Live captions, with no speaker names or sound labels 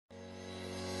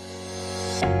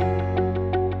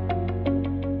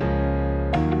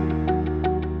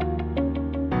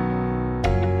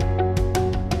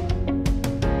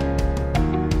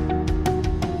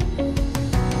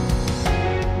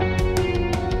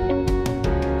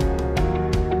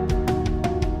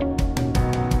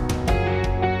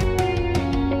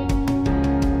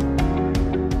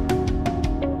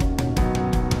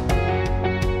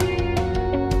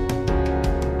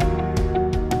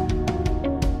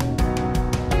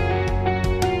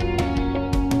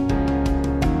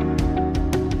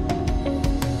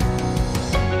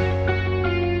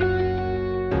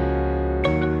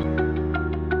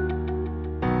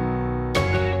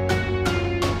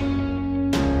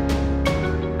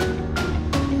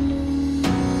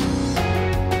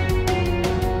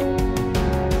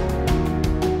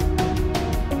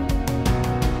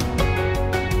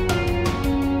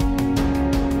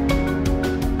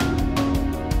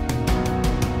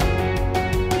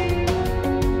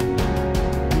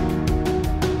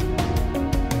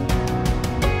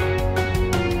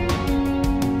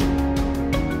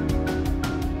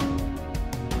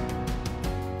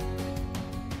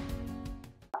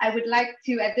would like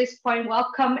to, at this point,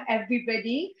 welcome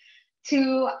everybody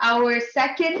to our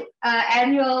second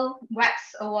annual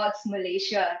WEPs Awards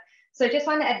Malaysia. So I just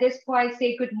want to, at this point,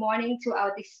 say good morning to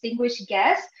our distinguished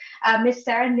guest, Ms.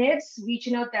 Sarah Nibs,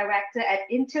 Regional Director at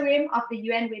Interim of the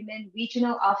UN Women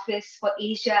Regional Office for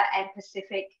Asia and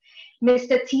Pacific,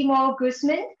 Mr. Timur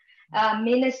Guzman,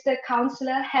 Minister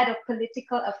Counselor, Head of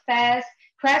Political Affairs,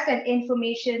 Press and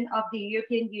Information of the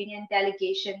European Union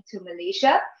Delegation to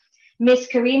Malaysia, Ms.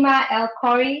 Karima El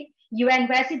Khoury, UN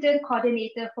Resident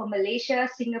Coordinator for Malaysia,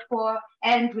 Singapore,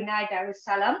 and Brunei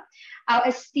Darussalam, our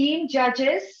esteemed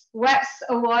judges, WEPs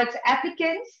Awards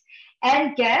applicants,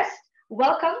 and guests,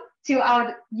 welcome to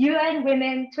our UN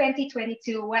Women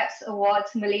 2022 WEPs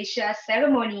Awards Malaysia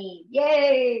ceremony.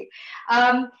 Yay!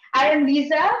 I am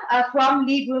Lisa from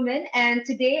LeadWomen, and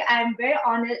today I'm very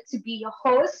honored to be your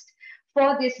host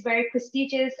for this very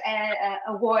prestigious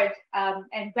award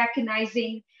and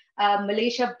recognizing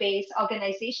Malaysia-based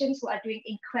organizations who are doing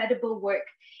incredible work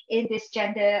in this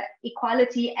gender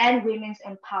equality and women's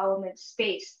empowerment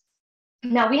space.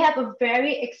 Now, we have a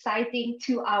very exciting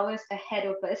 2 hours ahead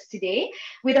of us today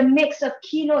with a mix of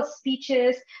keynote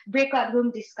speeches, breakout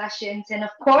room discussions, and of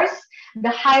course,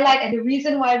 the highlight and the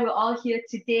reason why we're all here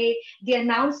today, the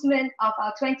announcement of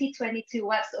our 2022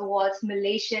 WEPs Awards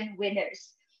Malaysian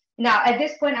winners. Now, at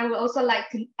this point, I would also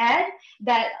like to add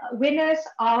that winners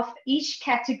of each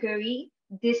category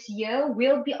this year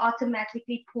will be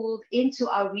automatically pulled into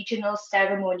our regional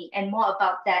ceremony, and more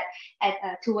about that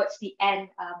towards the end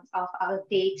of our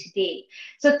day today.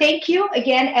 So thank you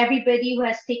again, everybody who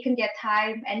has taken their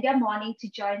time and their morning to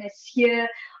join us here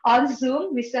on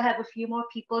Zoom. We still have a few more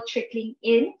people trickling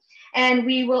in. And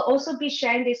we will also be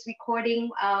sharing this recording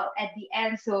at the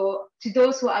end. So to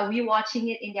those who are rewatching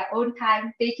it in their own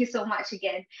time, thank you so much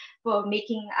again for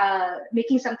making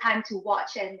some time to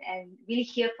watch and really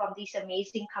hear from these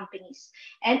amazing companies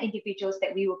and individuals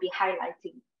that we will be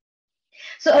highlighting.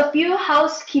 So a few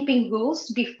housekeeping rules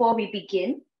before we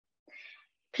begin.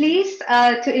 Please,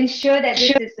 to ensure that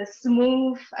this is a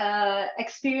smooth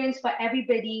experience for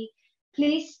everybody,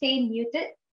 please stay muted.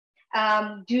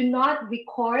 Do not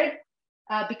record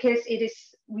because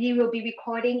we will be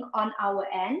recording on our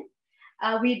end.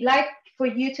 We'd like for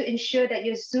you to ensure that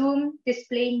your Zoom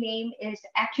display name is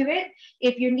accurate.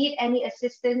 If you need any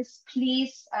assistance,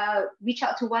 please reach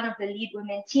out to one of the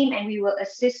LeadWomen team and we will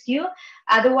assist you.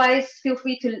 Otherwise, feel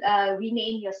free to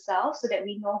rename yourself so that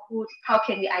we know how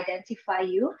can we identify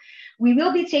you. We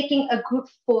will be taking a group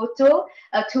photo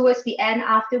towards the end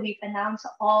after we've announced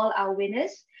all our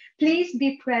winners. Please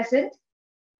be present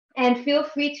and feel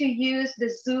free to use the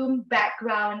Zoom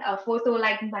background photo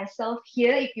like myself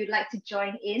here if you'd like to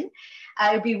join in.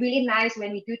 It'd be really nice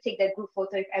when we do take that group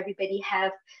photo if everybody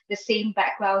have the same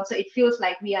background, so it feels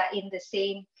like we are in the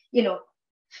same,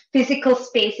 physical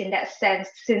space in that sense,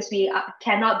 since we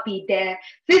cannot be there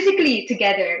physically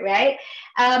together, right?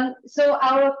 So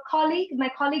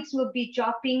my colleagues will be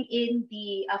dropping in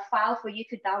the file for you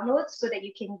to download so that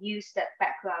you can use that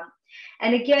background.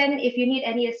 And again, if you need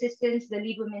any assistance, the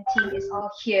LeadWomen team is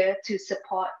all here to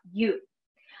support you.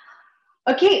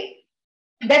 Okay,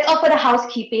 that's all for the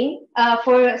housekeeping.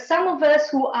 For some of us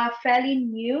who are fairly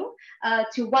new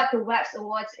to what the WEPs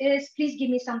Awards is, please give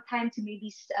me some time to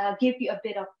maybe give you a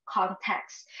bit of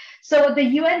context. So the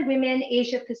UN Women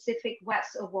Asia Pacific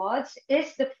WEPs Awards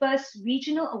is the first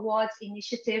regional awards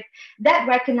initiative that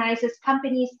recognizes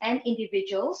companies and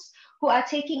individuals who are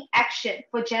taking action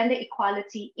for gender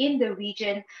equality in the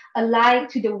region aligned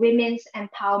to the Women's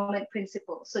Empowerment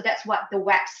Principle. So that's what the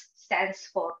WEPs stands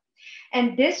for.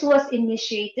 And this was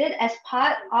initiated as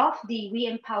part of the We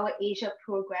Empower Asia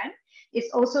program.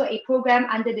 It's also a program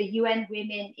under the UN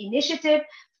Women Initiative,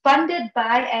 funded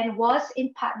by and was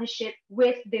in partnership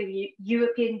with the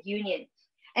European Union.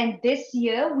 And this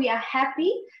year, we are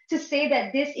happy to say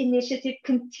that this initiative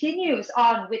continues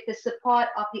on with the support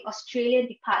of the Australian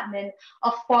Department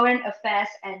of Foreign Affairs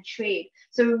and Trade.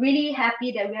 So we're really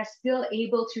happy that we are still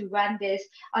able to run this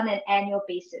on an annual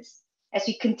basis as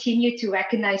we continue to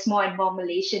recognize more and more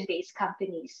Malaysian-based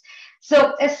companies.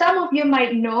 So as some of you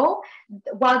might know,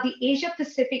 while the Asia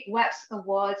Pacific WEPs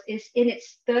Awards is in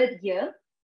its 3rd year,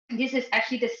 this is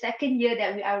actually the 2nd year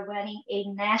that we are running a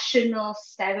national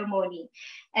ceremony.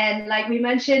 And like we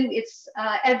mentioned, it's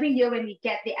every year when we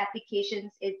get the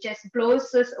applications, it just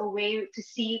blows us away to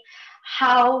see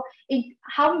how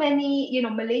many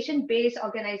Malaysian-based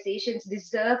organizations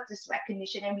deserve this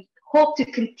recognition, and we hope to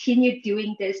continue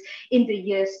doing this in the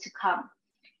years to come.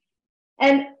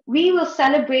 And we will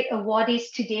celebrate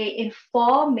awardees today in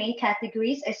 4 main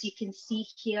categories, as you can see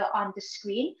here on the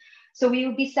screen. So we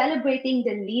will be celebrating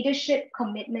the leadership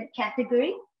commitment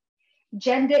category,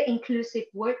 gender inclusive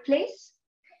workplace,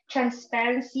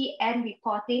 transparency and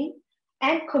reporting,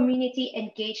 and community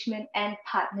engagement and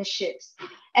partnerships.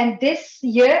 And this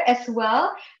year as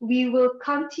well, we will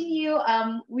continue,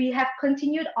 we have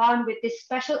continued on with this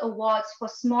special awards for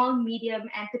small, medium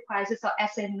enterprises or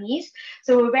SMEs.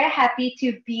 So we're very happy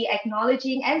to be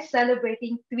acknowledging and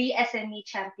celebrating 3 SME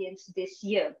champions this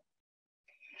year.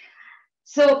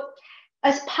 So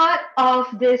as part of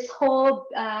this whole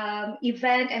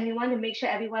event, and we want to make sure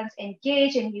everyone's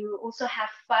engaged and you also have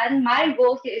fun, my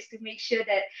goal here is to make sure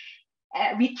that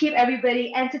we keep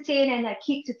everybody entertained and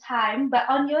keep to time. But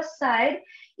on your side,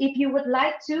 if you would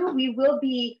like to, we will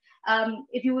be,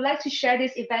 if you would like to share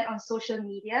this event on social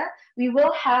media, we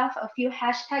will have a few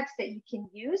hashtags that you can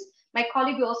use. My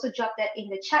colleague will also drop that in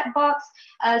the chat box.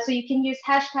 So you can use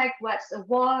hashtag WEPs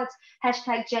Awards,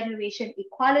 hashtag Generation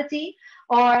Equality,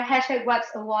 or hashtag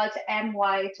WEPs Awards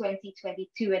MY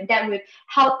 2022. And that would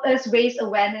help us raise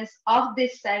awareness of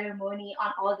this ceremony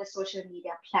on all the social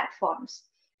media platforms.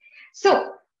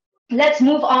 So let's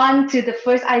move on to the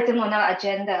first item on our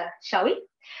agenda, shall we?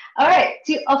 All right,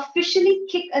 to officially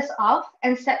kick us off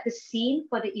and set the scene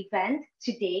for the event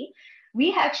today,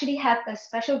 we actually have a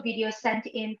special video sent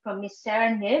in from Ms.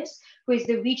 Sarah Nibs, who is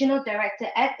the Regional Director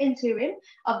at Interim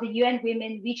of the UN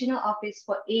Women Regional Office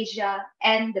for Asia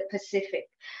and the Pacific.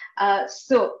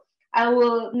 So I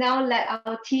will now let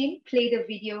our team play the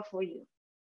video for you.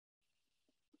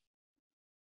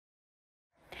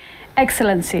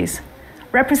 Excellencies,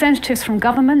 representatives from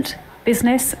government,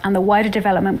 business, and the wider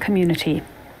development community.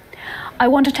 I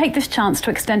want to take this chance to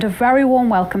extend a very warm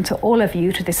welcome to all of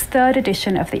you to this 3rd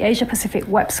edition of the Asia Pacific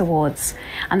WEPs Awards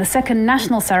and the 2nd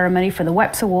national ceremony for the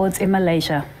WEPs Awards in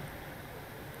Malaysia.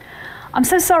 I'm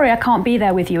so sorry I can't be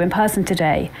there with you in person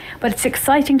today, but it's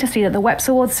exciting to see that the WEPs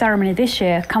Awards ceremony this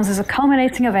year comes as a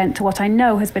culminating event to what I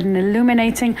know has been an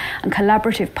illuminating and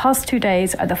collaborative past 2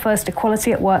 days at the first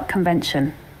Equality at Work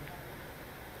convention.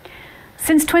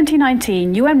 Since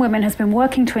 2019, UN Women has been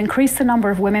working to increase the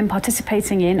number of women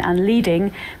participating in and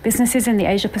leading businesses in the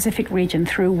Asia-Pacific region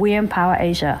through We Empower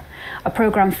Asia, a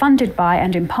program funded by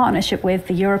and in partnership with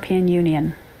the European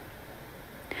Union.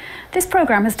 This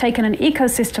program has taken an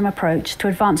ecosystem approach to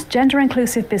advance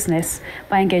gender-inclusive business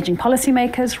by engaging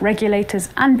policymakers, regulators,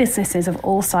 and businesses of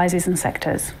all sizes and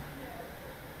sectors.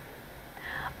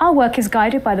 Our work is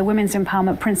guided by the Women's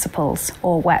Empowerment Principles,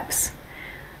 or WEPs,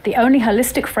 the only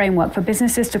holistic framework for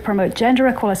businesses to promote gender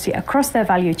equality across their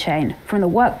value chain, from the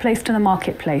workplace to the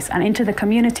marketplace and into the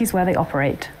communities where they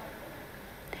operate.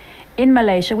 In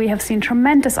Malaysia, we have seen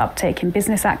tremendous uptake in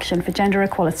business action for gender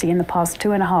equality in the past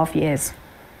 2.5 years.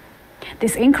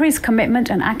 This increased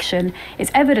commitment and action is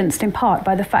evidenced in part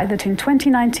by the fact that in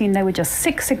 2019 there were just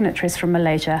 6 signatories from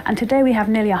Malaysia, and today we have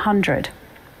nearly 100.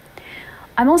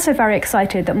 I'm also very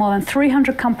excited that more than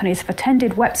 300 companies have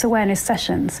attended WEPs awareness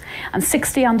sessions and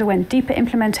 60 underwent deeper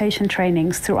implementation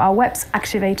trainings through our WEPs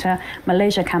Activator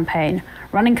Malaysia campaign,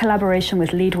 run in collaboration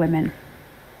with LeadWomen.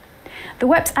 The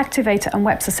WEPs Activator and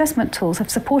WEPs assessment tools have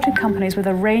supported companies with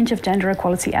a range of gender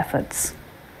equality efforts.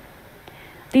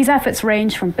 These efforts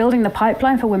range from building the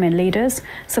pipeline for women leaders,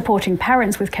 supporting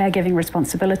parents with caregiving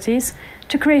responsibilities,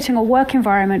 to creating a work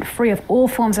environment free of all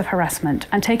forms of harassment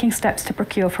and taking steps to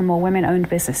procure from more women-owned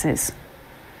businesses.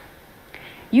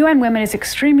 UN Women is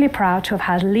extremely proud to have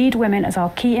had LeadWomen as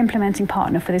our key implementing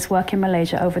partner for this work in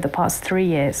Malaysia over the past 3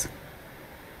 years.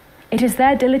 It is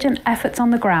their diligent efforts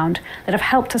on the ground that have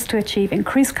helped us to achieve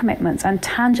increased commitments and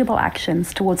tangible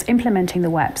actions towards implementing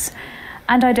the WEPs,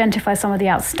 and identify some of the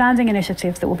outstanding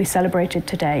initiatives that will be celebrated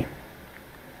today.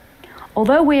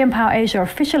 Although We Empower Asia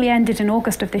officially ended in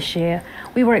August of this year,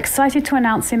 we were excited to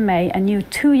announce in May a new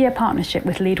 2-year partnership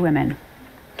with LeadWomen.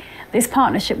 This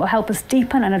partnership will help us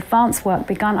deepen and advance work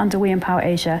begun under We Empower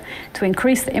Asia to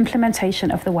increase the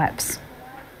implementation of the WEPs.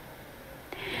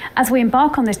 As we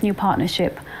embark on this new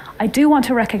partnership, I do want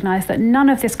to recognise that none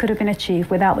of this could have been achieved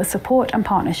without the support and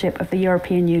partnership of the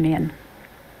European Union.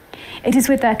 It is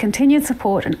with their continued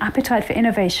support and appetite for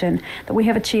innovation that we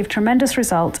have achieved tremendous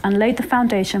results and laid the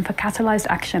foundation for catalysed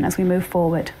action as we move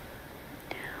forward.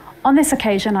 On this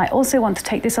occasion, I also want to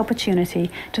take this opportunity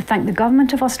to thank the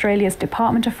Government of Australia's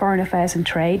Department of Foreign Affairs and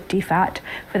Trade, DFAT,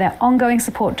 for their ongoing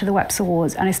support to the WEPs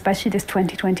Awards and especially this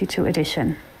 2022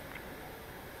 edition.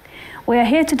 We are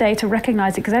here today to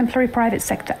recognise exemplary private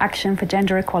sector action for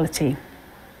gender equality.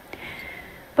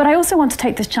 But I also want to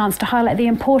take this chance to highlight the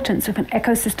importance of an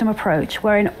ecosystem approach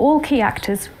wherein all key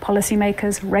actors,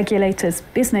 policymakers, regulators,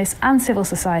 business and civil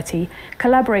society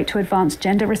collaborate to advance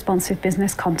gender-responsive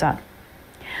business conduct.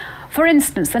 For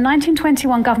instance, the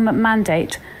 1921 government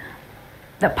mandate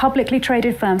that publicly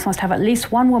traded firms must have at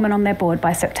least one woman on their board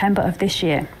by September of this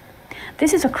year.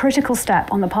 This is a critical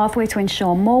step on the pathway to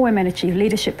ensure more women achieve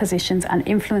leadership positions and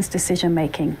influence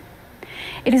decision-making.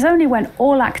 It is only when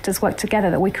all actors work together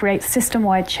that we create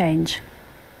system-wide change.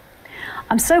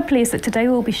 I'm so pleased that today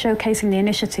we will be showcasing the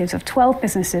initiatives of 12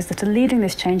 businesses that are leading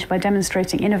this change by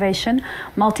demonstrating innovation,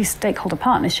 multi-stakeholder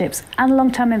partnerships, and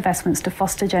long-term investments to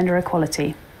foster gender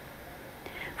equality.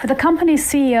 For the company's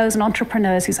CEOs and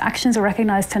entrepreneurs whose actions are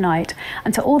recognised tonight,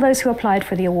 and to all those who applied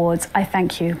for the awards, I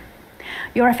thank you.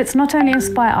 Your efforts not only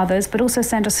inspire others, but also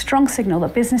send a strong signal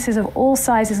that businesses of all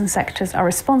sizes and sectors are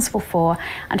responsible for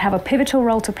and have a pivotal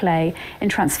role to play in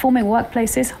transforming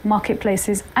workplaces,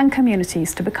 marketplaces, and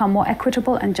communities to become more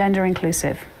equitable and gender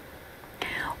inclusive.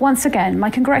 Once again, my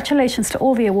congratulations to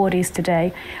all the awardees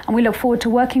today, and we look forward to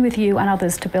working with you and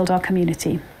others to build our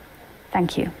community.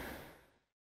 Thank you.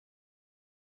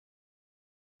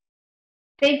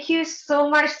 Thank you so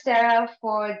much, Sarah,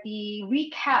 for the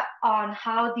recap on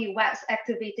how the WEPs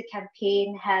Activator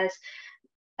campaign has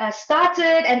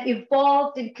started and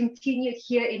evolved and continued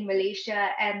here in Malaysia.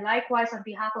 And likewise, on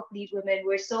behalf of LeadWomen,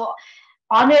 we're so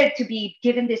honored to be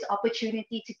given this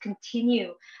opportunity to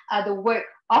continue the work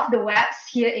of the WEPs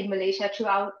here in Malaysia through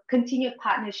our continued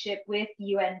partnership with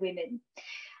UN Women.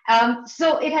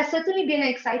 So it has certainly been an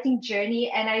exciting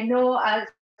journey. And I know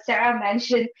Sarah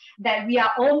mentioned that we are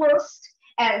almost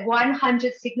at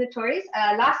 100 signatories.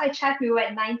 Last I checked, we were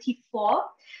at 94.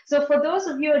 So for those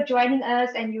of you who are joining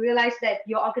us and you realize that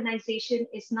your organization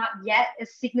is not yet a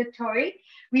signatory,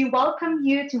 we welcome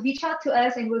you to reach out to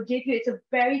us and we'll give you, it's a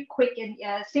very quick and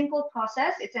simple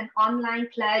process. It's an online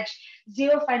pledge,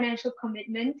 zero financial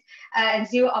commitment and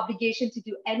zero obligation to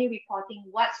do any reporting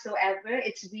whatsoever.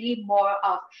 It's really more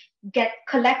of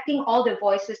collecting all the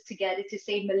voices together to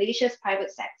say Malaysia's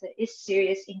private sector is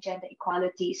serious in gender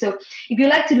equality. So if you'd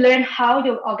like to learn how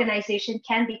your organization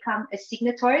can become a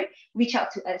signatory, reach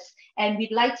out to us. And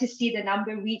we'd like to see the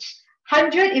number reach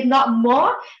 100, if not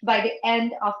more, by the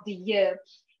end of the year.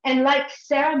 And like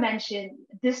Sarah mentioned,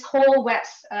 this whole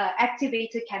WEPs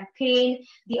Activator campaign,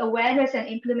 the awareness and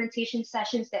implementation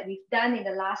sessions that we've done in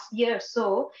the last year or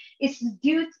so, is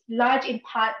due large in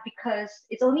part because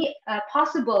it's only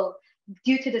possible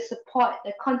due to the support,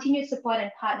 the continued support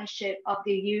and partnership of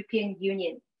the European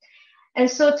Union. And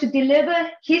so to deliver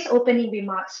his opening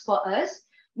remarks for us,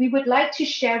 we would like to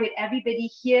share with everybody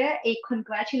here a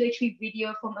congratulatory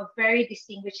video from a very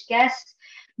distinguished guest,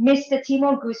 Mr.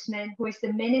 Timo Guzman, who is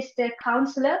the Minister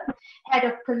Counselor, Head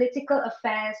of Political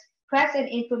Affairs, Press and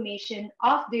Information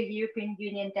of the European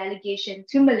Union delegation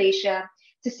to Malaysia,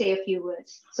 to say a few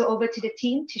words. So over to the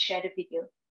team to share the video.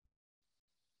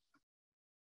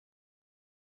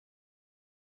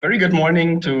 Very good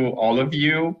morning to all of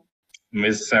you.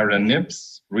 Ms. Sarah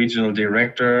Nips, Regional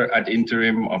Director ad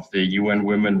interim of the UN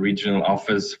Women Regional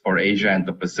Office for Asia and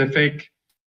the Pacific.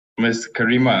 Ms.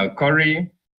 Karima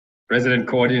Al-Khoury, Resident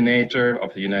Coordinator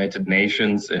of the United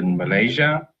Nations in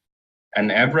Malaysia.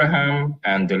 And Abraham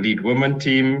and the LeadWomen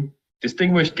team,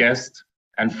 distinguished guests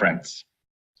and friends.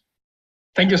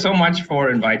 Thank you so much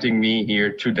for inviting me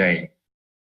here today.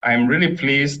 I'm really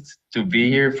pleased to be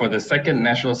here for the second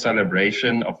national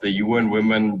celebration of the UN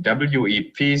Women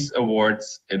WEPs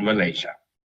Awards in Malaysia.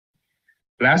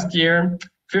 Last year,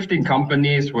 15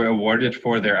 companies were awarded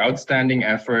for their outstanding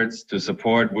efforts to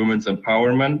support women's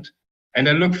empowerment, and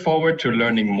I look forward to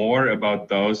learning more about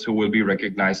those who will be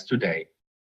recognized today.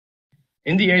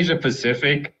 In the Asia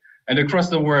Pacific and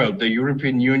across the world, the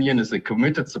European Union is a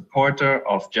committed supporter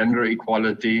of gender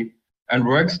equality and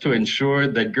works to ensure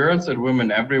that girls and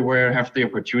women everywhere have the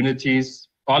opportunities,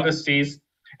 policies,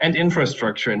 and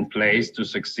infrastructure in place to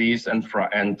succeed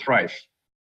and thrive,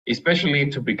 especially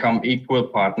to become equal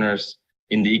partners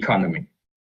in the economy.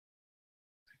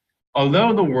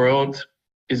 Although the world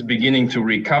is beginning to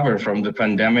recover from the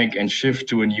pandemic and shift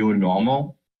to a new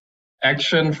normal,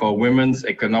 action for women's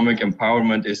economic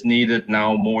empowerment is needed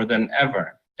now more than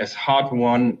ever, as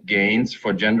hard-won gains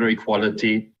for gender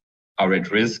equality are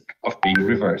at risk of being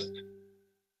reversed.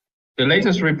 The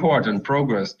latest report on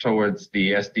progress towards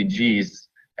the SDGs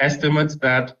estimates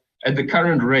that at the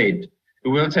current rate, it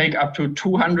will take up to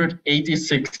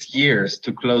 286 years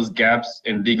to close gaps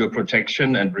in legal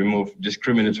protection and remove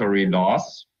discriminatory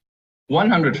laws,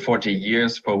 140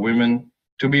 years for women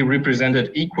to be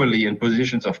represented equally in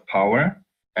positions of power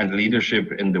and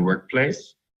leadership in the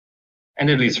workplace, and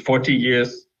at least 40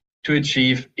 years to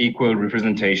achieve equal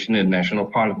representation in national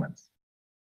parliaments.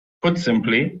 Put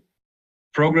simply,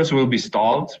 progress will be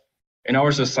stalled and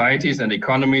our societies and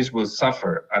economies will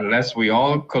suffer unless we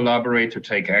all collaborate to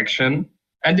take action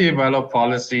and develop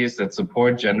policies that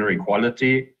support gender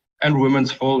equality and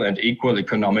women's full and equal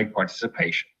economic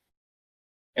participation.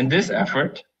 In this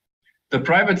effort, the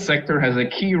private sector has a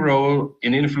key role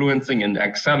in influencing and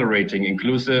accelerating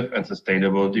inclusive and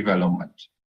sustainable development.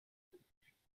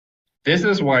 This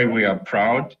is why we are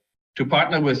proud to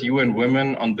partner with UN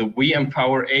Women on the We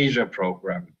Empower Asia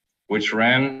program, which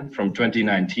ran from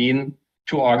 2019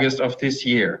 to August of this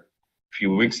year, a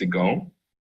few weeks ago,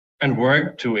 and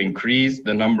work to increase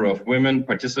the number of women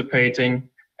participating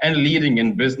and leading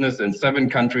in business in 7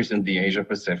 countries in the Asia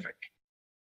Pacific.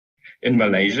 In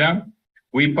Malaysia,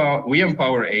 We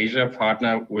Empower Asia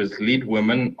partner with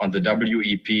LeadWomen on the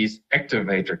WEPs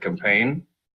Activator campaign,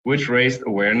 which raised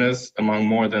awareness among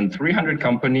more than 300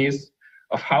 companies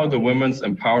of how the Women's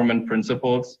Empowerment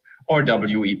Principles, or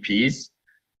WEPs,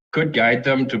 could guide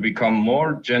them to become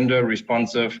more gender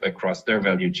responsive across their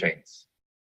value chains.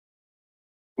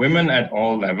 Women at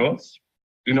all levels,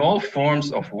 in all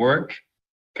forms of work,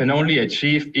 can only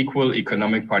achieve equal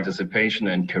economic participation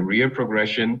and career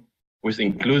progression with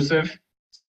inclusive,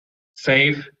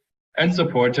 safe, and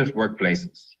supportive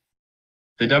workplaces.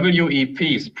 The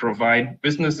WEPs provide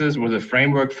businesses with a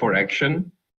framework for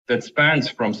action that spans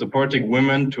from supporting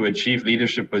women to achieve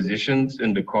leadership positions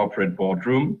in the corporate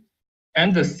boardroom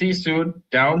and the C-suite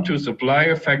down to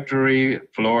supplier factory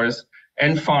floors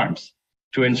and farms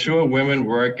to ensure women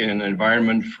work in an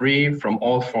environment free from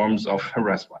all forms of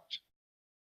harassment.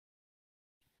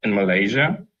 In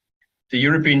Malaysia, the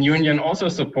European Union also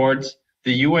supports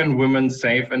the UN Women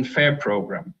Safe and Fair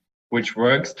program, which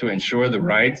works to ensure the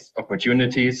rights,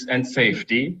 opportunities, and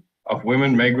safety of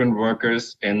women migrant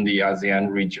workers in the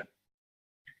ASEAN region.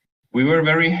 We were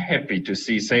very happy to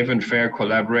see Safe and Fair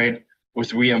collaborate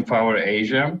with We Empower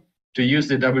Asia to use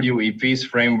the WEP's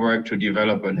framework to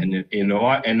develop an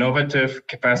innovative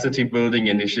capacity building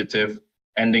initiative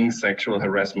ending sexual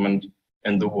harassment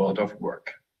in the world of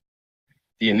work.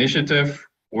 The initiative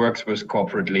works with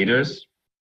corporate leaders,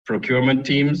 procurement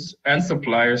teams, and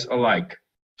suppliers alike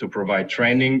to provide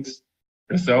trainings,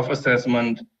 a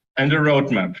self-assessment, and a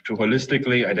roadmap to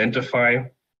holistically identify,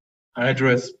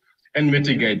 address, and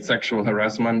mitigate sexual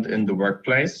harassment in the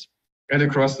workplace and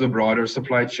across the broader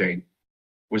supply chain,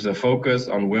 with a focus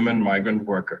on women migrant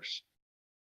workers.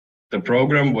 The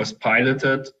program was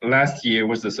piloted last year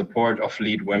with the support of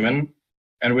LeadWomen,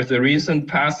 and with the recent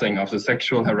passing of the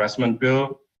sexual harassment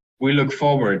bill, we look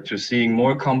forward to seeing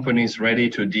more companies ready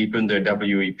to deepen their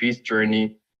WEP's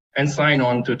journey and sign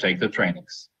on to take the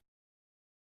trainings.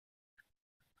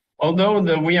 Although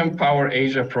the We Empower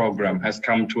Asia program has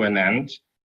come to an end,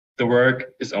 the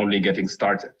work is only getting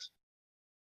started.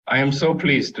 I am so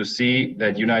pleased to see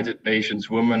that United Nations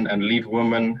Women and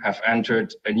LeadWomen have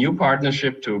entered a new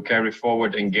partnership to carry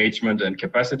forward engagement and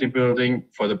capacity building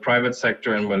for the private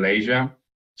sector in Malaysia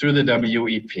through the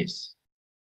WEPs.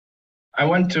 I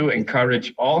want to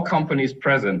encourage all companies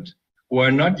present who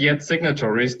are not yet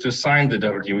signatories to sign the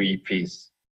WEPs.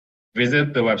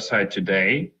 Visit the website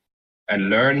today and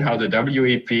learn how the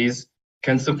WEPs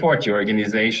can support your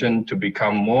organization to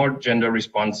become more gender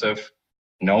responsive,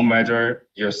 no matter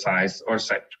your size or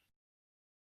sector.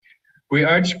 We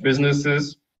urge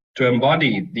businesses to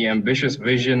embody the ambitious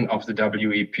vision of the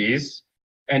WEPs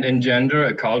and engender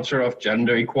a culture of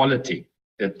gender equality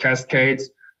that cascades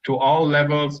to all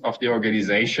levels of the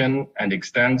organization and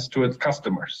extends to its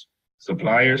customers,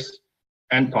 suppliers,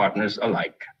 and partners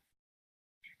alike.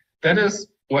 That is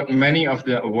what many of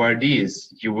the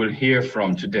awardees you will hear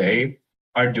from today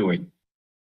are doing.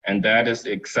 And that is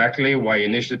exactly why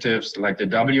initiatives like the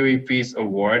WEP's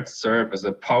Awards serve as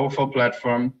a powerful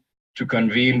platform to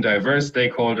convene diverse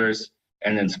stakeholders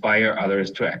and inspire others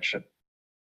to action.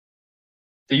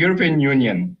 The European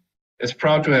Union is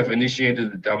proud to have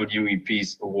initiated the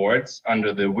WEP's Awards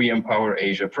under the We Empower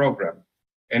Asia program,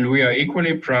 and we are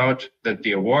equally proud that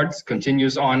the awards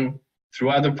continues on through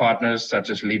other partners such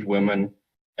as LeadWomen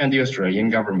and the Australian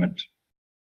government.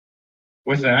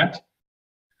 With that,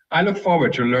 I look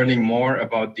forward to learning more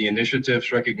about the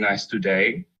initiatives recognized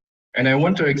today, and I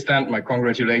want to extend my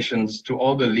congratulations to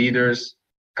all the leaders,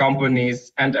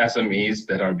 companies, and SMEs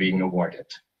that are being awarded.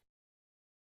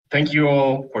 Thank you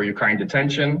all for your kind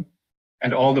attention,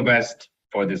 and all the best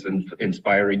for this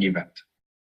inspiring event.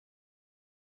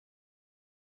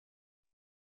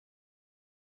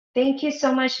 Thank you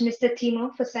so much, Mr.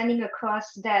 Timo, for sending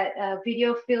across that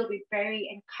video filled with very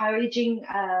encouraging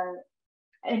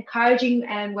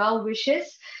and well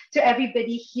wishes to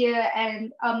everybody here.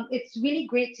 And it's really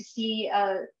great to see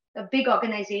a big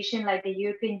organization like the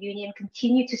European Union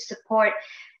continue to support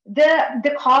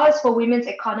the cause for women's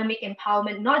economic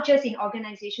empowerment, not just in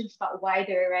organizations, but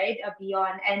wider, right,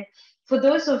 beyond. And for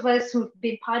those of us who've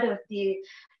been part of the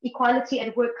Equality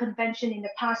at Work Convention in the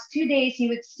past 2 days, you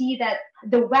would see that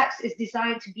the WEPs is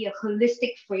designed to be a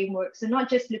holistic framework. So not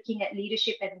just looking at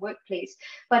leadership and workplace,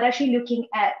 but actually looking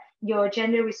at your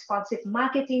gender responsive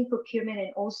marketing, procurement,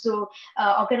 and also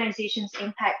organizations'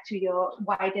 impact to your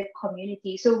wider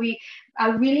community. So we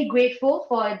are really grateful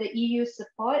for the EU's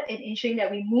support in ensuring that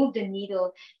we move the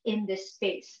needle in this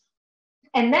space.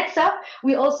 And next up,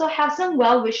 we also have some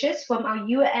well wishes from our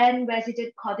UN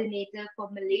resident coordinator for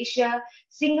Malaysia,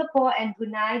 Singapore, and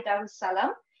Brunei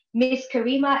Darussalam, Ms.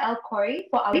 Karima El Khoury,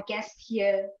 for our guest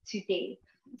here today.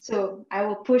 So I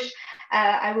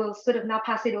will sort of now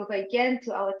pass it over again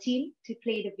to our team to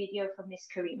play the video from Ms.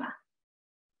 Karima.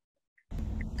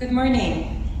 Good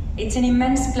morning. It's an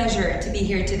immense pleasure to be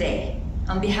here today.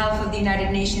 On behalf of the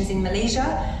United Nations in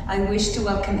Malaysia, I wish to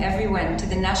welcome everyone to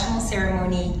the national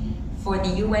ceremony for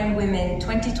the UN Women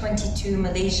 2022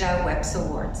 Malaysia WEPs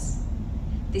Awards.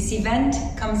 This event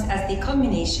comes as the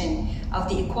culmination of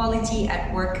the Equality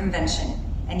at Work Convention,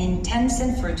 an intense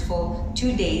and fruitful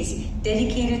 2 days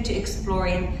dedicated to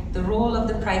exploring the role of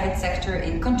the private sector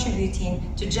in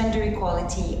contributing to gender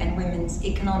equality and women's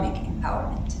economic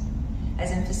empowerment.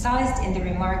 As emphasized in the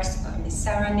remarks of Ms.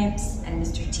 Sarah Nips and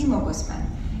Mr. Timo Guzman,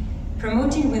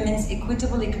 promoting women's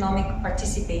equitable economic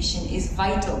participation is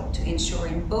vital to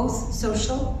ensuring both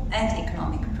social and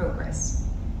economic progress.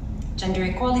 Gender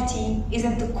equality is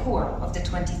at the core of the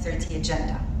 2030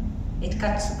 Agenda. It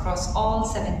cuts across all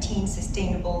 17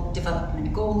 Sustainable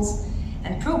Development Goals,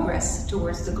 and progress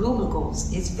towards the global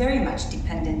goals is very much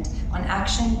dependent on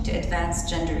action to advance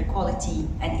gender equality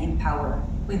and empower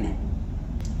women.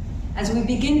 As we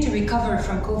begin to recover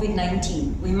from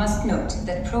COVID-19, we must note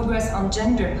that progress on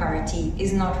gender parity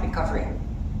is not recovering.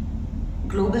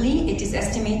 Globally, it is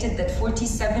estimated that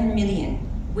 47 million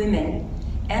women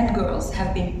and girls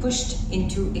have been pushed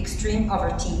into extreme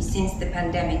poverty since the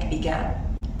pandemic began.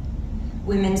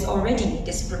 Women's already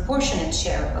disproportionate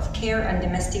share of care and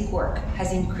domestic work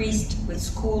has increased with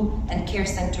school and care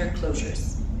center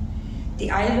closures. The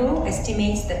ILO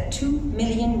estimates that 2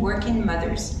 million working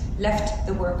mothers left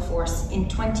the workforce in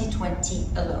 2020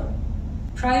 alone.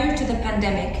 Prior to the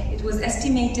pandemic, it was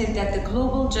estimated that the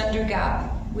global gender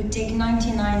gap would take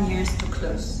 99 years to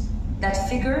close. That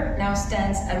figure now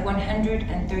stands at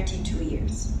 132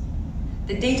 years.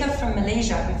 The data from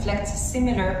Malaysia reflects a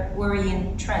similar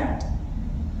worrying trend.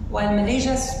 While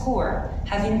Malaysia's score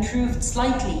have improved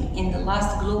slightly in the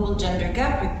last global gender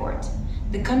gap report,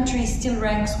 the country still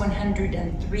ranks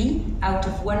 103 out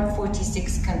of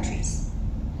 146 countries,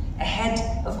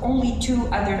 ahead of only 2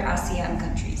 other ASEAN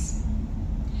countries.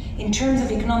 In terms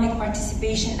of economic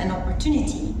participation and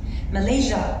opportunity,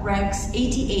 Malaysia ranks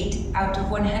 88 out of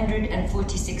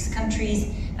 146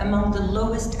 countries, among the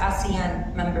lowest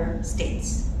ASEAN member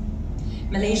states.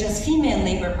 Malaysia's female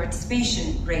labor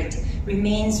participation rate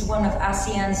remains one of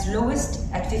ASEAN's lowest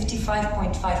at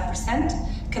 55.5%,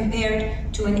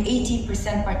 compared to an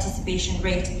 80% participation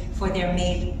rate for their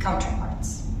male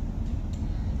counterparts.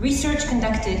 Research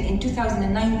conducted in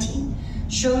 2019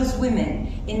 shows women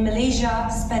in Malaysia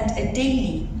spent a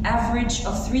daily average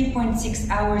of 3.6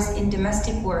 hours in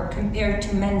domestic work compared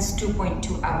to men's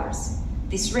 2.2 hours.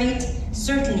 This rate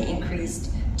certainly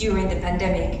increased during the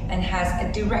pandemic and has a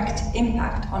direct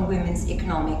impact on women's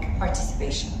economic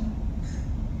participation.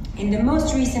 In the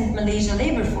most recent Malaysia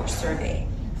labor force survey,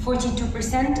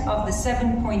 42% of the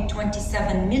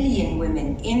 7.27 million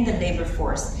women in the labor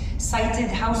force cited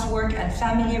housework and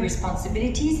family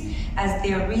responsibilities as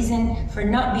their reason for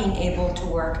not being able to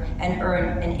work and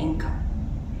earn an income.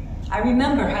 I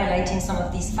remember highlighting some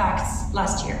of these facts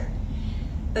last year,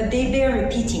 but they bear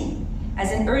repeating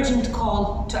as an urgent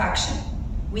call to action.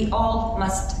 We all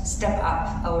must step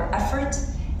up our effort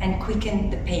and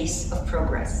quicken the pace of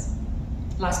progress.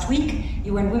 Last week,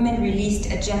 UN Women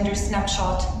released a gender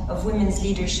snapshot of women's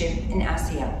leadership in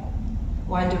ASEAN.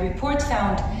 While the report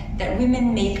found that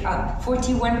women make up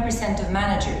 41% of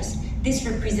managers, this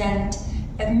represents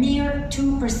a mere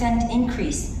 2%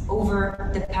 increase over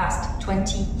the past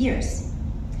 20 years.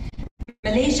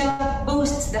 Malaysia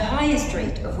boasts the highest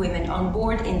rate of women on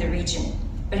board in the region,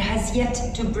 but has yet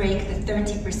to break the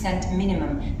 30%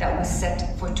 minimum that was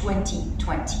set for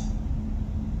 2020.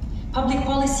 Public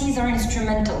policies are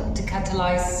instrumental to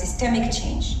catalyze systemic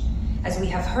change. As we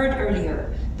have heard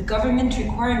earlier, the government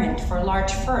requirement for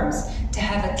large firms to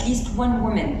have at least one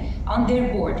woman on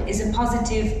their board is a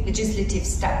positive legislative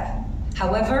step.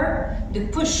 However, the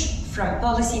push from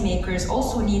policymakers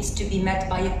also needs to be met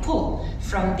by a pull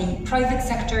from the private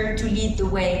sector to lead the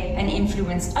way and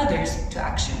influence others to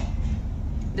action.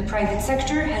 The private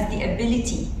sector has the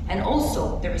ability and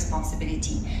also the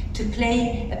responsibility to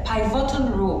play a pivotal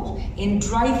role in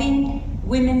driving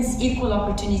women's equal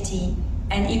opportunity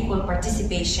and equal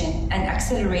participation and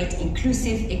accelerate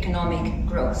inclusive economic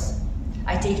growth.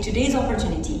 I take today's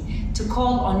opportunity to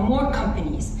call on more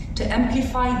companies to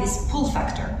amplify this pull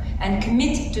factor and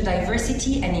commit to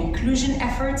diversity and inclusion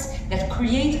efforts that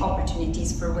create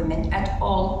opportunities for women at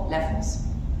all levels.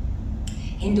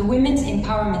 In the Women's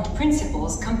Empowerment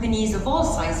Principles, companies of all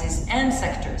sizes and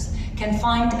sectors can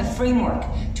find a framework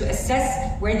to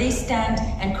assess where they stand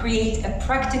and create a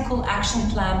practical action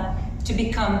plan to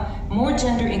become more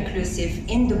gender inclusive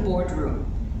in the boardroom,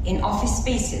 in office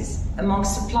spaces, among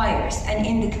suppliers, and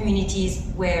in the communities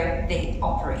where they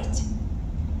operate.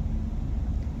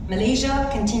 Malaysia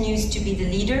continues to be the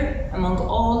leader among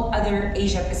all other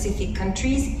Asia-Pacific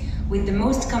countries, with the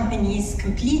most companies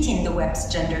completing the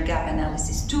WEPs gender gap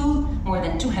analysis tool, more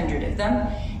than 200 of them,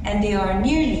 and there are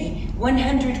nearly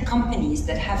 100 companies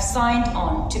that have signed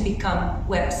on to become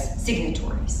WEPs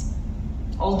signatories.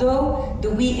 Although the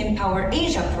We Empower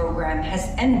Asia program has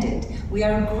ended, we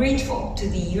are grateful to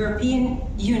the European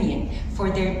Union for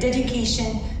their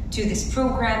dedication to this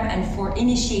program and for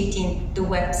initiating the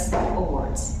WEPs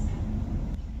Awards.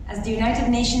 As the United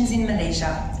Nations in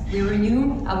Malaysia, we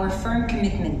renew our firm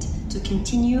commitment to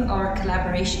continue our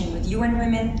collaboration with UN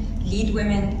Women,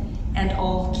 LeadWomen, and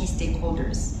all key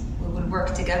stakeholders. We will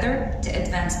work together to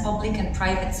advance public and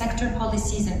private sector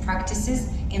policies and practices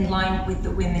in line with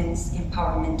the Women's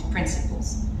Empowerment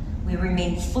Principles. We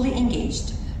remain fully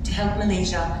engaged to help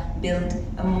Malaysia build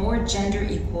a more gender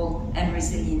equal and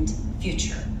resilient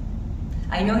future.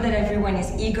 I know that everyone is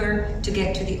eager to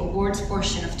get to the awards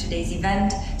portion of today's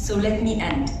event, so let me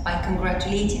end by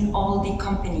congratulating all the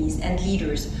companies and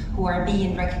leaders who are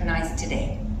being recognized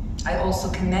today. I also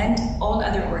commend all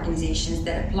other organizations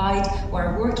that applied or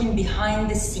are working behind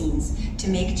the scenes to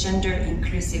make gender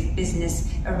inclusive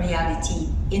business a reality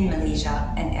in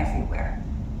Malaysia and everywhere.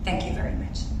 Thank you very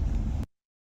much.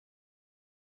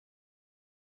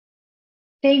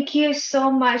 Thank you so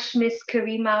much, Ms.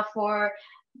 Karima, for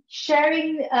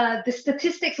sharing the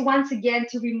statistics once again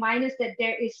to remind us that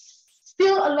there is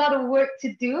still a lot of work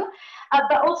to do,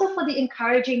 but also for the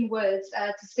encouraging words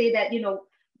to say that, you know,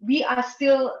 we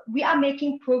are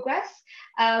making progress,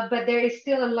 but there is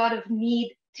still a lot of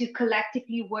need to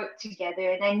collectively work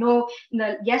together. And I know,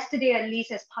 yesterday, at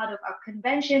least as part of our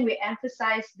convention, we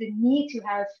emphasized the need to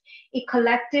have a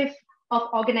collective of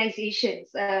organizations,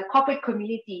 corporate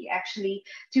community actually,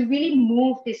 to really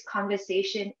move this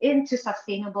conversation into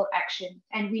sustainable action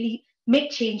and really make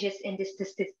changes in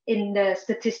the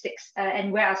statistics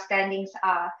and where our standings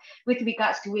are with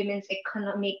regards to women's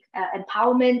economic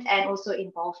empowerment and also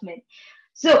involvement.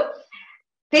 So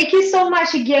thank you so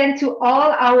much again to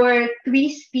all our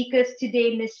three speakers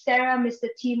today, Ms. Sarah, Mr.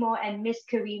 Timo, and Ms.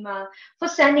 Karima, for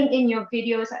sending in your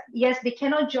videos. Yes, they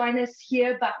cannot join us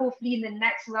here, but hopefully in the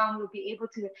next round, we'll be able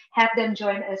to have them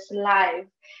join us live.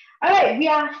 All right, we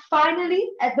are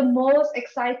finally at the most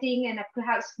exciting and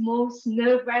perhaps most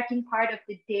nerve-wracking part of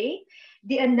the day,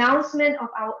 the announcement of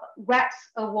our WEPs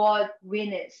Award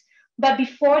winners. But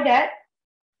before that,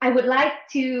 I would like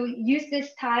to use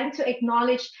this time to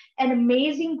acknowledge an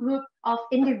amazing group of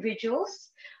individuals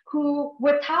who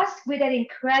were tasked with an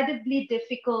incredibly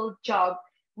difficult job,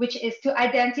 which is to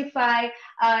identify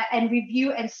and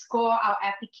review and score our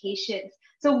applications.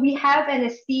 So we have an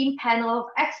esteemed panel of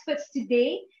experts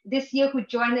today, this year, who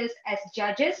join us as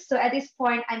judges. So at this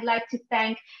point, I'd like to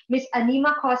thank Ms.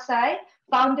 Anima Kosai,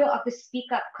 founder of the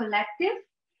Speak Up Collective,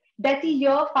 Betty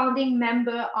Yo, founding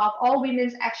member of All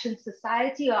Women's Action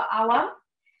Society, or AWAM,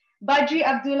 Badri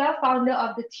Abdullah, founder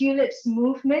of the Tulips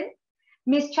Movement,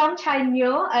 Ms. Chong Chai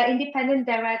Nyo, independent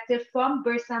director from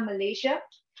Bursa, Malaysia,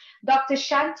 Dr.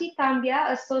 Shanti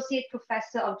Tambia, Associate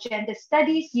Professor of Gender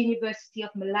Studies, University of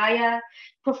Malaya,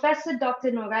 Professor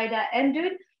Dr. Noraida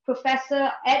Endud,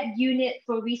 Professor at Unit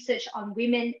for Research on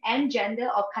Women and Gender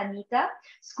of Kanita,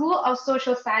 School of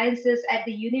Social Sciences at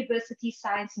the University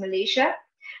Science Malaysia,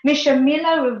 Ms.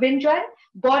 Shamila Ravindran,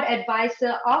 Board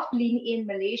Advisor of Lean In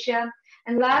Malaysia,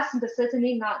 and last but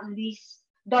certainly not least,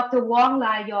 Dr. Wong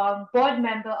La Yong, Board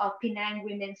Member of Penang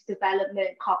Women's Development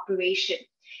Corporation.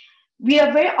 We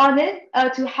are very honored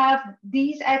to have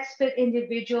these expert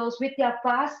individuals with their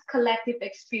vast collective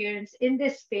experience in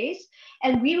this space,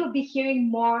 and we will be hearing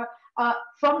more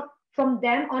from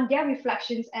them on their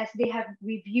reflections as they have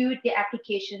reviewed their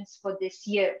applications for this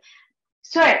year.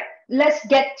 So let's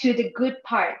get to the good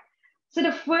part. So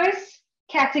the first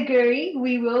category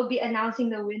we will be announcing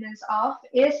the winners of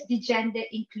is the Gender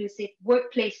Inclusive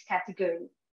Workplace category.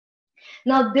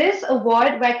 Now, this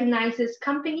award recognizes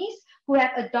companies who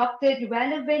have adopted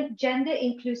relevant gender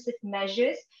inclusive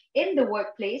measures in the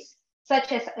workplace,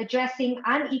 such as addressing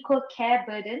unequal care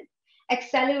burden,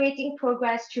 accelerating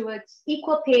progress towards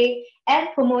equal pay, and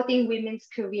promoting women's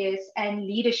careers and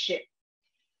leadership.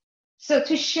 So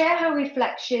to share her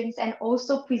reflections and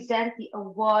also present the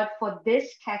award for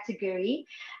this category,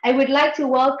 I would like to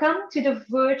welcome to the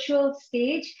virtual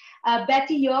stage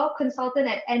Betty Yor, consultant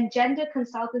at Engender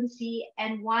Consultancy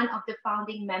and one of the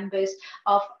founding members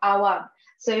of AWAM.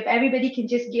 So if everybody can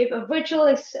just give a virtual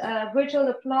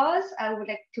applause, I would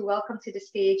like to welcome to the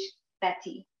stage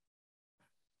Betty.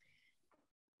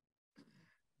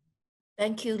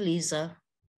 Thank you, Lisa.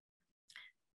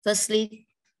 Firstly,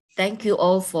 thank you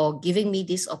all for giving me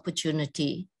this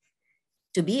opportunity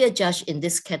to be a judge in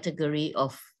this category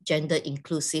of gender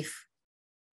inclusive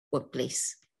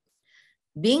workplace.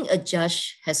 Being a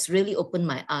judge has really opened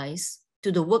my eyes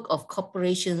to the work of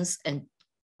corporations and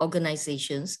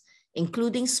organizations,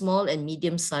 including small and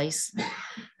medium-sized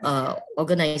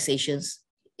organizations,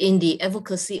 in the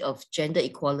advocacy of gender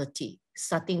equality,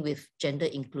 starting with gender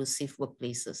inclusive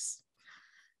workplaces.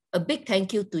 A big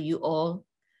thank you to you all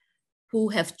who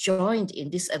have joined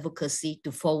in this advocacy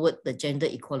to forward the gender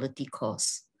equality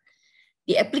cause.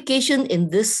 The application in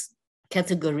this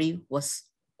category was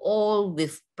all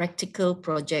with practical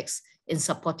projects in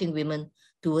supporting women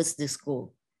towards this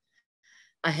goal.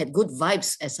 I had good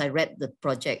vibes as I read the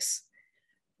projects.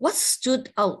 What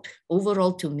stood out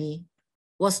overall to me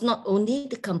was not only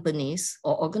the companies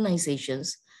or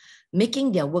organizations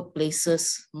making their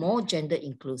workplaces more gender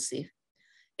inclusive,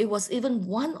 it was even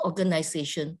one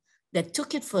organization that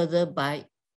took it further by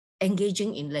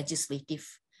engaging in legislative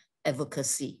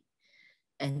advocacy.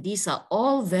 And these are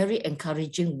all very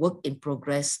encouraging work in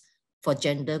progress for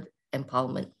gender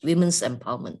empowerment, women's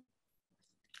empowerment.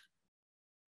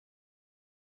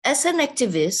 As an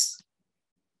activist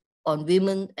on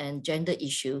women and gender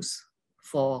issues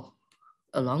for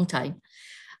a long time,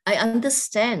 I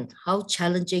understand how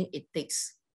challenging it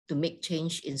takes to make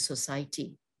change in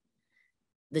society.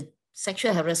 The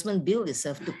sexual harassment bill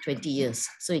itself took 20 years.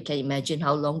 So you can imagine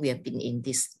how long we have been in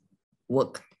this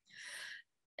work.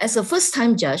 As a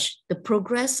first-time judge, the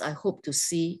progress I hope to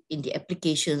see in the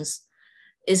applications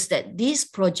is that these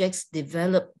projects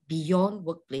develop beyond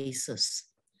workplaces.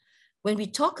 When we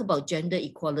talk about gender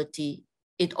equality,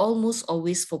 it almost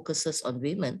always focuses on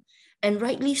women, and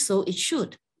rightly so it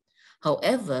should.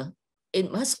 However,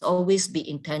 it must always be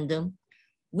in tandem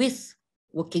with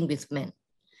working with men.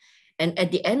 And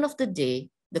at the end of the day,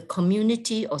 the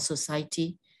community or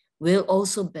society will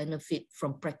also benefit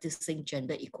from practicing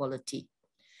gender equality.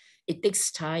 It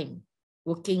takes time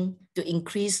working to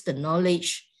increase the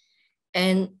knowledge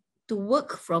and to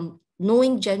work from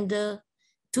knowing gender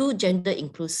to gender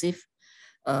inclusive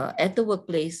at the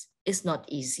workplace is not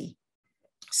easy.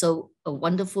 So a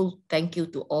wonderful thank you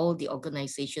to all the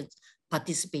organizations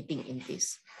participating in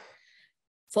this.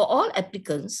 For all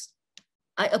applicants,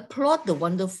 I applaud the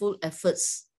wonderful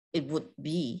efforts it would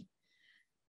be,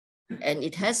 and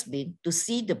it has been, to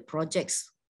see the projects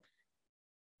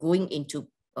going into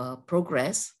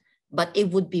progress, but it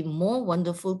would be more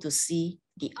wonderful to see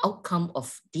the outcome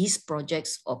of these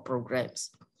projects or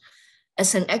programs.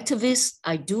 As an activist,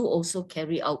 I do also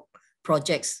carry out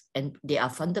projects, and they are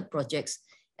funded projects,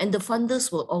 and the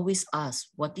funders will always ask,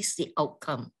 what is the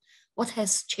outcome? What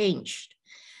has changed?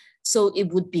 So it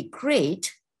would be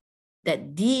great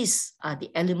that these are the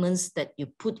elements that you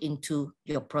put into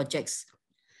your projects.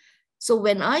 So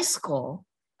when I score,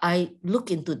 I look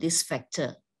into this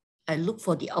factor. I look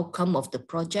for the outcome of the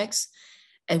projects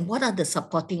and what are the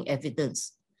supporting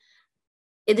evidence.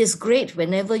 It is great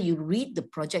whenever you read the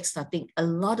project starting, a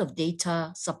lot of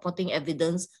data, supporting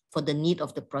evidence for the need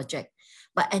of the project.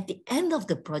 But at the end of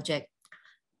the project,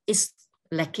 it's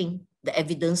lacking the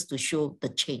evidence to show the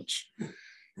change.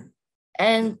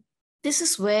 And this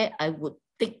is where I would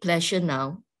take pleasure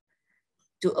now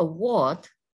to award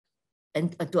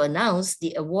and to announce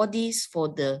the awardees for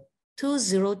the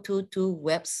 2022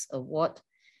 WEPs Award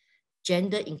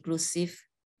Gender Inclusive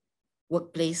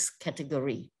Workplace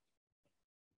category.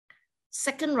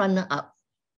 Second runner-up,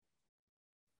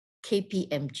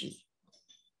 KPMG.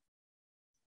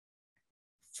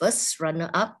 First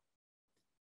runner-up,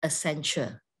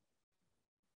 Accenture.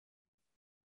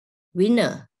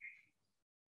 Winner,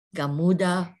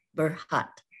 Gamuda Berhad.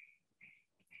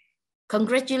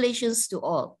 Congratulations to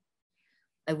all.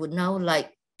 I would now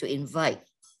like to invite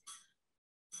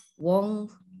Wong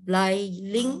Lai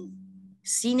Ling,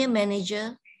 Senior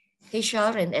Manager,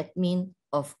 HR and admin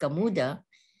of Gamuda,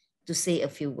 to say a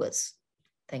few words.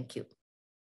 Thank you.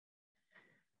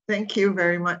 Thank you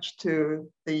very much to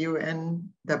the UN,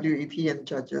 WEP, and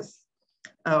judges.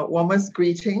 Warmest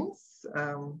greetings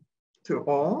to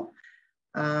all,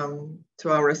 to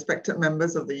our respected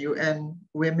members of the UN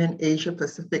Women Asia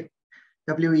Pacific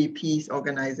WEPs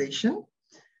organization,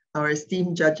 our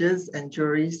esteemed judges and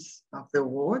juries of the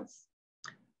awards,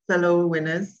 fellow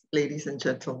winners, ladies and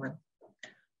gentlemen.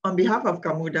 On behalf of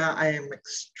Gamuda, I am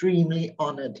extremely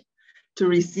honored to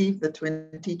receive the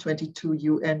 2022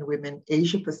 UN Women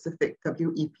Asia Pacific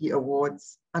WEP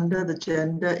Awards under the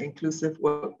Gender Inclusive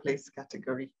Workplace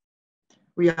category.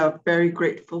 We are very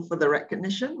grateful for the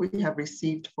recognition we have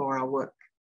received for our work.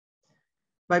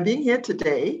 By being here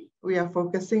today, we are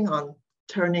focusing on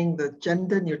turning the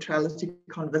gender neutrality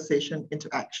conversation into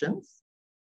actions,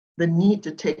 the need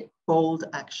to take bold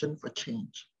action for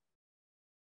change,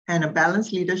 and a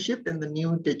balanced leadership in the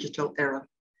new digital era.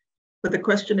 But the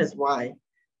question is why?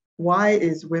 Why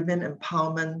is women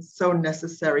empowerment so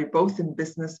necessary both in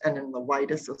business and in the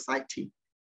wider society?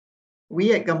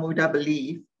 We at Gamuda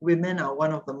believe women are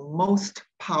one of the most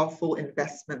powerful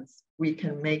investments we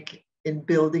can make in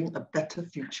building a better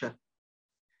future.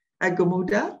 At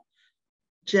Gamuda,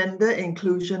 gender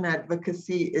inclusion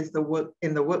advocacy is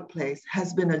in the workplace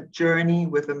has been a journey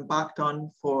we've embarked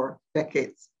on for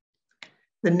decades.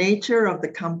 The nature of the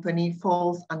company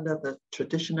falls under the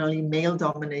traditionally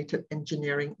male-dominated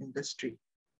engineering industry.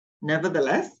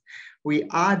 Nevertheless, we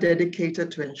are dedicated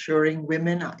to ensuring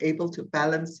women are able to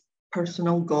balance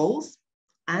personal goals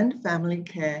and family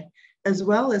care, as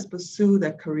well as pursue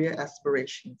their career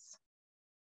aspirations.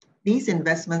 These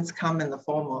investments come in the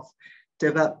form of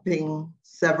developing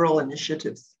several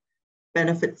initiatives,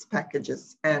 benefits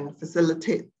packages, and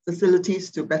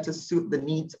facilities to better suit the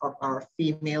needs of our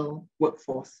female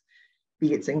workforce,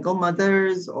 be it single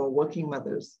mothers or working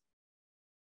mothers.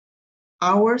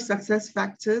 Our success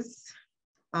factors,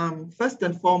 first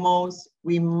and foremost,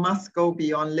 we must go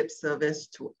beyond lip service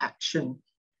to action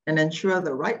and ensure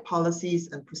the right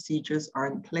policies and procedures are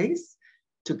in place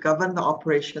to govern the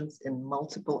operations in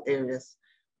multiple areas,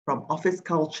 from office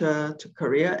culture to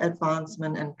career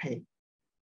advancement and pay.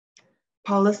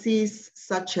 Policies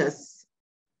such as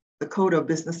the Code of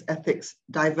Business Ethics,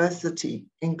 diversity,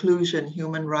 inclusion,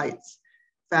 human rights,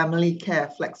 family care,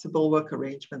 flexible work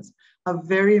arrangements are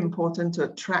very important to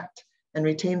attract and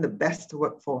retain the best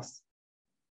workforce.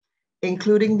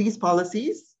 Including these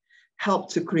policies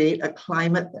help to create a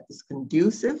climate that is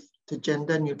conducive to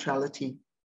gender neutrality.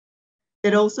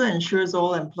 It also ensures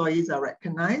all employees are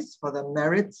recognized for their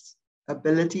merits,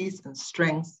 abilities, and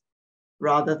strengths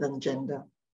rather than gender.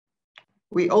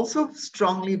 We also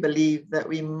strongly believe that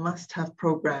we must have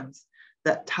programs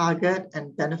that target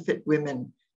and benefit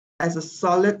women, as a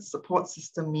solid support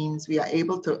system means we are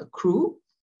able to accrue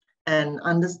and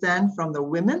understand from the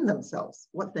women themselves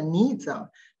what their needs are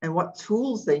and what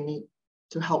tools they need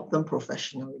to help them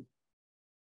professionally.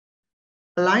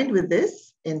 Aligned with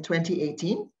this, in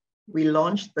 2018, we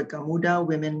launched the Gamuda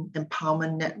Women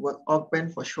Empowerment Network,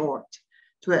 OGWEN for short,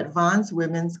 to advance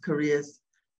women's careers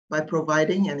by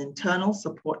providing an internal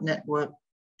support network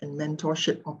and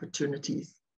mentorship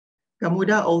opportunities.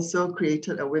 Gamuda also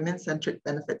created a women-centric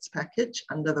benefits package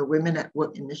under the Women at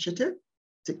Work initiative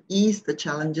to ease the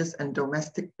challenges and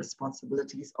domestic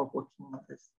responsibilities of working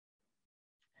mothers.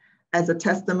 As a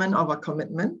testament of our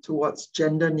commitment towards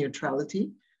gender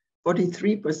neutrality,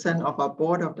 43% of our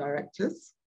board of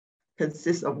directors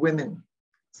consists of women,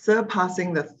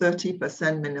 surpassing the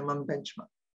 30% minimum benchmark.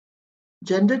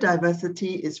 Gender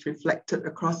diversity is reflected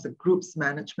across the group's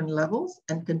management levels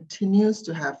and continues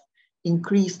to have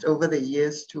increased over the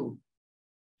years too.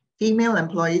 Female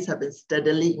employees have been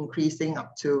steadily increasing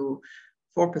up to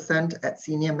 4% at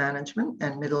senior management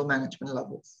and middle management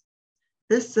levels.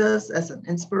 This serves as an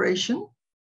inspiration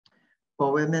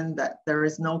for women that there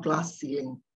is no glass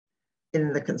ceiling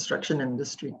in the construction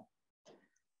industry.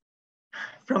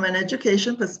 From an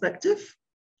education perspective,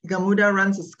 Gamuda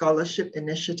runs a scholarship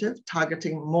initiative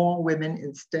targeting more women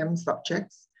in STEM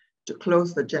subjects to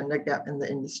close the gender gap in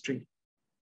the industry.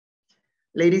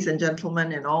 Ladies and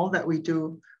gentlemen, in all that we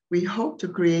do, we hope to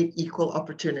create equal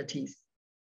opportunities.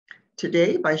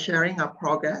 Today, by sharing our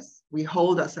progress, we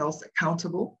hold ourselves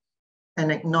accountable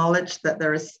and acknowledge that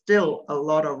there is still a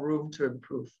lot of room to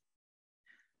improve.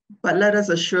 But let us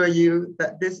assure you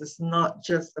that this is not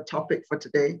just a topic for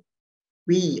today.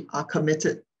 We are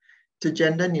committed to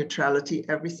gender neutrality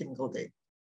every single day.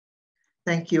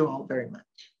 Thank you all very much.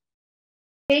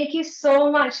 Thank you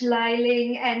so much,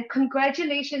 Lailing, and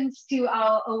congratulations to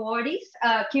our awardees,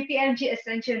 KPMG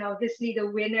Ascension, obviously the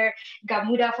winner,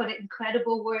 Gamuda, for the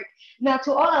incredible work. Now,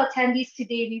 to all our attendees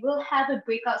today, we will have a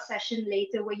breakout session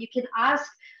later where you can ask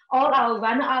all our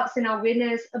runner-ups and our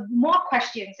winners more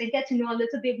questions and get to know a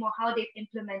little bit more how they've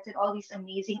implemented all these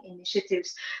amazing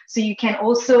initiatives. So you can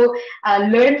also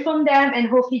learn from them and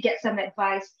hopefully get some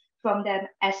advice from them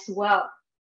as well.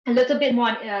 A little bit more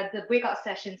on the breakout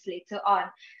sessions later on.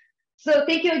 So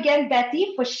thank you again,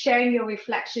 Betty, for sharing your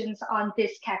reflections on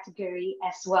this category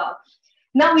as well.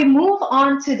 Now we move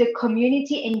on to the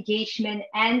community engagement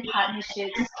and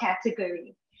partnerships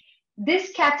category.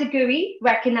 This category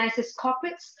recognizes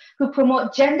corporates who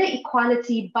promote gender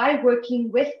equality by working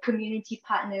with community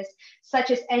partners, such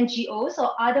as NGOs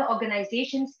or other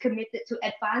organizations committed to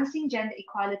advancing gender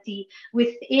equality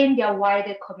within their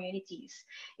wider communities.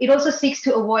 It also seeks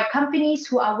to award companies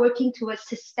who are working towards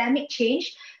systemic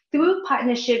change through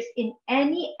partnerships in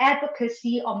any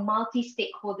advocacy or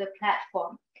multi-stakeholder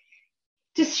platform.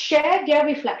 To share their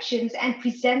reflections and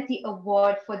present the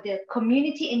award for the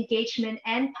Community Engagement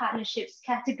and Partnerships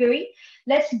category,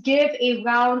 let's give a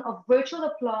round of virtual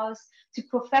applause to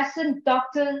Professor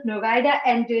Dr. Noraida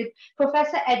Endud,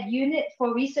 Professor at Unit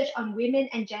for Research on Women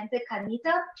and Gender,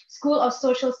 Kanita, School of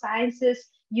Social Sciences,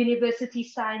 University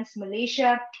Science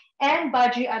Malaysia, and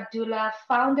Badri Abdullah,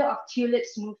 founder of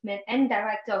Tulips Movement and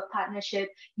Director of Partnership,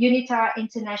 Unitara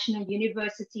International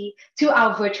University, to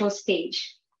our virtual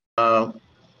stage.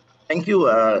 Thank you,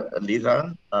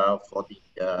 Lisa, for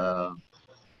the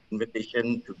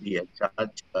invitation to be in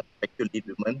charge of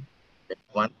LeadWomen. That's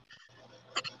one.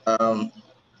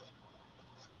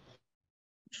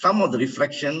 Some of the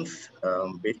reflections,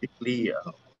 basically,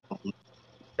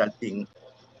 judging.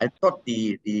 I thought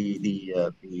the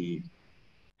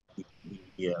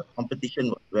competition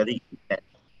was very intense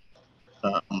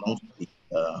amongst the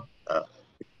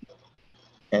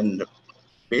and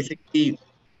basically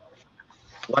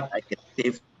what I can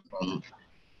say from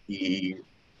the,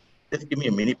 just give me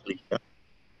a minute, please.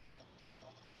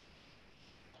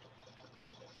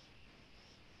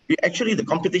 Actually, the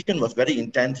competition was very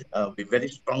intense with very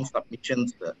strong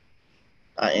submissions.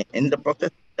 In the process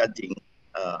of judging,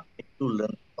 I to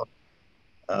learn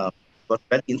it was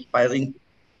very inspiring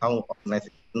how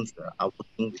organizations are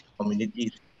working with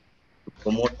communities to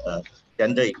promote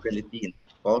gender equality in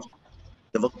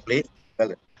the workplace, as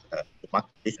well as the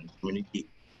marketplace and community.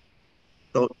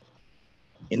 So,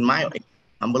 in my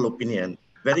humble opinion,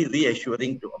 very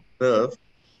reassuring to observe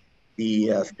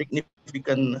the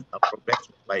significant progress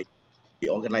by the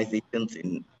organizations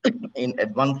in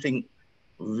advancing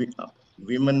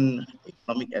women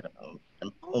economic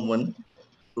empowerment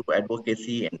through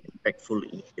advocacy and impactful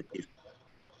initiatives.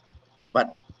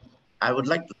 But I would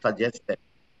like to suggest that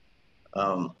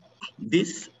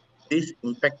these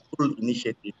impactful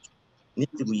initiatives need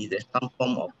to be there some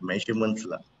form of measurements,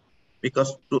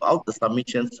 because throughout the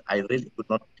submissions, I really could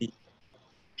not see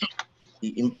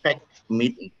the impact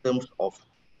made in terms of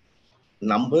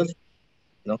numbers.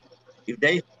 You know, if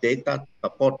there is data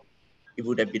support, it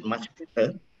would have been much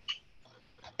better.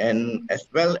 And as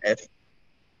well as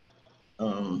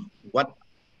what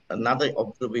another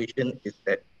observation is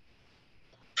that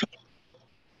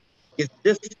it's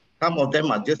just some of them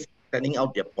are just sending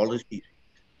out their policies.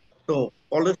 So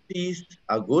policies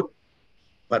are good,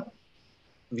 but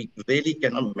we really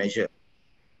cannot measure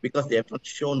because they have not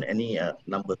shown any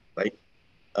numbers, right?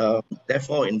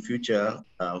 Therefore, in future,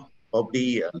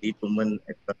 probably LeadWomen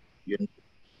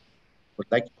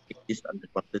would like to take this under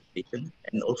consideration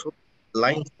and also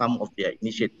align some of their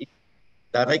initiatives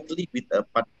directly with a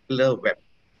particular web.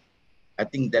 I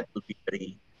think that would be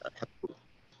very helpful.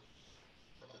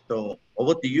 So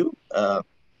over to you,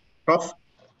 Prof.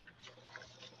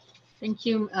 Thank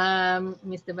you,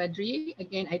 Mr. Badri.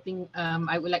 Again, I think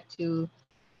I would like to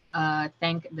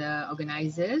thank the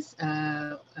organizers,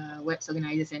 WEPs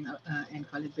organizers and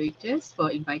collaborators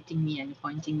for inviting me and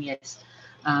appointing me as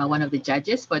one of the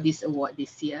judges for this award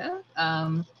this year.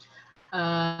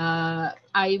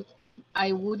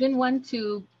 I wouldn't want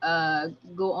to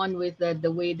go on with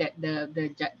the way that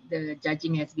the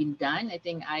judging has been done. I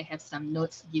think I have some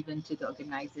notes given to the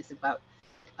organizers about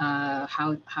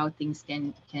how things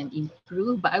can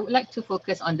improve, but I would like to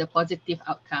focus on the positive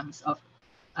outcomes of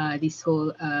this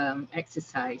whole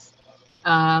exercise.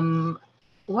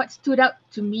 What stood out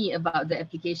to me about the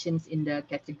applications in the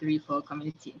category for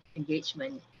community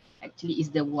engagement actually is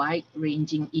the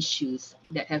wide-ranging issues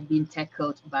that have been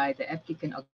tackled by the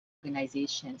applicant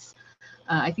organizations.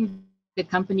 I think the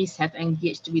companies have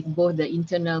engaged with both the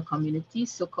internal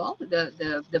communities, so-called,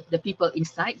 the people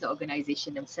inside the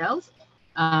organization themselves,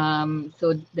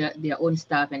 so their own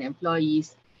staff and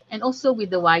employees, and also with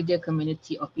the wider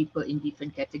community of people in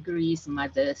different categories: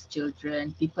 mothers,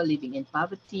 children, people living in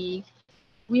poverty,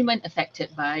 women affected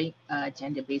by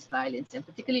gender-based violence, and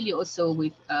particularly also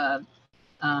with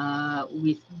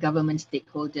government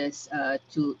stakeholders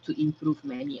to improve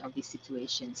many of these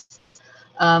situations.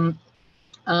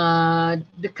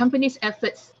 The company's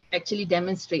efforts actually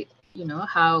demonstrate,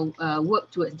 how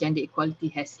work towards gender equality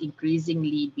has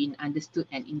increasingly been understood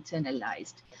and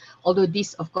internalized. Although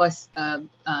this, of course,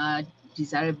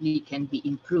 desirably can be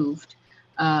improved.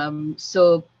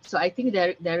 So I think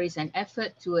there is an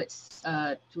effort towards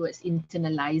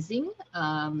internalizing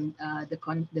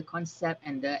the concept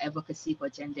and the advocacy for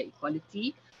gender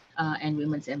equality and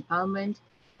women's empowerment,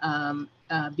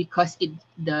 because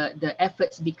the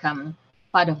efforts become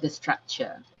part of the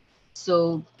structure.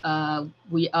 So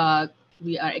we are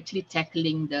actually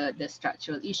tackling the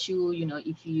structural issue.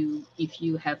 If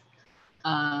you have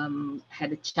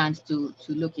had a chance to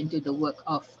look into the work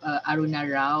of Aruna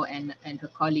Rao and her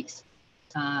colleagues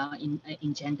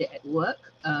in gender at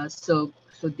work. So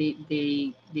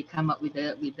they come up with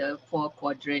a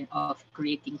 4-quadrant of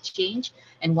creating change,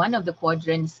 and one of the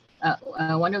quadrants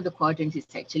is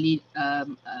actually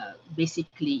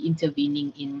basically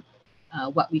intervening in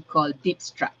what we call deep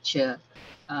structure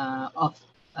of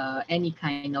any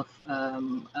kind of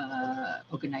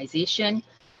organization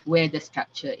where the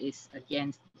structure is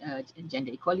against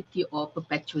gender equality or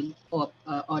perpetually, or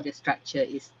the structure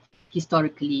is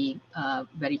historically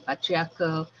very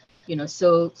patriarchal.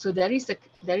 So there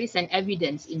is an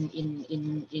evidence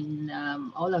in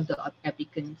all of the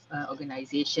applicant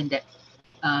organization that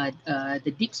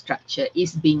the deep structure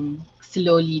is being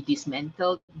slowly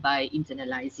dismantled by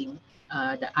internalizing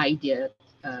the idea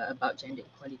about gender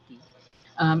equality.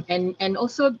 And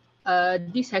also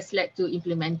this has led to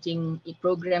implementing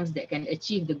programs that can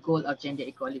achieve the goal of gender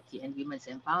equality and women's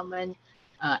empowerment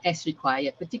as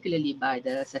required, particularly by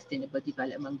the Sustainable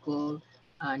Development Goal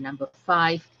number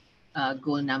 5,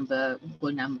 goal number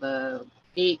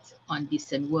 8 on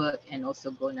decent work, and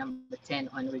also goal number 10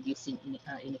 on reducing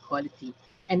inequality.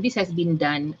 And this has been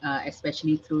done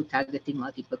especially through targeting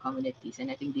multiple communities, and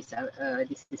I think this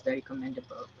is very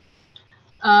commendable.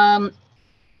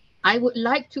 I would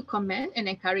like to commend and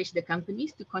encourage the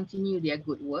companies to continue their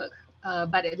good work,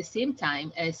 but at the same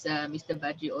time, as Mr.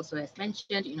 Badri also has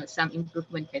mentioned, some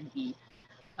improvement can be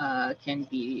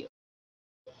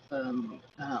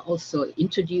also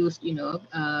introduced.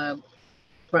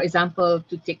 For example,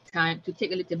 to take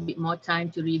a little bit more time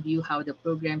to review how the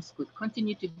programs could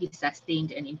continue to be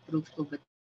sustained and improved over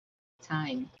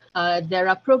time. There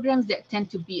are programs that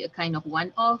tend to be a kind of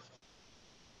one-off.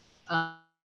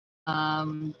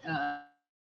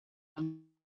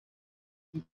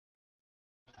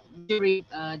 During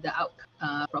the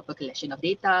proper collection of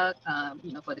data,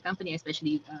 for the company,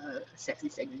 especially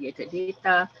sexually segregated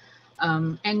data.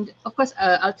 And of course,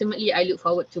 ultimately, I look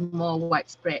forward to more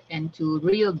widespread and to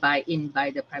real buy-in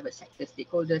by the private sector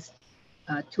stakeholders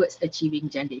towards achieving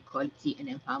gender equality and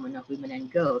empowerment of women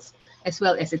and girls, as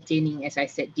well as attaining, as I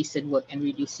said, decent work and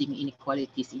reducing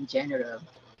inequalities in general.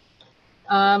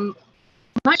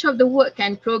 Much of the work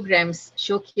and programs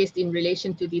showcased in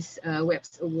relation to this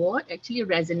WEPs award actually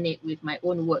resonate with my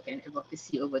own work and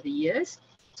advocacy over the years.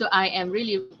 So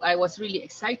I was really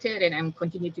excited, and I'm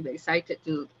continuing to be excited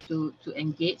to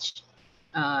engage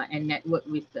and network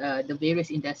with the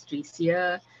various industries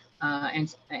here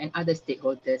and other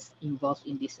stakeholders involved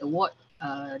in this award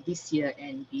this year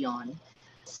and beyond.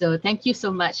 So thank you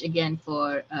so much again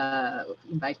for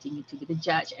inviting me to be the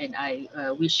judge, and I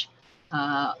wish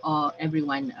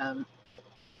everyone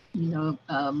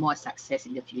more success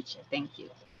in the future. Thank you.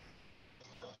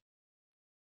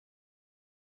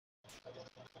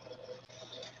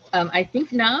 I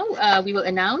think now we will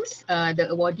announce the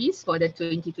awardees for the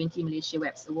 2020 Malaysia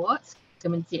WEPs Awards,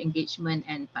 Community Engagement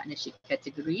and Partnership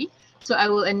category. So I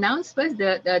will announce first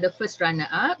the first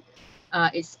runner-up.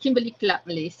 It's Kimberly Club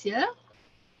Malaysia,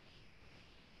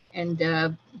 and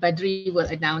Badri will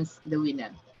announce the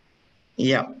winner.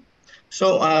 Yeah.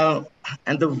 So,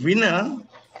 and the winner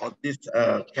of this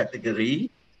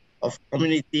category of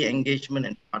Community Engagement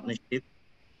and Partnership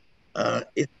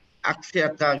is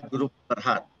Axiata Group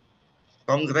Berhad.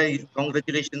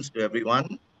 Congratulations to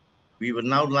everyone. We would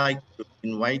now like to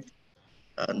invite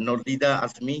Nordida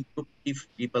Azmi, Group Chief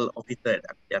People Officer at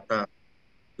Axiata,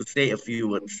 to say a few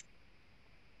words.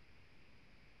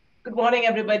 Good morning,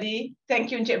 everybody.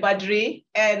 Thank you, Encik Badri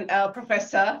and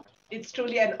Professor. It's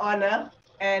truly an honor.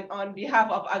 And on behalf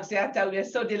of Axiata, we are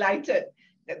so delighted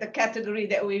the category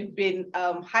that we've been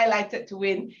highlighted to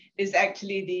win is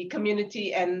actually the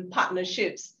community and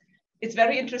partnerships. It's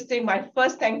very interesting. My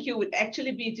first thank you would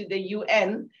actually be to the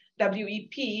UN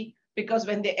WEP, because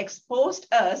when they exposed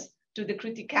us to the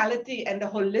criticality and the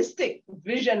holistic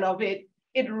vision of it,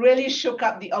 it really shook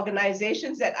up the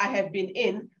organizations that I have been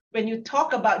in. When you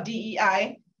talk about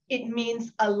DEI, it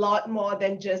means a lot more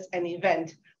than just an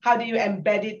event. How do you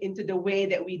embed it into the way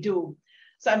that we do?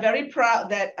 So I'm very proud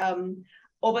that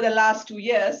over the last 2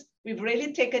 years, we've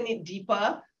really taken it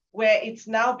deeper, where it's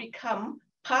now become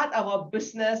part of our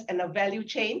business and our value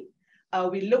chain.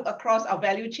 We look across our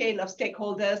value chain of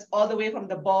stakeholders, all the way from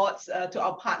the boards to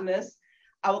our partners.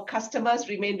 Our customers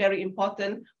remain very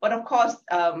important, but of course,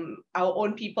 our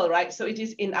own people, right? So it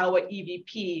is in our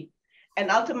EVP. And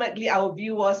ultimately, our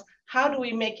view was, how do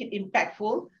we make it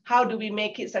impactful? How do we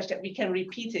make it such that we can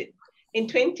repeat it? In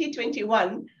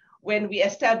 2021, when we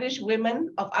established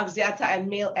Women of Axiata and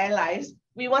Male Allies,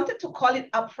 we wanted to call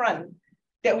it upfront,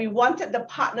 that we wanted the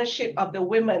partnership of the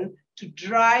women to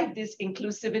drive this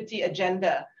inclusivity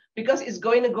agenda, because it's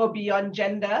going to go beyond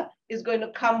gender. It's going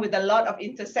to come with a lot of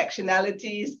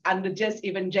intersectionalities under just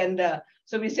even gender.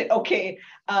 So we said, okay,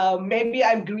 maybe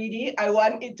I'm greedy. I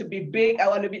want it to be big. I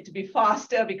want it to be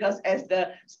faster, because as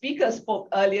the speaker spoke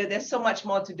earlier, there's so much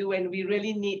more to do and we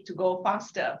really need to go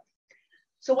faster.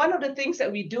 So one of the things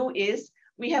that we do is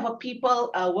we have a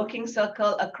people working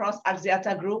circle across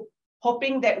Axiata Group,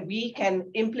 hoping that we can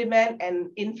implement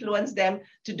and influence them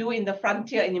to do in the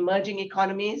frontier and emerging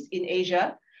economies in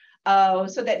Asia,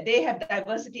 so that they have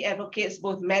diversity advocates,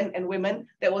 both men and women.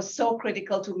 That was so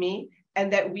critical to me,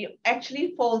 and that we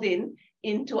actually fold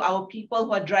into our people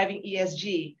who are driving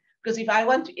ESG. Because if I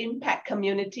want to impact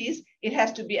communities, it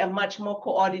has to be a much more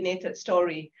coordinated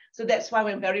story. So that's why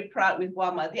we're very proud with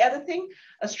WAMA. The other thing,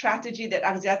 a strategy that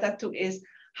Axiata took is,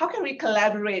 how can we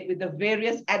collaborate with the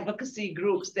various advocacy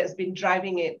groups that's been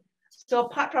driving it? So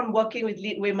apart from working with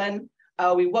LeadWomen,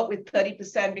 we work with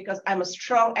 30%, because I'm a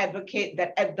strong advocate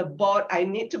that at the board, I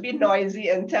need to be noisy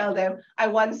and tell them, I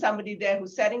want somebody there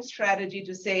who's setting strategy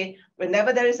to say,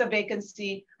 whenever there is a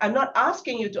vacancy, I'm not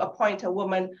asking you to appoint a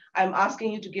woman, I'm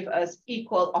asking you to give us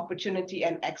equal opportunity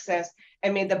and access,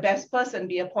 and may the best person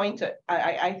be appointed.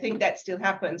 I think that still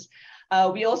happens.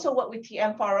 We also work with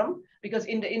TM Forum, because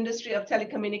in the industry of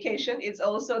telecommunication, it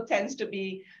also tends to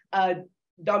be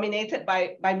dominated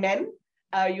by men.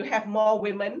 You have more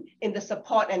women in the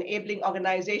support and enabling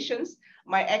organizations.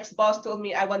 My ex-boss told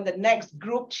me I want the next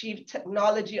group chief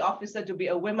technology officer to be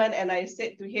a woman. And I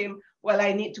said to him, well,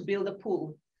 I need to build a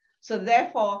pool. So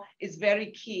therefore, it's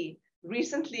very key.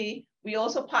 Recently, we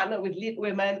also partnered with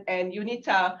LeadWomen and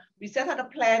UNITA. We set out a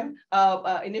plan,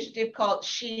 initiative called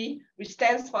SHE, which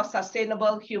stands for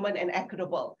Sustainable, Human, and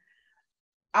Equitable.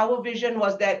 Our vision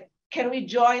was that, can we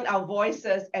join our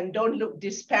voices and don't look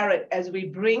disparate as we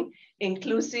bring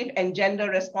inclusive and gender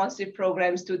responsive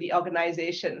programs to the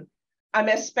organization? I'm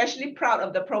especially proud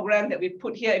of the program that we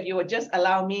put here, if you would just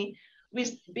allow me.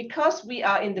 Because we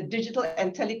are in the digital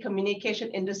and telecommunication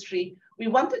industry, we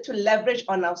wanted to leverage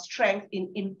on our strength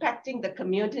in impacting the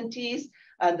communities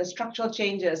and the structural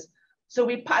changes. So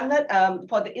we partnered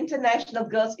for the International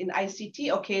Girls in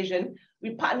ICT occasion,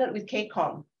 we partnered with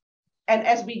KCOM. And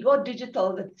as we go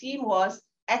digital, the theme was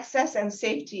access and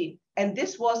safety. And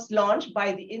this was launched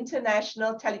by the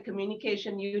International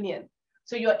Telecommunication Union.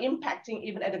 So you're impacting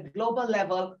even at a global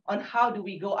level on how do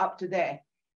we go up to there.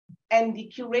 And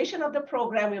the curation of the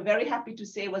program, we're very happy to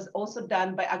say, was also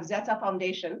done by Axiata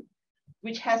Foundation,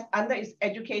 which has under its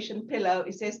education pillar,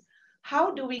 it says,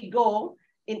 how do we go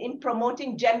in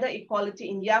promoting gender equality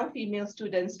in young female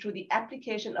students through the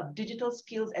application of digital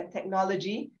skills and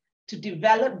technology to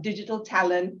develop digital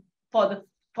talent for the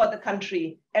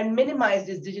country and minimize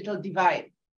this digital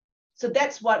divide. So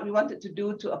that's what we wanted to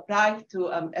do, to apply to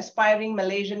aspiring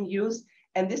Malaysian youth.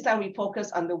 And this time we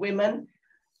focus on the women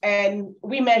and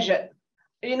we measured.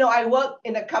 You know, I work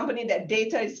in a company that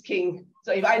data is king.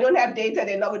 So if I don't have data,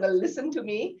 they're not going to listen to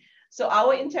me. So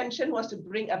our intention was to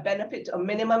bring a benefit to a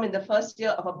minimum in the first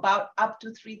year of about up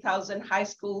to 3,000 high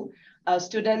school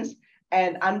students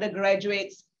and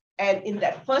undergraduates. And in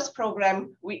that first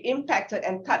program, we impacted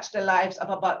and touched the lives of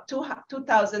about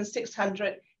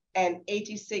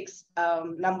 2,686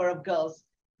 number of girls.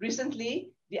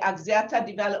 Recently, the Axiata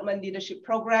Development Leadership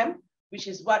Program, which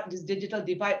is what this digital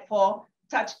divide for,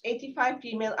 touched 85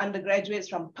 female undergraduates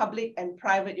from public and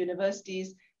private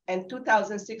universities and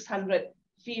 2,600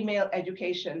 female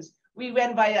educations. We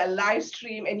went via a live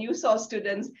stream and you saw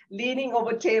students leaning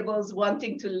over tables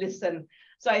wanting to listen.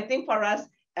 So I think for us,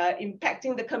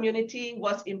 impacting the community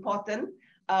was important.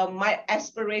 My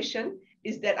aspiration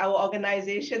is that our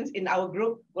organizations in our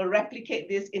group will replicate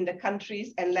this in the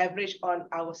countries and leverage on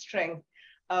our strength.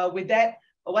 With that,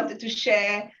 I wanted to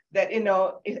share that,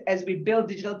 as we build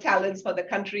digital talents for the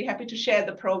country, happy to share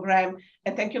the program.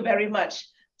 And thank you very much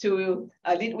to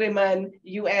LeadWomen,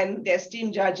 UN, the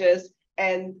esteemed judges,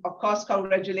 and of course,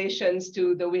 congratulations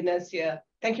to the winners here.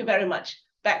 Thank you very much.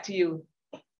 Back to you.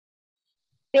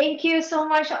 Thank you so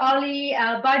much, Ollie,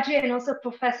 Badri, and also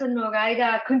Professor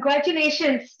Noraida.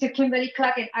 Congratulations to Kimberly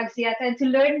Clark and Axiata. And to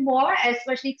learn more,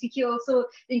 especially to hear also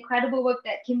the incredible work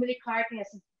that Kimberly Clark has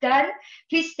done,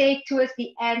 please stay towards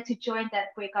the end to join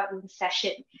that breakout room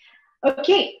session.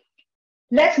 Okay,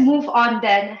 let's move on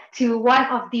then to one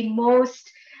of the most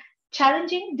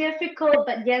challenging, difficult,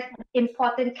 but yes,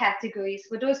 important categories.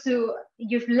 For those who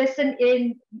you've listened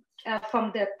in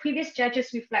from the previous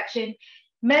judges' reflection,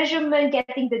 measurement,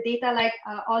 getting the data like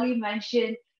Ollie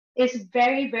mentioned, is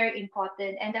very, very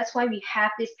important. And that's why we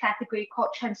have this category called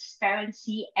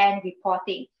transparency and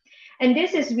reporting. And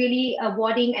this is really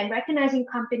awarding and recognizing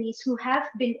companies who have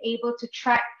been able to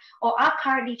track or are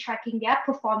currently tracking their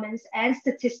performance and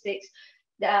statistics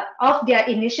of their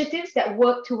initiatives that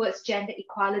work towards gender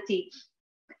equality.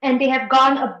 And they have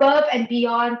gone above and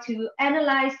beyond to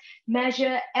analyze,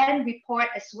 measure, and report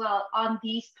as well on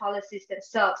these policies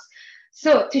themselves.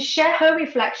 So to share her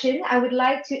reflection, I would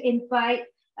like to invite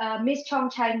Ms. Chong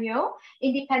Chai Neo,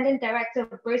 Independent Director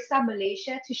of Bursa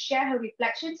Malaysia, to share her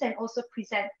reflections and also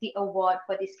present the award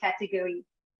for this category.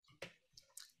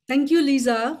 Thank you,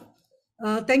 Lisa.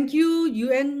 Thank you,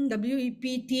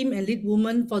 UNWEP team and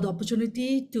LeadWomen for the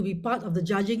opportunity to be part of the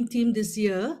judging team this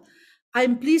year.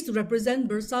 I'm pleased to represent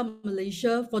Bursa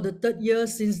Malaysia for the third year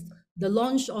since the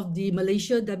launch of the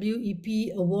Malaysia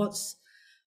WEP Awards.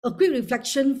 A quick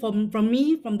reflection from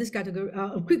me from this category.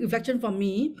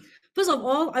 First of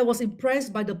all, I was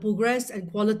impressed by the progress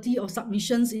and quality of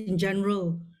submissions in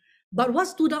general. But what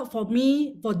stood out for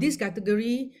me for this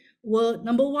category were,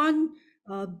 number one,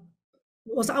 I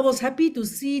was happy to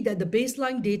see that the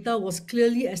baseline data was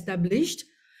clearly established,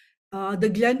 the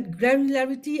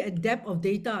granularity and depth of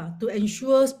data to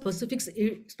ensure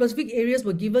specific areas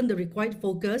were given the required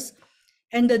focus,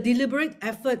 and the deliberate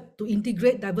effort to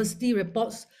integrate diversity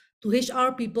reports to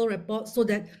HR people reports so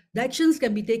that the actions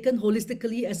can be taken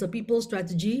holistically as a people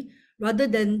strategy rather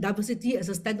than diversity as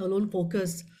a standalone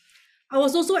focus. I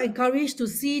was also encouraged to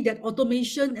see that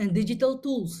automation and digital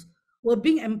tools were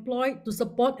being employed to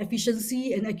support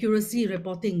efficiency and accuracy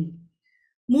reporting.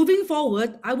 Moving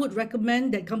forward, I would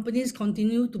recommend that companies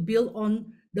continue to build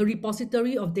on the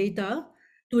repository of data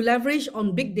to leverage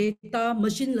on big data,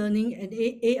 machine learning, and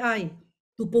AI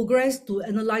to progress to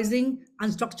analyzing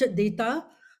unstructured data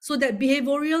so that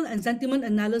behavioral and sentiment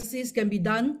analysis can be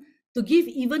done to give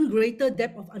even greater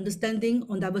depth of understanding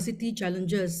on diversity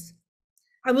challenges.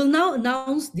 I will now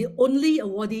announce the only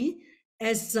awardee.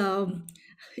 As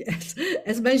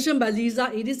mentioned by Lisa,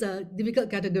 it is a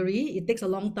difficult category. It takes a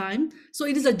long time. So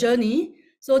it is a journey.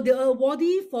 So the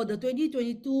awardee for the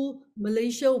 2022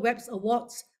 Malaysia WEPs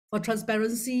Awards for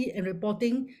Transparency and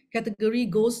Reporting category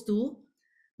goes to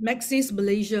Maxis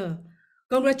Malaysia.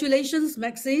 Congratulations,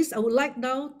 Maxis. I would like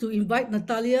now to invite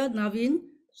Natalia Navin,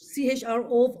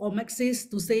 CHRO of Maxis,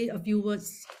 to say a few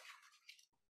words.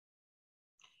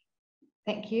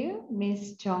 Thank you,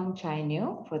 Ms. Chong Chai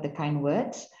Neo, for the kind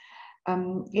words.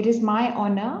 It is my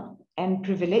honor and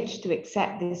privilege to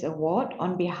accept this award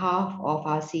on behalf of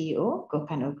our CEO,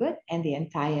 Gokhan Ogut, and the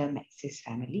entire Maxis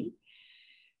family.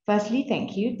 Firstly,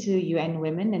 thank you to UN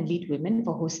Women and LeadWomen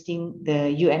for hosting the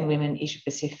UN Women Asia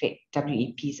Pacific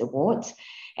WEPs Awards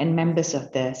and members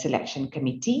of the selection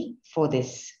committee for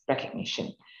this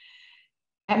recognition.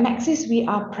 At Maxis, we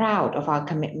are proud of our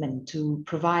commitment to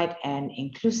provide an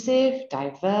inclusive,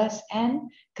 diverse, and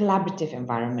collaborative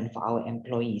environment for our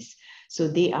employees, so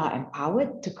they are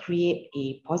empowered to create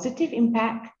a positive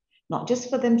impact, not just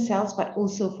for themselves, but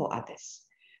also for others.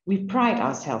 We pride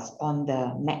ourselves on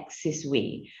the Maxis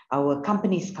way, our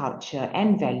company's culture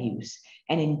and values,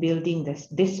 and in building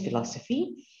this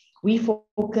philosophy, we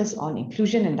focus on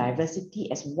inclusion and diversity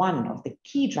as one of the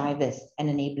key drivers and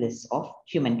enablers of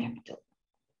human capital.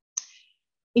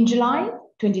 In July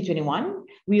 2021,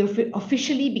 we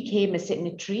officially became a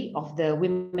signatory of the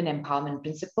Women Empowerment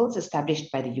Principles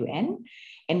established by the UN,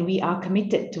 and we are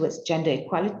committed towards gender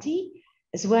equality,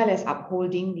 as well as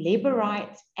upholding labor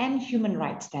rights and human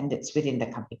rights standards within the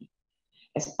company.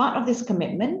 As part of this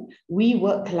commitment, we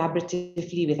work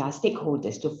collaboratively with our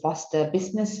stakeholders to foster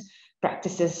business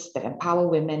practices that empower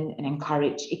women and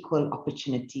encourage equal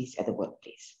opportunities at the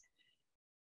workplace.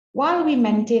 While we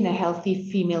maintain a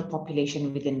healthy female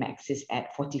population within Maxis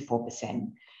at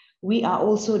 44%, We are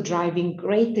also driving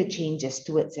greater changes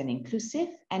towards an inclusive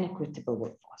and equitable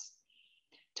workforce.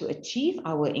 To achieve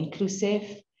our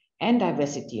inclusion and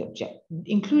diversity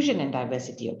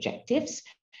objectives,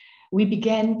 we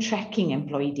began tracking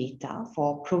employee data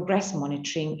for progress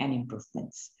monitoring and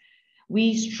improvements.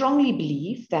 We strongly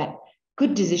believe that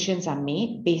good decisions are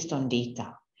made based on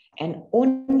data, and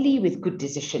only with good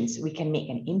decisions we can make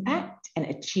an impact and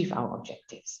achieve our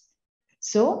objectives.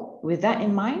 So with that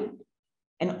in mind,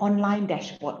 an online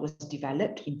dashboard was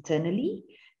developed internally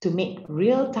to make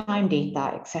real-time data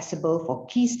accessible for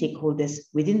key stakeholders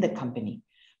within the company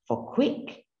for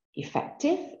quick,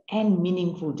 effective, and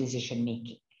meaningful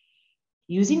decision-making.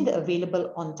 Using the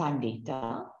available on-time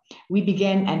data, we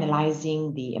began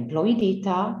analyzing the employee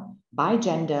data by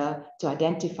gender to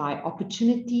identify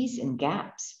opportunities and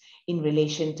gaps in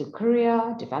relation to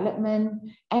career development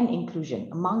and inclusion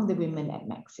among the women at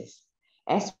Maxis,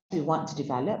 as we want to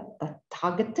develop a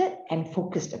targeted and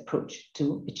focused approach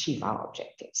to achieve our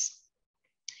objectives.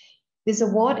 This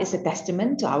award is a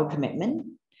testament to our commitment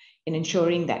in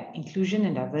ensuring that inclusion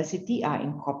and diversity are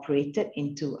incorporated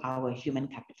into our human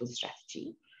capital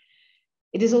strategy.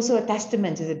 It is also a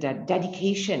testament to the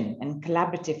dedication and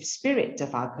collaborative spirit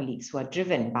of our colleagues who are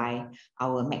driven by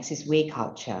our Maxis Way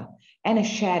culture and a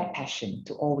shared passion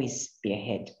to always be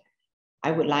ahead.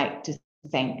 I would like to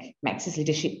thank Maxis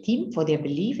leadership team for their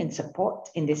belief and support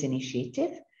in this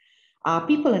initiative, our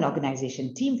people and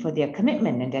organization team for their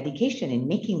commitment and dedication in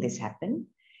making this happen,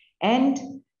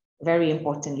 and very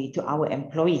importantly to our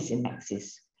employees in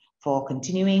Maxis for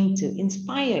continuing to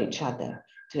inspire each other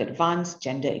to advance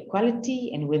gender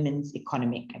equality and women's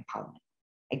economic empowerment.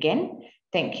 Again,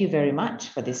 thank you very much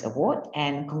for this award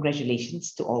and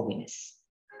congratulations to all winners.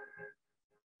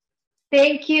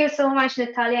 Thank you so much,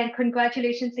 Natalia, and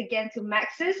congratulations again to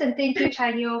Maxis, and thank you,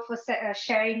 Chanyo, for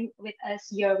sharing with us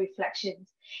your reflections.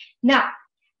 Now,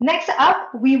 next up,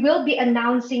 we will be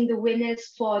announcing the winners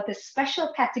for the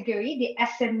special category, the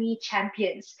SME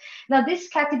Champions. Now, this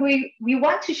category, we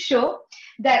want to show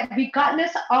that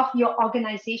regardless of your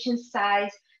organization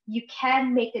size, you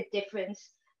can make a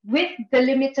difference with the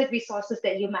limited resources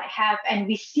that you might have and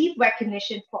receive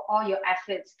recognition for all your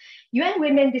efforts. UN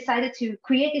Women decided to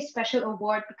create a special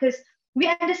award because we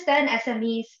understand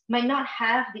SMEs might not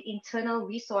have the internal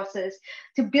resources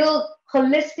to build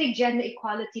holistic gender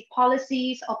equality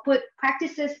policies or put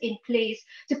practices in place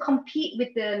to compete with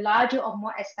the larger or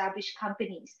more established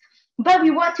companies. But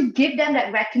we want to give them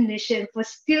that recognition for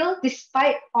still,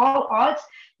 despite all odds,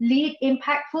 lead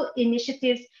impactful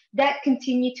initiatives that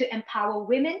continue to empower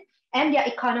women and their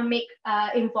economic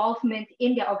involvement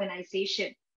in their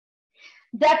organization.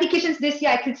 The applications this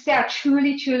year, I could say, are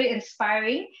truly, truly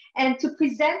inspiring. And to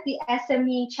present the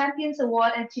SME Champions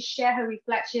Award and to share her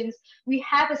reflections, we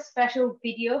have a special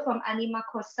video from Anima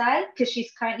Kosai, because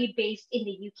she's currently based in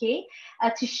the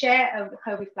UK, to share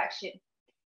her reflection.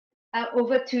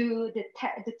 Over to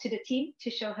the team to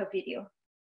show her video.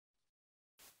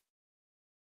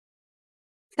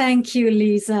 Thank you,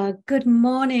 Lisa. Good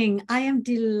morning. I am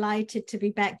delighted to be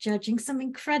back judging some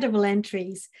incredible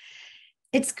entries.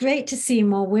 It's great to see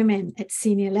more women at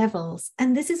senior levels,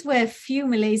 and this is where few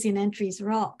Malaysian entries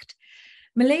rocked.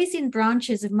 Malaysian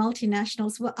branches of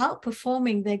multinationals were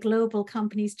outperforming their global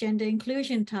companies' gender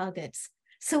inclusion targets.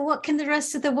 So what can the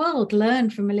rest of the world learn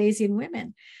from Malaysian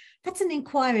women? That's an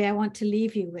inquiry I want to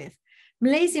leave you with.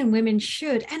 Malaysian women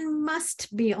should and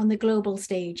must be on the global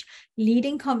stage,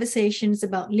 leading conversations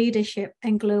about leadership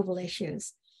and global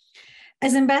issues.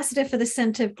 As ambassador for the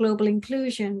Center of Global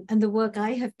Inclusion and the work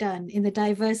I have done in the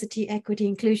diversity, equity,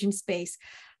 inclusion space,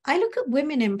 I look at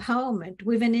women empowerment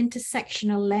with an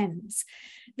intersectional lens.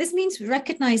 This means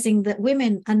recognizing that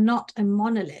women are not a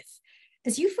monolith.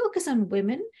 As you focus on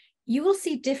women, you will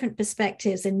see different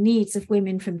perspectives and needs of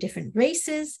women from different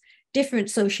races, different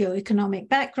socioeconomic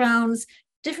backgrounds,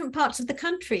 different parts of the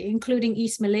country, including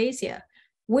East Malaysia,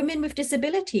 women with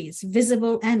disabilities,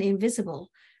 visible and invisible,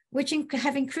 which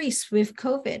have increased with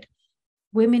COVID,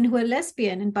 women who are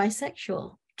lesbian and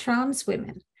bisexual, trans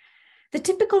women. The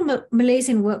typical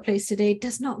Malaysian workplace today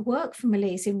does not work for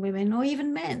Malaysian women or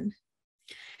even men.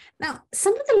 Now,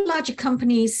 some of the larger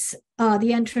companies,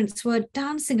 the entrants were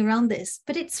dancing around this,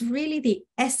 but it's really the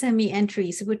SME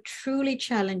entries who were truly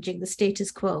challenging the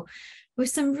status quo with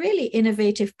some really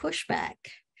innovative pushback.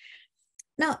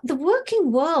 Now, the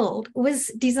working world was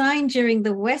designed during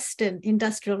the Western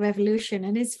Industrial Revolution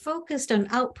and is focused on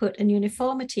output and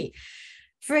uniformity.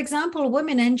 For example, a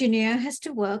woman engineer has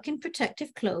to work in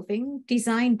protective clothing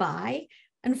designed by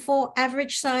and for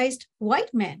average-sized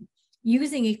white men,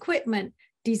 using equipment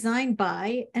designed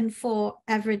by and for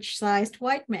average-sized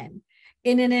white men,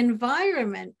 in an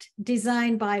environment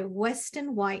designed by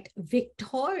Western white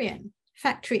Victorian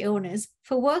factory owners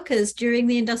for workers during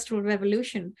the Industrial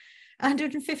Revolution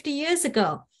 150 years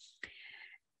ago.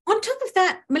 On top of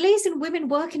that, Malaysian women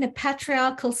work in a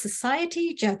patriarchal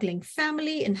society, juggling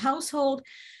family and household.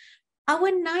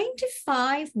 Our 9 to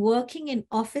 5 working in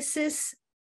offices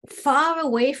far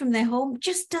away from their home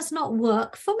just does not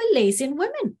work for Malaysian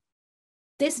women.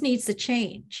 This needs to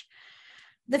change.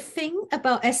 The thing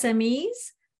about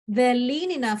SMEs, they're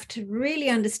lean enough to really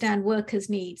understand workers'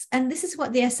 needs. And this is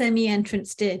what the SME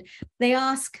entrants did. They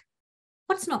ask,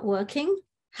 what's not working?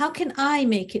 How can I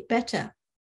make it better?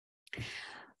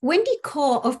 Wendy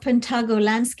Kaur of Pentago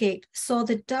Landscape saw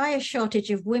the dire shortage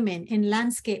of women in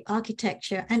landscape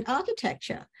architecture and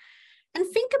architecture. And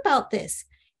think about this.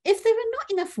 If there are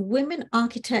not enough women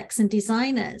architects and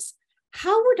designers,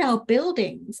 how would our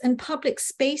buildings and public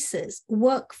spaces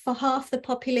work for half the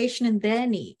population and their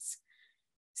needs?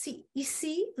 You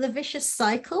see the vicious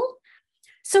cycle?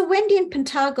 So Wendy and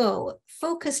Pentago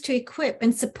focus to equip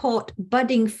and support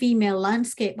budding female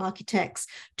landscape architects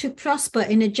to prosper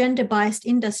in a gender-biased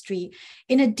industry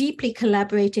in a deeply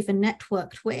collaborative and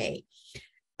networked way.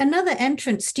 Another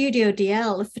entrant, Studio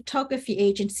DL, a photography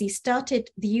agency, started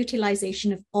the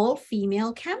utilization of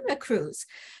all-female camera crews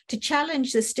to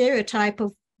challenge the stereotype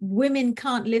of women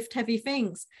can't lift heavy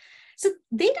things. So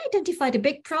they'd identified a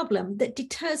big problem that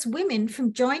deters women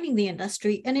from joining the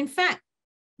industry. And in fact,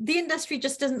 the industry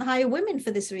just doesn't hire women for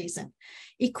this reason.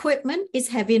 Equipment is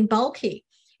heavy and bulky.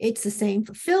 It's the same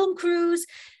for film crews.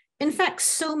 In fact,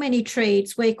 so many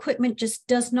trades where equipment just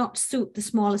does not suit the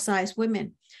smaller size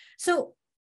women. So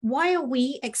why are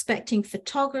we expecting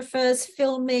photographers,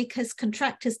 filmmakers,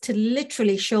 contractors to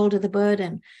literally shoulder the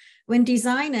burden when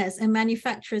designers and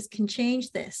manufacturers can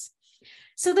change this?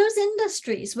 So those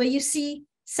industries where you see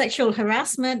sexual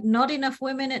harassment, not enough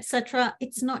women, etc.,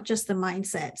 it's not just the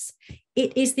mindsets.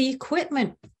 It is the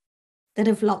equipment that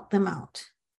have locked them out.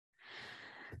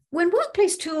 When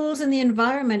workplace tools and the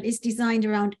environment is designed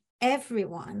around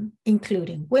everyone,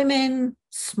 including women,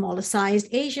 smaller sized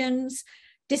Asians,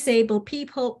 disabled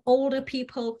people, older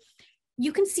people,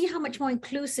 you can see how much more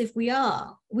inclusive we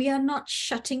are. We are not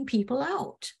shutting people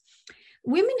out.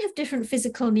 Women have different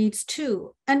physical needs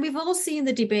too. And we've all seen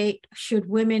the debate, should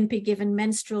women be given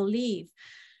menstrual leave?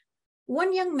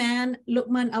 One young man,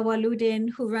 Luqman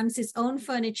Awaludin, who runs his own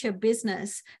furniture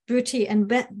business, Bruti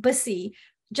and Bussy,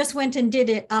 just went and did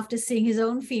it after seeing his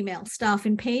own female staff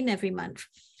in pain every month.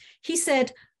 He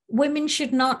said, women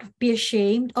should not be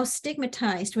ashamed or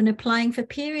stigmatized when applying for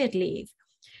period leave.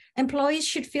 Employees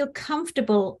should feel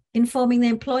comfortable informing their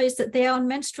employers that they are on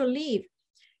menstrual leave.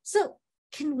 So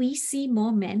can we see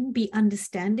more men be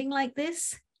understanding like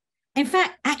this? In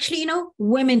fact, actually,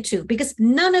 women too, because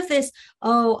none of this,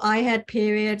 oh, I had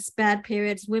periods, bad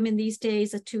periods, women these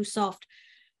days are too soft.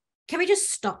 Can we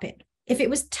just stop it? If it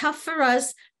was tough for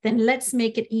us, then let's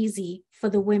make it easy for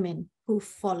the women who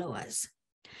follow us.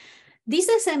 These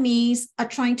SMEs are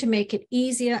trying to make it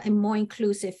easier and more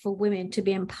inclusive for women to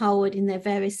be empowered in their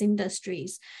various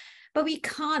industries. But we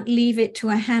can't leave it to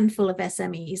a handful of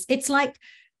SMEs. It's like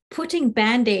putting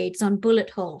Band-Aids on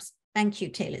bullet holes. Thank you,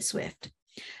 Taylor Swift.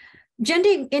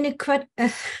 Gender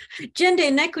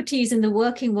inequities in the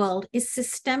working world is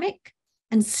systemic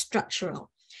and structural.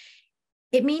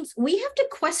 It means we have to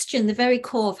question the very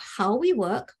core of how we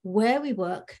work, where we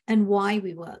work, and why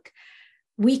we work.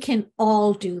 We can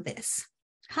all do this.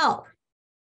 How?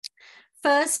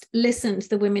 First, listen to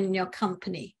the women in your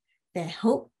company, their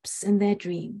hopes and their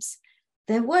dreams,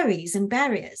 their worries and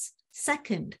barriers.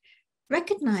 Second,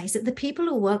 recognize that the people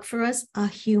who work for us are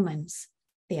humans.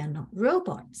 They are not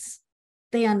robots.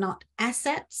 They are not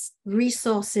assets,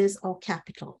 resources, or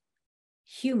capital.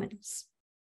 Humans.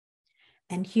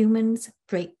 And humans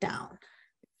break down.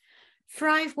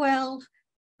 Thrivewell,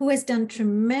 who has done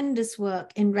tremendous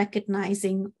work in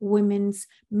recognizing women's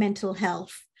mental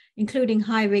health, including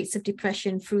high rates of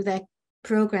depression through their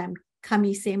program,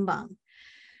 Kami Sembang.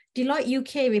 Deloitte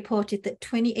UK reported that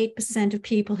 28% of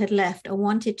people had left or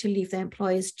wanted to leave their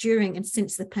employers during and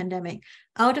since the pandemic.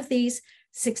 Out of these,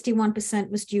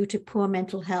 61% was due to poor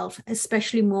mental health,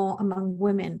 especially more among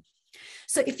women.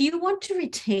 So if you want to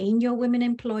retain your women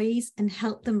employees and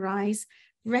help them rise,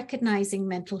 recognizing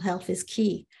mental health is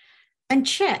key. And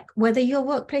check whether your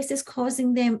workplace is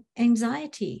causing them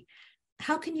anxiety.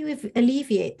 How can you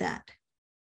alleviate that?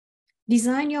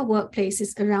 Design your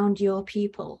workplaces around your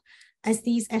people, as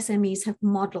these SMEs have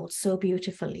modeled so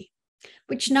beautifully.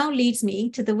 Which now leads me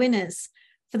to the winners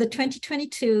for the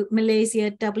 2022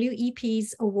 Malaysia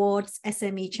WEPs Awards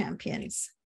SME Champions.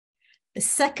 The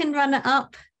second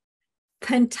runner-up,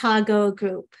 Pentago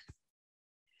Group.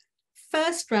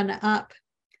 first runner-up,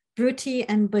 Bruti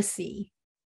and Bussy,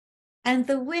 and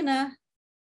the winner,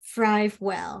 Thrive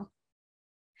Well.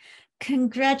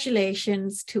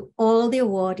 Congratulations to all the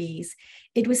awardees.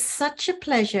 It was such a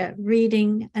pleasure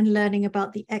reading and learning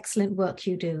about the excellent work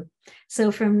you do.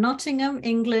 So from Nottingham,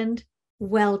 England,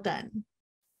 well done.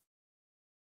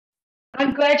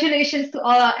 Congratulations to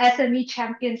all our SME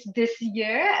champions this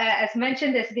year. As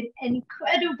mentioned, there's been an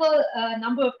incredible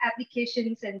number of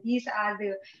applications, and these are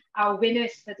our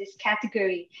winners for this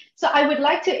category. So I would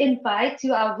like to invite to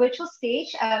our virtual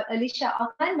stage, Alicia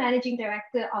Othman, Managing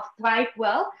Director of Thrive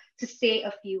Well, to say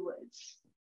a few words.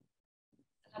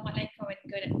 Assalamualaikum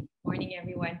and good morning,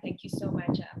 everyone. Thank you so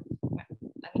much,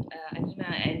 Anima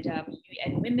and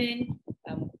LeadWomen,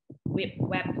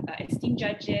 WEP esteemed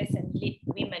judges and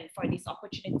LeadWomen for this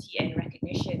opportunity and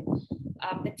recognition.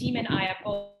 The team and I are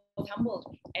both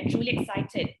humbled and truly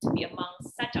excited to be among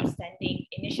such outstanding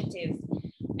initiatives.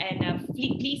 And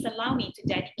please allow me to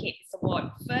dedicate this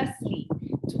award firstly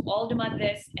to all the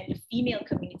mothers and the female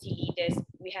community leaders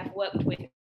we have worked with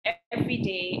every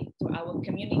day through our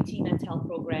community mental health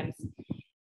programs.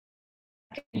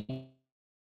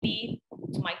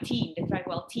 To my team, the Thrive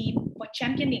Well team, for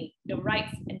championing the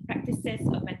rights and practices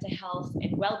of mental health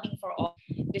and well-being for all,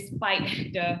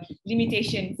 despite the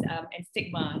limitations and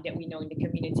stigma that we know in the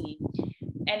community.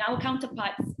 And our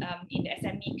counterparts in the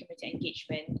SME community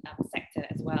engagement sector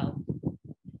as well.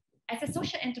 As a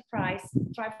social enterprise,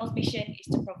 Thrive Well's mission is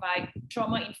to provide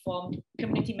trauma-informed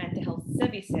community mental health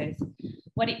services.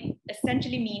 What it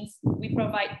essentially means, we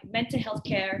provide mental health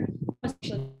care,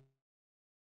 social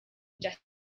justice,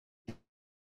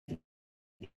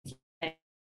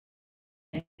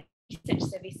 research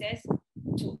services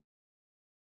to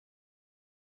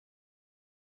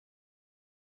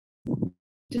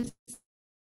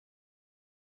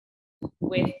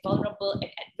with vulnerable and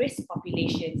at-risk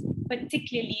populations,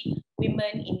 particularly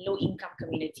women in low-income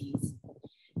communities.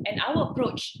 And our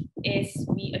approach is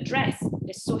we address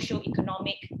the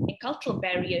socio-economic and cultural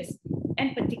barriers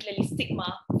and particularly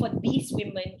stigma for these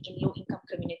women in low-income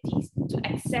communities to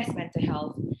access mental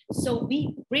health. So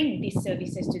we bring these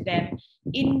services to them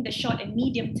in the short and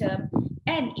medium term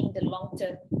and in the long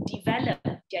term, develop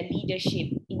their leadership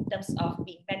in terms of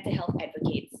being mental health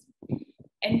advocates.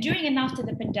 And during and after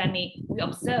the pandemic, we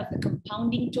observed the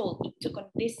compounding toll it took on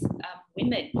these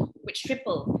women, which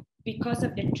tripled because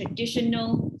of the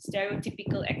traditional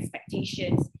stereotypical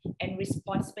expectations and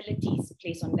responsibilities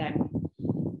placed on them.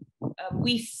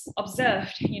 We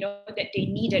observed, that they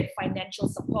needed financial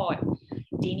support,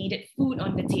 they needed food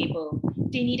on the table,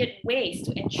 they needed ways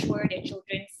to ensure their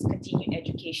children's continued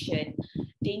education,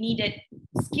 they needed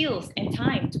skills and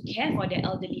time to care for their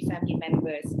elderly family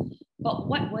members. But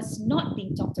what was not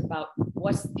being talked about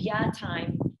was their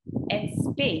time and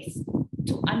space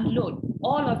to unload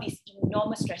all of these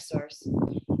enormous stressors.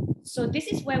 So this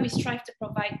is where we strive to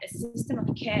provide a system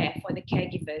of care for the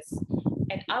caregivers.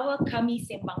 And our Kami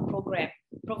Sembang program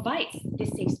provides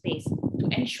this safe space to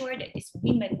ensure that these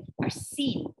women are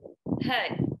seen,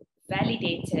 heard,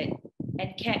 validated,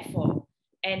 and cared for.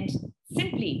 And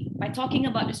simply by talking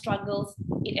about the struggles,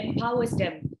 it empowers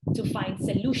them to find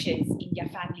solutions in their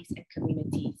families and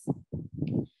communities.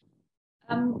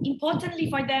 Importantly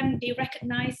for them, they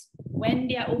recognize when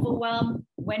they are overwhelmed,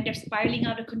 when they're spiraling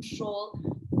out of control,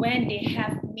 when they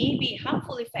have maybe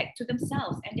harmful effect to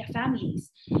themselves and their families.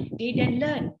 They then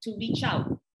learn to reach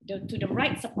out to the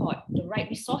right support, the right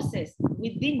resources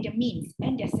within their means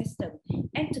and their system,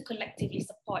 and to collectively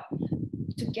support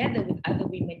together with other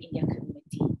women in their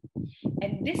community.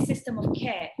 And this system of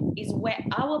care is where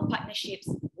our partnerships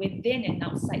within and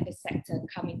outside the sector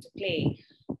come into play.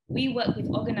 We work with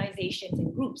organizations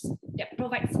and groups that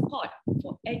provide support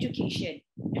for education,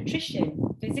 nutrition,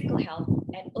 physical health,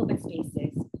 and urban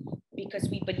spaces, because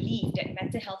we believe that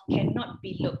mental health cannot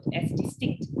be looked as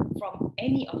distinct from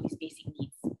any of these basic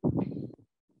needs.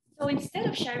 So instead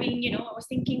of sharing, I was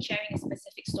thinking sharing a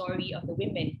specific story of the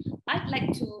women, I'd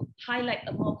like to highlight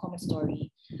a more common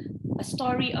story, a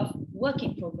story of work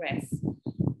in progress,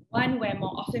 one where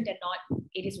more often than not,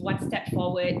 it is one step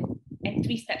forward and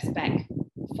 3 steps back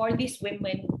for these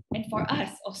women and for us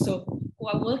also who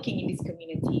are working in these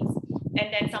communities.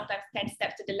 And then sometimes 10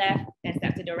 steps to the left, 10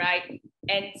 steps to the right,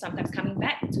 and sometimes coming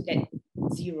back to that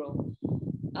 0.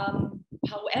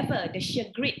 However, the sheer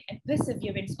grit and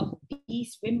perseverance of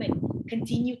these women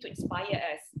continue to inspire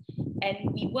us.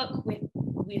 And we work with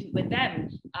them,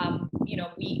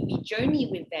 we journey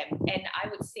with them. And I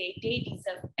would say they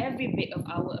deserve every bit of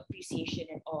our appreciation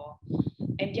and awe.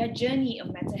 And their journey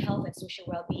of mental health and social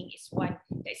well-being is one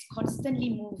that is constantly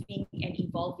moving and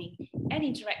evolving and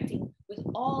interacting with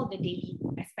all the daily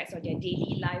aspects of their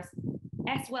daily lives,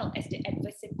 as well as the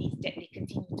adversities that they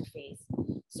continue to face.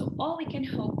 So all we can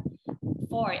hope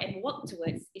for and work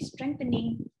towards is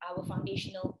strengthening our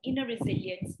foundational inner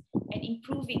resilience and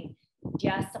improving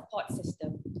their support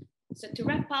system. So to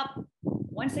wrap up,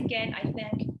 once again, I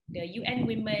thank the UN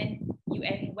Women,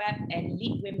 UN WEP, and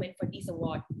LeadWomen for this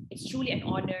award. It's truly an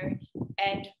honor,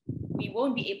 and we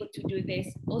won't be able to do this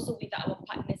also without our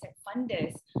partners and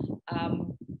funders,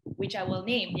 which I will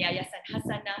name: Yayasan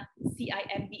Hasana,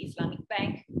 CIMB Islamic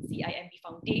Bank, CIMB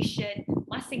Foundation,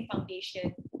 Masing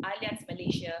Foundation, Alliance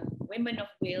Malaysia, Women of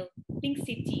Will, Pink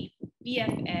City,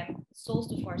 BFM,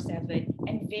 Souls 247,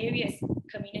 and various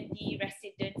community,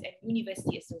 residents, and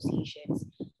university associations.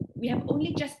 We have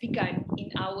only just begun in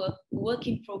our work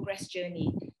in progress journey,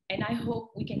 and I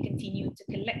hope we can continue to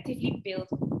collectively build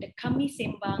the Kami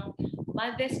Sembang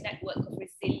Mothers Network of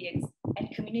Resilience and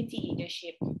Community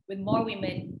Leadership with more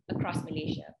women across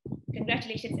Malaysia.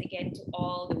 Congratulations again to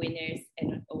all the winners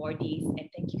and awardees, and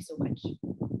thank you so much.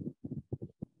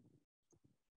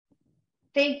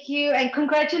 Thank you, and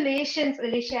congratulations,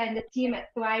 Alicia and the team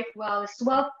at Thrive Well, as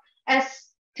well as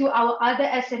to our other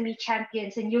SME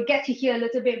champions. And you'll get to hear a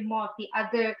little bit more of the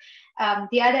other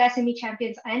SME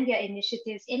champions and their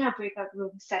initiatives in our breakout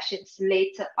room sessions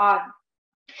later on.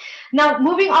 Now,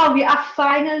 moving on, we are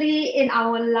finally in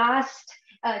our last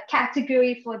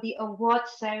category for the award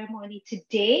ceremony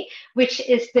today, which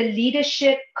is the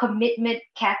Leadership Commitment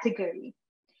category.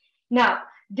 Now,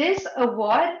 this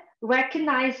award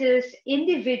recognizes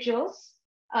individual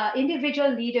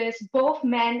leaders, both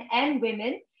men and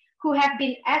women, who have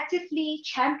been actively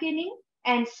championing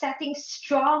and setting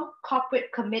strong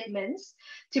corporate commitments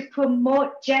to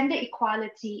promote gender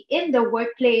equality in the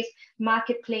workplace,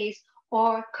 marketplace,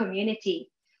 or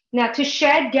community. Now, to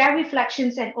share their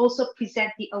reflections and also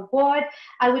present the award,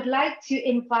 I would like to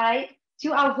invite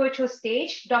to our virtual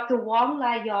stage Dr. Wong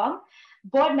Lai Yong,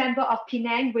 board member of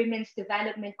Penang Women's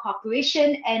Development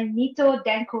Corporation and Nito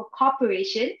Denko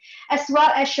Corporation, as well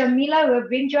as Shamila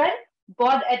Ravindran,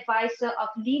 board advisor of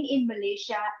Lean in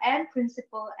Malaysia and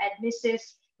principal at Mrs.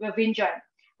 Ravindran.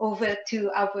 Over to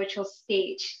our virtual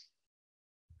stage.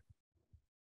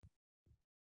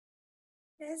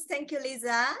 Yes, thank you,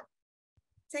 Lisa.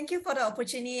 Thank you for the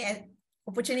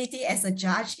opportunity as a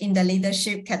judge in the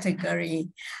leadership category.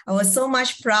 I was so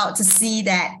much proud to see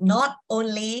that not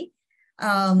only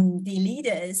the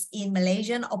leaders in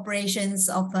Malaysian operations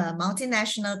of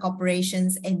multinational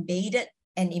corporations embedded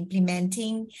and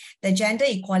implementing the gender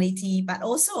equality, but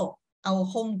also our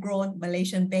homegrown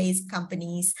Malaysian-based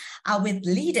companies are with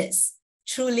leaders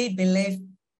truly believe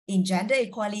in gender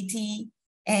equality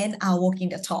and are walking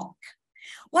the talk.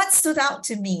 What stood out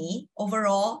to me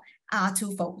overall are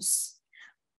twofold.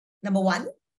 Number one,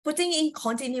 putting in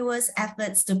continuous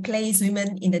efforts to place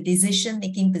women in the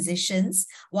decision-making positions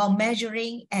while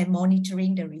measuring and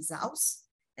monitoring the results.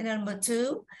 And number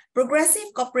two,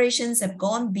 progressive corporations have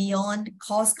gone beyond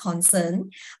cost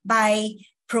concern by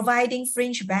providing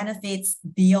fringe benefits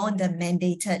beyond the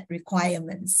mandated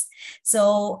requirements.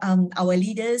 So our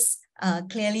leaders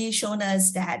clearly shown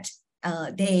us that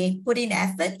they put in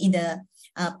effort in the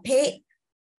paid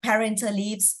parental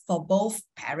leaves for both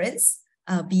parents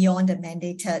beyond the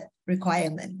mandated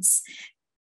requirements.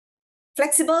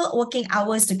 Flexible working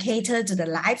hours to cater to the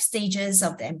life stages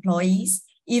of the employees,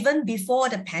 even before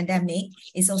the pandemic,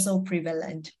 is also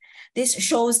prevalent. This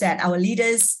shows that our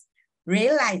leaders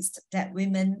realized that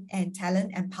women and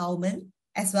talent empowerment,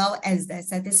 as well as their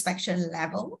satisfaction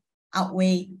level,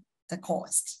 outweigh the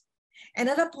cost.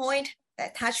 Another point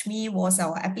that touched me was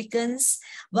our applicants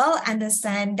well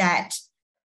understand that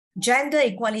gender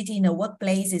equality in the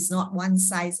workplace is not one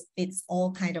size fits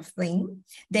all kind of thing.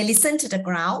 They listen to the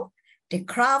ground, they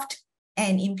craft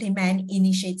and implement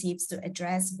initiatives to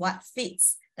address what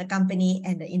fits the company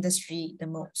and the industry the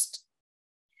most.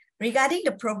 Regarding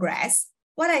the progress,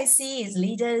 what I see is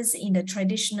leaders in the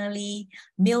traditionally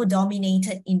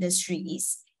male-dominated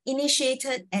industries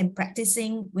initiated and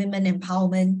practicing women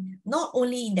empowerment, not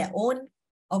only in their own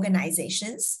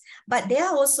organizations, but they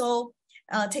are also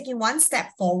taking one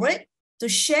step forward to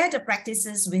share the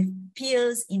practices with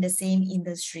peers in the same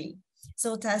industry.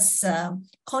 So thus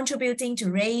contributing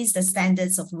to raise the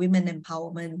standards of women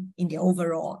empowerment in the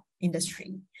overall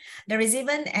industry. There is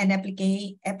even an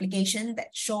application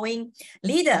that's showing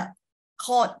leader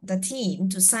called the team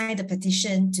to sign the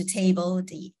petition to table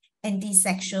the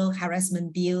anti-sexual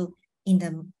harassment bill in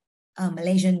the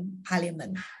Malaysian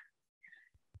Parliament.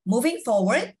 Moving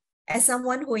forward, as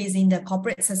someone who is in the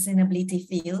corporate sustainability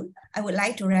field, I would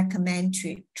like to recommend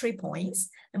three points.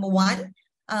 Number one,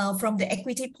 from the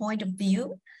equity point of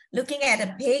view, looking at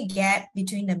a pay gap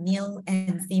between the male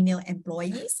and female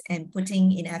employees and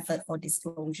putting in effort for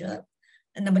disclosure.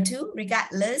 And number two,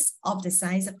 regardless of the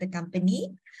size of the company,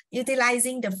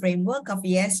 utilizing the framework of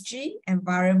ESG,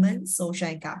 environment, social,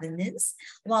 and governance,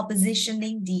 while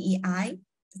positioning DEI,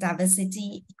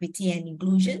 diversity, equity, and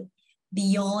inclusion,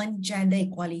 beyond gender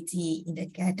equality in the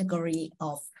category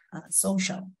of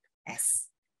social S.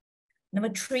 Number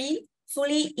three,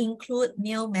 fully include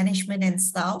male management and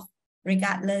staff,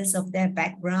 regardless of their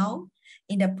background,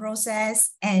 in the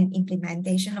process and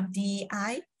implementation of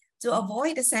DEI, to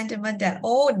avoid the sentiment that,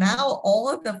 oh, now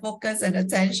all the focus and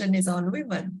attention is on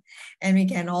women, and we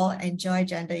can all enjoy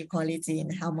gender equality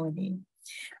in harmony.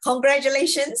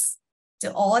 Congratulations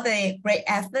to all the great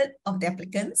effort of the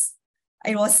applicants.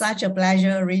 It was such a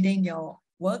pleasure reading your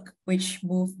work, which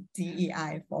moved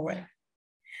DEI forward.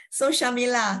 So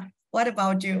Shamila, what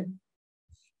about you?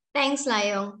 Thanks,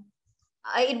 Layong.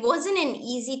 It wasn't an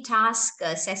easy task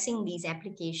assessing these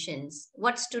applications.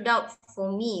 What stood out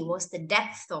for me was the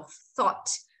depth of thought,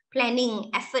 planning,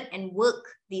 effort, and work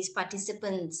these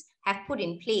participants have put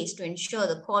in place to ensure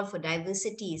the call for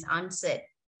diversity is answered.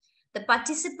 The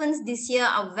participants this year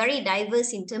are very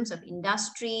diverse in terms of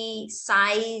industry,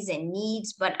 size, and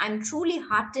needs, but I'm truly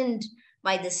heartened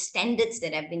by the standards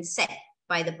that have been set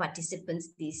by the participants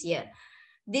this year.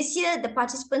 This year, the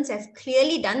participants have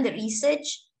clearly done the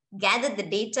research, gathered the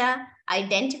data,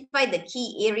 identified the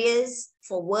key areas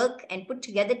for work, and put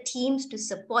together teams to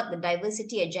support the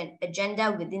diversity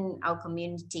agenda within our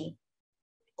community.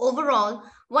 Overall,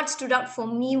 what stood out for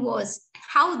me was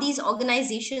how these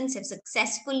organizations have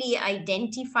successfully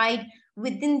identified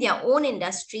within their own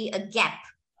industry a gap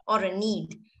or a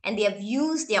need, and they have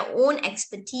used their own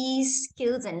expertise,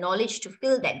 skills, and knowledge to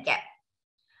fill that gap.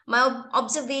 My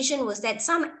observation was that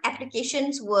some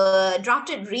applications were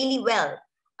drafted really well,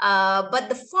 but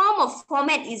the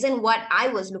format isn't what I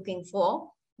was looking for.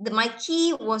 My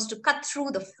key was to cut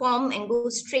through the form and go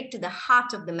straight to the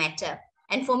heart of the matter.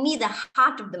 And for me, the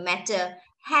heart of the matter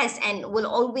has and will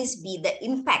always be the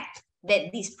impact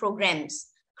that these programs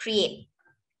create.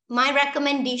 My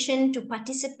recommendation to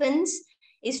participants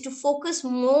is to focus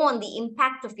more on the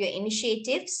impact of your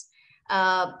initiatives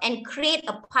and create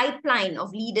a pipeline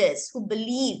of leaders who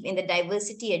believe in the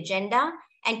diversity agenda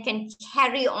and can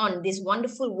carry on this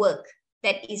wonderful work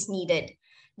that is needed.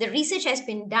 The research has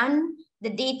been done, the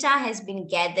data has been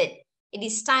gathered. It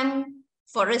is time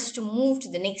for us to move to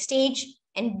the next stage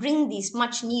and bring these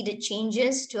much needed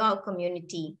changes to our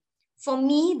community. For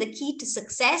me, the key to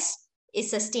success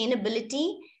is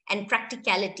sustainability and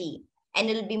practicality. And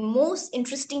it'll be most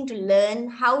interesting to learn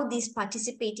how these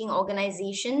participating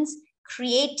organizations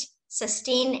create,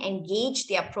 sustain, and gauge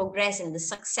their progress and the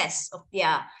success of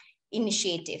their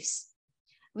initiatives.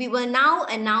 We will now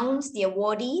announce the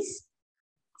awardees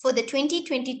for the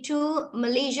 2022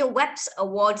 Malaysia WEPs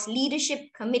Awards Leadership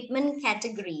Commitment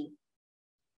category.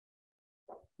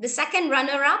 The second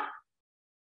runner-up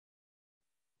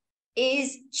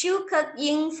is Chew Kirk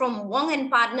Ying from Wong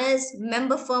 & Partners,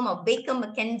 member firm of Baker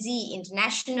McKenzie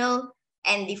International.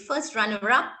 And the first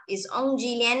runner-up is Ong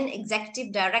Jilian,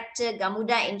 Executive Director,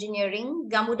 Gamuda Engineering,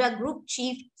 Gamuda Group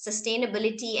Chief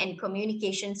Sustainability and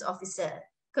Communications Officer.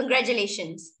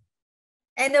 Congratulations.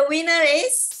 And the winner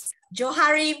is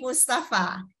Johari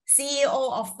Mustafa,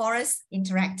 CEO of Forest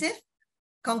Interactive.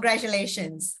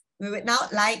 Congratulations. We would now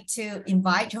like to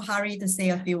invite Johari to say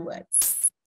a few words.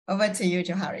 Over to you,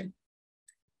 Johari.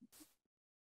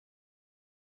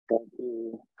 Thank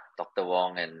you, Dr.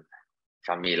 Wong and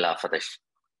Shamila for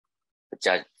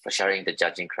sharing the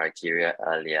judging criteria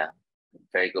earlier.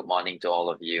 Very good morning to all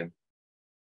of you,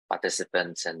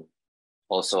 participants, and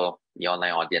also the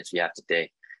online audience we have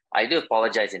today. I do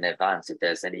apologize in advance if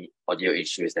there's any audio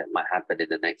issues that might happen in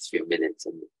the next few minutes.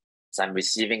 And so I'm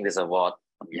receiving this award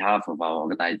on behalf of our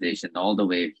organization all the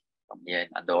way from here in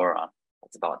Andorra.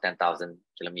 It's about 10,000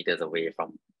 kilometers away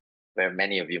from where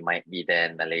many of you might be there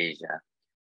in Malaysia.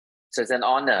 So it's an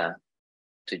honor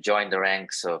to join the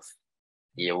ranks of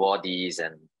the awardees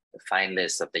and the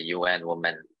finalists of the UN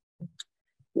Women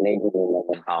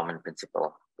Empowerment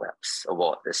Principle WEPs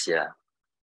Award this year.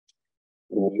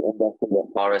 The industry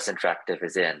that Forest Interactive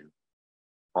is in,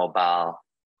 mobile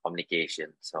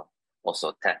communication, so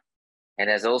also tech. And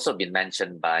has also been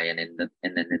mentioned by an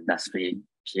industry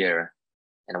peer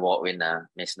and award winner,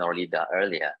 Ms. Norlida,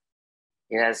 earlier.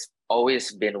 It has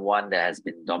always been one that has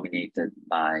been dominated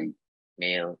by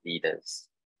male leaders.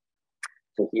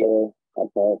 So here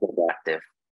at Forest Interactive,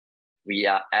 we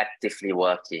are actively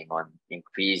working on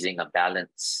increasing a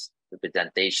balanced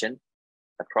representation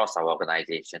across our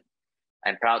organization.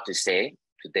 I'm proud to say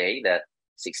today that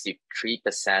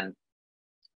 63%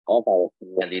 of our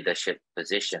senior leadership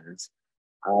positions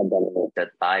are dominated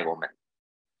by women.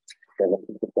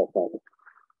 70%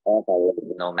 of our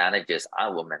regional managers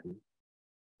are women,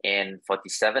 and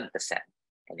 47%,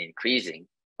 and increasing,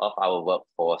 of our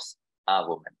workforce are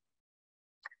women.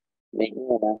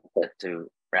 Making an effort to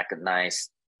recognize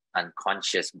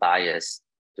unconscious bias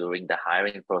during the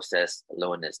hiring process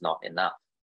alone is not enough.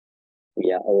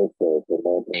 We are also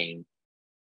promoting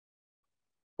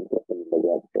in the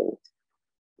workplace,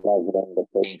 leveling the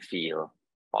playing field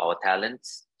for our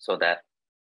talents so that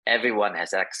everyone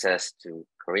has access to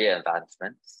career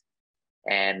advancements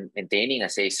and maintaining a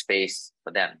safe space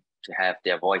for them to have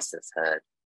their voices heard.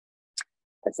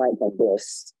 Aside from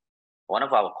this, one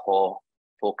of our core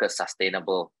focused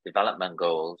sustainable development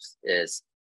goals is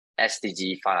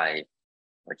SDG 5,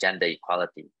 or gender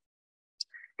equality.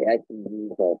 The SDGs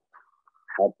have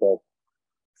helped us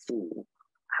see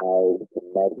how we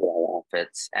can measure our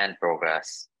efforts and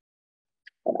progress.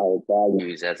 And our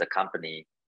values as a company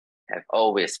have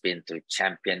always been to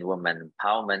champion women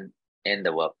empowerment in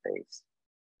the workplace.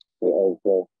 We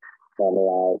also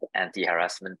follow out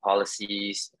anti-harassment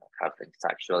policies covering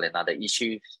sexual and other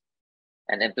issues,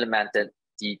 and implemented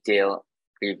detailed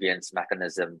grievance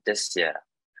mechanism this year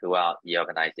throughout the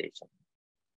organization.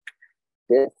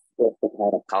 This is the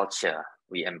kind of culture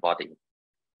we embody,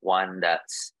 one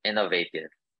that's innovative,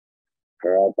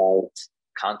 provides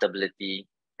accountability,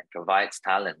 and provides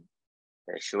talent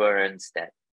the assurance that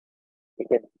we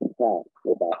can perform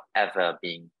without ever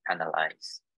being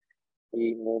penalized.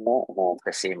 We may not have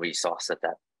the same resources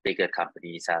that bigger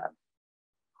companies have,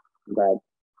 but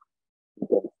we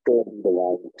can still be the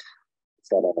right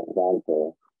set of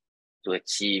example to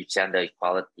achieve gender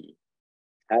equality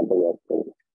at the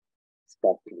workplace,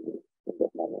 especially in the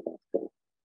management space.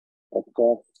 Of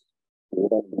course, we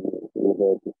don't need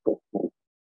legal discussions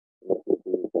with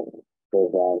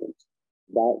programs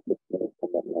that business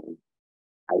commitment.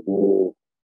 I believe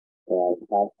our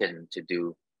passion to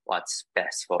do what's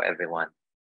best for everyone.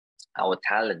 Our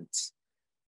talents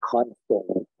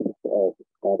constantly keep us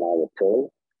on our toes,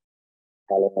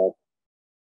 telling us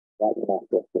what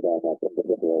matters to them as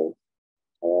individuals.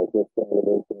 Our existing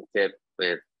relationship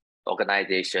with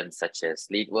organizations such as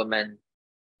LeadWomen,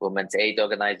 Women's Aid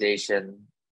Organization,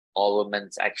 All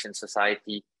Women's Action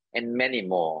Society, and many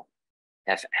more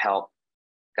have helped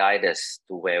guide us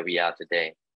to where we are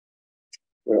today.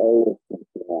 We're always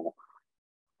thinking of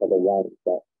for the ones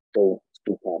that don't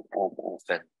speak up as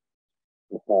often.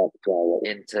 We talk to our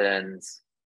interns,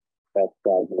 fresh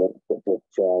graduates that just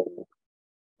joined,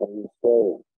 and we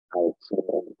show how team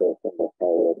members in the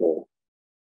forward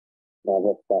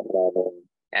never stop learning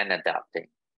and adapting.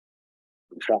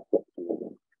 We trust the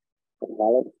team. And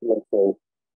while it's your faith,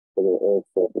 it will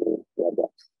also be your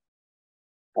best.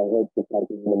 I hope to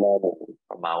continue learning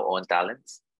from our own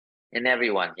talents and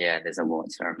everyone here in this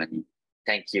award ceremony.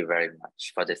 Thank you very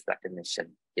much for this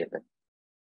recognition given.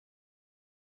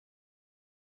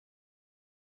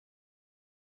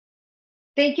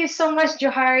 Thank you so much,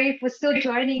 Johari, for still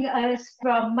joining us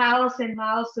from miles and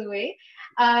miles away.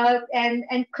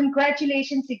 And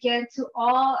congratulations again to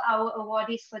all our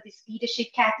awardees for this leadership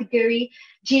category,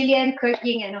 Jillian, Kurt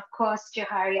Ying, and of course,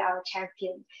 Johari, our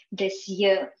champion this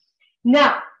year.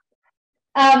 Now,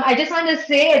 I just want to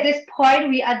say at this point,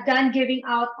 we are done giving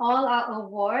out all our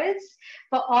awards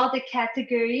for all the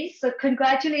categories. So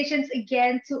congratulations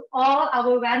again to all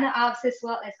our runner-ups as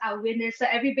well as our winners. So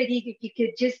everybody, if you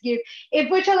could just give a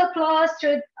virtual applause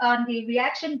on the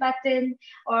reaction button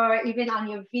or even on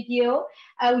your video,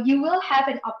 you will have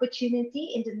an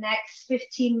opportunity in the next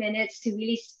 15 minutes to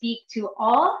really speak to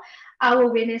all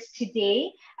our winners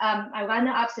today, our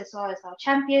runner-ups as well as our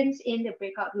champions in the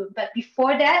breakout room. But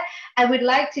before that, I would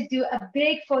like to do a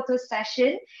big photo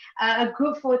session, a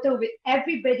group photo with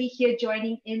everybody here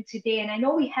joining in today. And I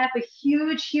know we have a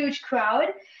huge crowd.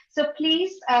 So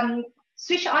please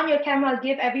switch on your camera. I'll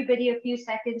give everybody a few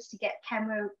seconds to get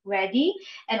camera ready.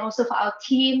 And also for our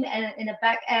team and in the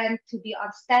back end to be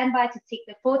on standby to take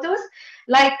the photos.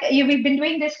 Like we've been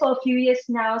doing this for a few years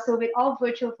now. So with all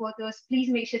virtual photos, please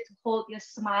make sure to hold your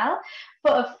smile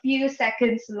for a few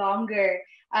seconds longer.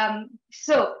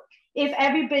 So if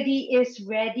everybody is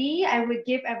ready, I would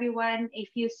give everyone a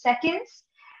few seconds.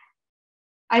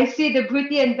 I see the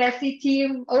Bruti and Bessie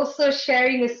team also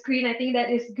sharing a screen. I think that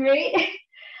is great.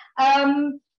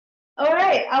 All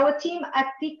right, our team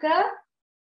Atika,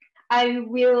 I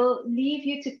will leave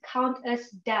you to count us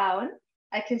down.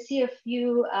 I can see a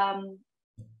few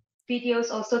videos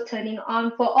also turning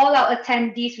on. For all our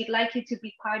attendees, we'd like you to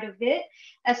be part of it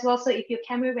as well. So if you're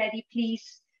camera ready,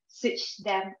 please switch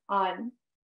them on.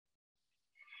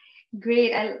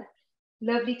 Great.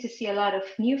 Lovely to see a lot of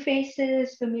new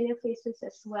faces, familiar faces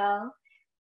as well.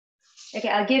 Okay,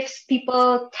 I'll give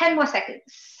people 10 more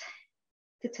seconds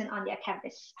to turn on their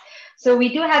cameras. So we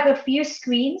do have a few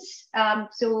screens.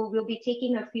 So we'll be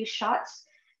taking a few shots.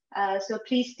 So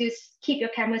please do keep your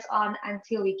cameras on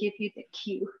until we give you the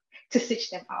cue to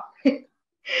switch them off.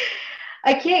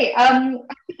 Okay,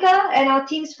 Africa and our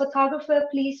team's photographer,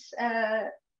 please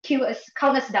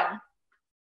count us down.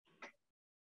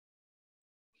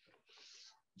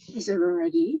 Is everyone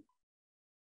ready?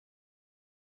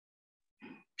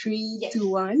 3, yes. 2,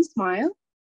 1, smile.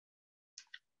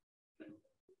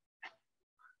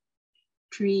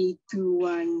 3, 2,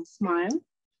 1, smile.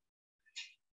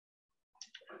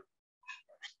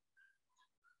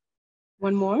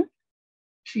 One more.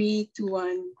 3, 2,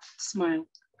 1, smile.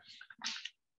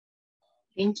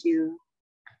 Thank you.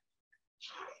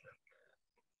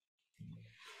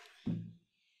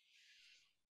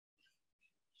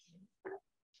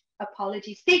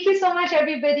 Apologies. Thank you so much,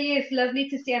 everybody. It's lovely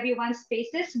to see everyone's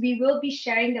faces. We will be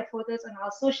sharing the photos on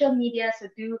our social media, so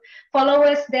do follow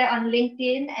us there on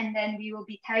LinkedIn, and then we will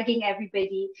be tagging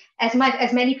everybody, as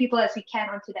many people as we can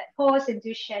onto that post, and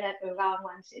do share that around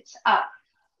once it's up.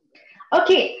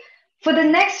 Okay. For the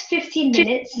next 15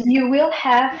 minutes, you will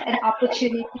have an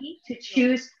opportunity to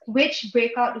choose which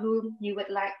breakout room you would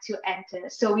like to enter.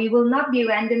 So we will not be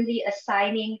randomly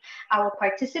assigning our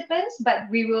participants, but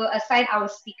we will assign our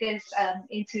speakers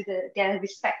into their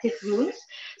respective rooms.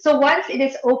 So once it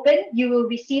is open, you will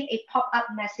receive a pop-up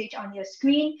message on your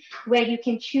screen where you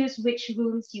can choose which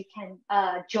rooms you can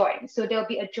join. So there'll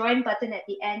be a join button at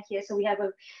the end here. So we have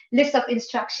a list of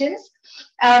instructions.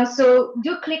 So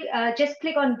do just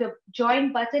click on the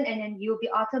join button, and then you'll be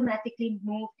automatically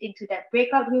moved into that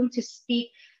breakout room to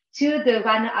speak to the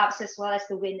runner-ups as well as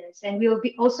the winners. And we'll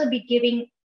also be giving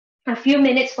a few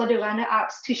minutes for the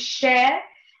runner-ups to share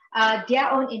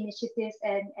their own initiatives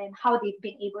and how they've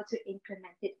been able to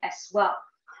implement it as well.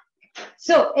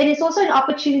 So it is also an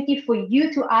opportunity for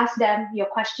you to ask them your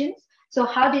questions. So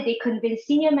how did they convince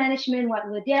senior management? What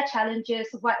were their challenges?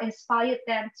 What inspired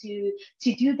them to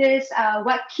do this?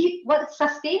 What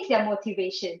sustains their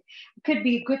motivation? It could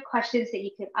be good questions that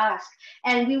you could ask.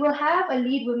 And we will have a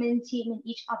LeadWomen team in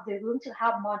each of the room to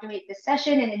help moderate the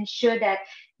session and ensure that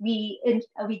we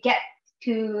get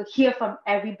to hear from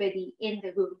everybody in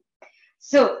the room.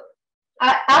 So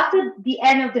after the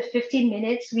end of the 15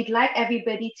 minutes, we'd like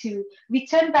everybody to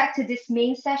return back to this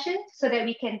main session so that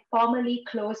we can formally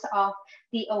close off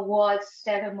the awards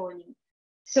ceremony.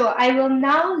 So I will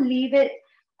now leave it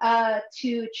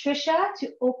to Trisha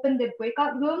to open the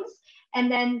breakout rooms. And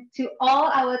then to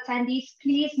all our attendees,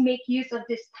 please make use of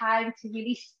this time to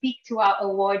really speak to our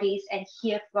awardees and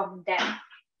hear from them.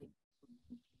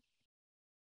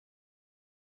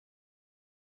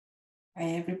 Hi,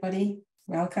 everybody.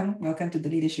 Welcome to the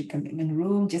Leadership Commitment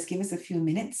Room. Just give us a few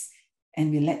minutes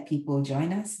and we'll let people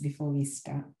join us before we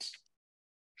start.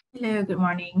 Hello, good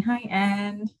morning. Hi,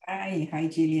 Anne. Hi,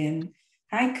 Gillian.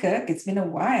 Hi, Kirk. It's been a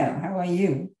while. How are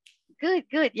you? Good.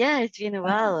 Yeah, it's been a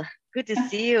while. Good to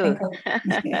see you.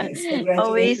 Yes,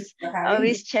 congratulations.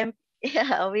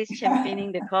 always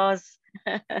championing the cause.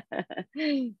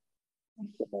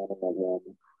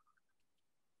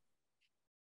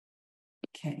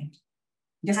 Okay.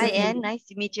 Hi, Anne. Nice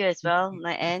to meet you as well.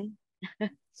 Hi, Anne.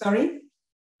 Sorry?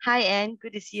 Hi, Anne.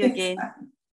 Good to see you again.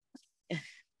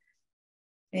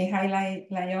 Hey, hi,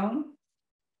 Layong.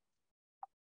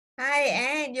 Hi,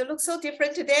 Anne. You look so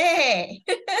different today.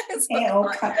 Hair all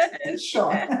cut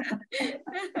short.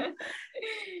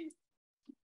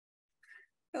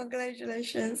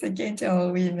 Congratulations again to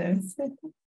our winners.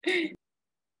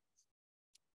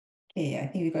 Okay, I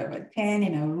think we've got about 10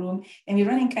 in our room and we're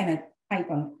running kind of tight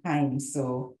on time.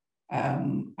 So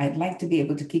I'd like to be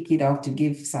able to kick it off to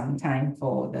give some time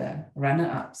for the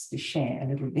runner-ups to share a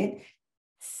little bit.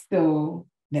 So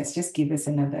let's just give us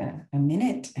a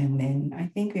minute. And then I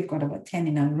think we've got about 10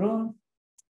 in our room.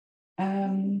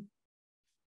 Okay,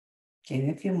 there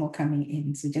are a few more coming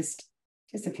in. So just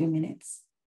a few minutes.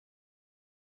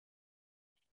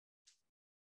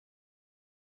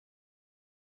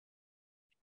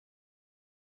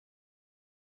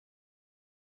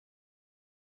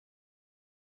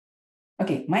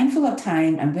 Okay, mindful of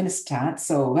time, I'm going to start.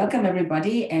 So welcome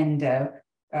everybody and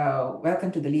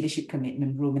welcome to the Leadership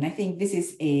Commitment Room. And I think this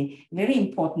is a very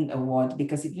important award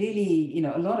because it really,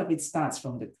 a lot of it starts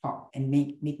from the top and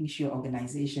making sure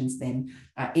organizations then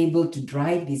are able to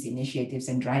drive these initiatives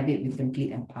and drive it with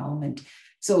complete empowerment.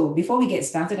 So before we get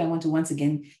started, I want to once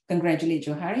again congratulate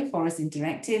Johari, Forest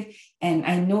Interactive. And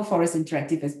I know Forest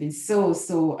Interactive has been so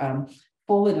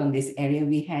forward on this area.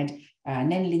 We had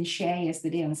Nenlin share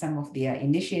yesterday on some of their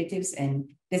initiatives, and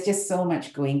there's just so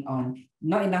much going on.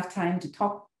 Not enough time to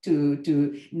talk to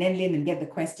Nenlin and get the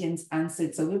questions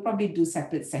answered. So we'll probably do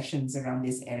separate sessions around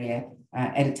this area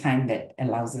at a time that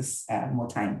allows us more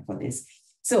time for this.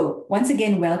 So once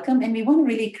again, welcome. And we want to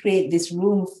really create this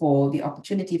room for the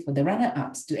opportunity for the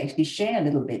runner-ups to actually share a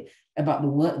little bit about the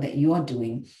work that you are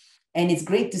doing. And it's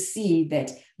great to see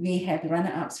that we have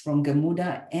runner-ups from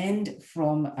Gamuda and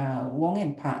from Wong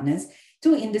and Partners,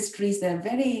 two industries that are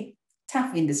very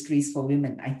tough industries for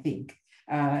women, I think.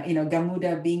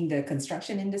 Gamuda being the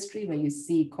construction industry where you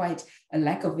see quite a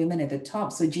lack of women at the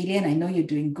top. So Gillian, I know you're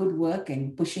doing good work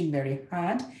and pushing very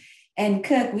hard. And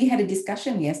Kirk, we had a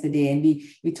discussion yesterday and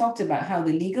we talked about how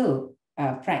the legal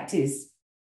practice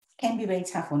can be very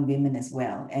tough on women as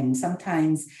well. And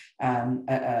sometimes,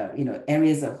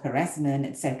 areas of harassment,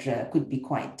 etc., could be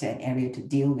quite an area to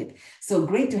deal with. So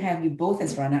great to have you both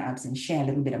as runner-ups and share a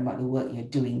little bit about the work you're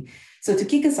doing. So to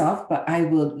kick us off, but I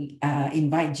will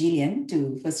invite Gillian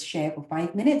to first share for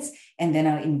 5 minutes, and then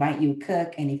I'll invite you,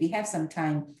 Kirk. And if we have some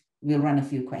time, we'll run a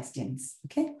few questions.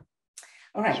 Okay.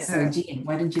 All right. Sure. So Gillian,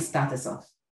 why don't you start us off?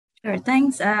 Sure.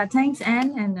 Thanks,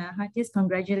 Anne, and heartiest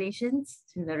congratulations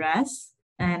to the rest.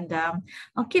 And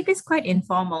I'll keep this quite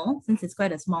informal since it's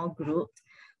quite a small group.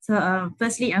 So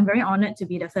firstly, I'm very honored to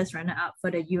be the first runner-up for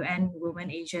the UN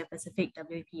Women Asia Pacific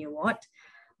WEP Award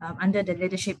under the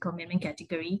Leadership Commitment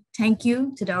category. Thank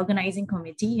you to the organizing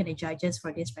committee and the judges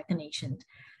for this recognition.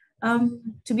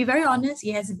 To be very honest,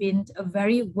 it has been a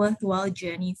very worthwhile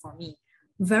journey for me.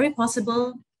 Very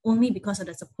possible only because of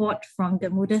the support from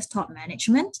Gamuda's top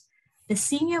management, the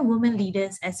senior women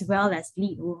leaders, as well as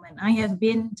LeadWomen. I have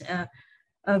been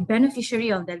a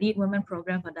beneficiary of the LeadWomen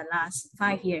program for the last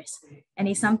 5 years. And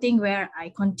it's something where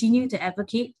I continue to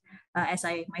advocate as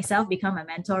I myself become a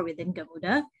mentor within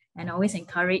Gamuda and always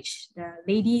encourage the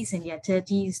ladies in their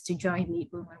 30s to join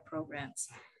LeadWomen programs.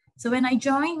 So when I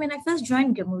first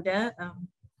joined Gamuda,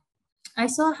 I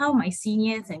saw how my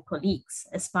seniors and colleagues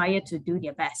aspire to do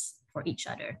their best for each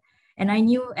other. And I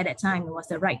knew at that time it was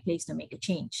the right place to make a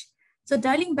change. So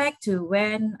dialing back to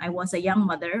when I was a young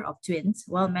mother of twins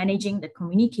while managing the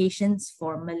communications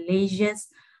for Malaysia's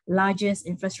largest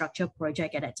infrastructure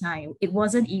project at that time, it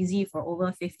wasn't easy for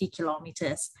over 50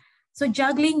 kilometers. So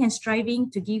juggling and striving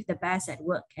to give the best at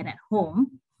work and at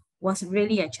home was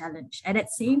really a challenge. At that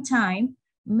same time,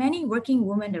 many working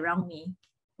women around me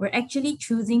were actually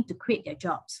choosing to quit their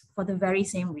jobs for the very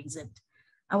same reason.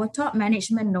 Our top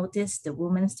management noticed the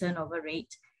women's turnover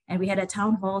rate, and we had a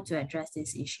town hall to address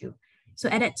this issue. So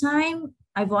at that time,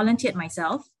 I volunteered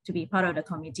myself to be part of the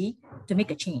committee to make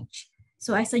a change.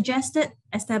 So I suggested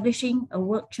establishing a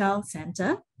work child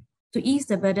center to ease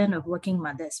the burden of working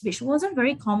mothers, which wasn't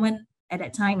very common at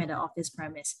that time at the office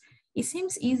premise. It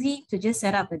seems easy to just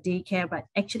set up a daycare, but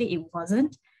actually it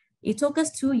wasn't. It took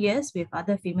us 2 years with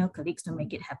other female colleagues to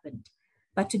make it happen.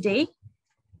 But today,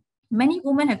 many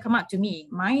women have come up to me,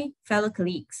 my fellow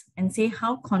colleagues, and say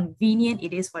how convenient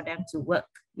it is for them to work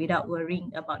without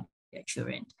worrying about their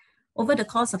children. Over the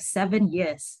course of 7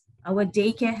 years, our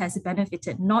daycare has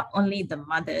benefited not only the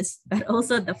mothers, but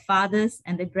also the fathers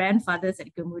and the grandfathers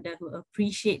at Gamuda who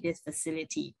appreciate this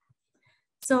facility.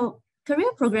 So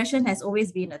career progression has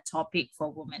always been a topic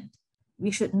for women. We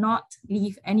should not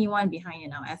leave anyone behind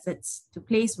in our efforts to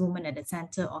place women at the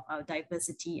center of our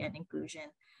diversity and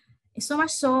inclusion. It's so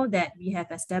much so that we have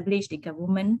established the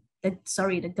Gamuda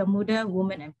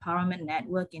Women Empowerment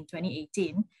Network in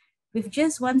 2018 with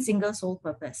just one single sole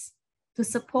purpose: to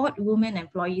support women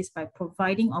employees by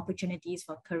providing opportunities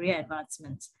for career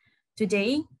advancements.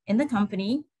 Today, in the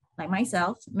company, like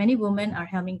myself, many women are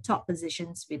helming top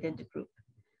positions within the group.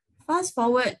 Fast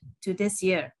forward to this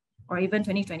year, or even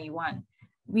 2021,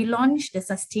 we launched the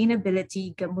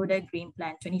Sustainability Gamuda Green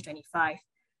Plan 2025,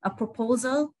 a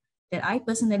proposal that I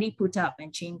personally put up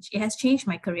and changed. It has changed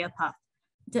my career path.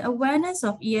 The awareness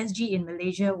of ESG in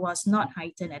Malaysia was not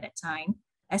heightened at that time,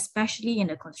 especially in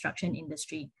the construction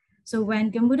industry. So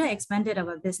when Gamuda expanded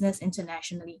our business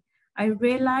internationally, I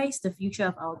realized the future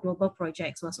of our global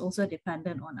projects was also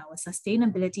dependent on our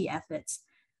sustainability efforts.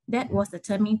 That was the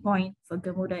turning point for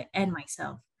Gamuda and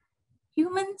myself.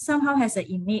 Human somehow has an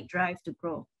innate drive to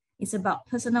grow. It's about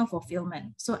personal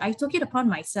fulfillment. So I took it upon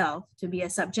myself to be a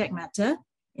subject matter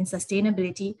in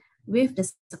sustainability with the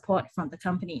support from the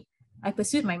company. I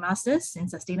pursued my master's in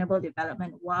sustainable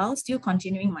development while still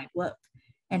continuing my work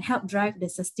and helped drive the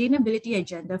sustainability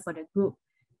agenda for the group,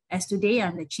 as today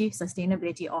I'm the Chief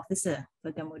Sustainability Officer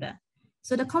for Gamuda.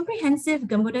 So the comprehensive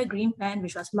Gamuda Green Plan,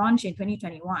 which was launched in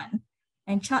 2021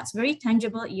 and charts very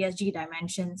tangible ESG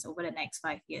dimensions over the next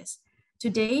 5 years.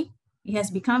 Today, It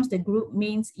has become the group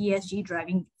main's ESG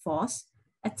driving force,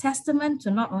 a testament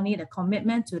to not only the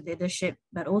commitment to leadership,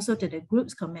 but also to the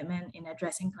group's commitment in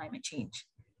addressing climate change.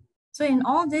 So in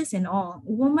all this and all,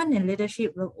 women in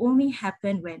leadership will only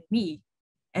happen when we,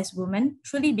 as women,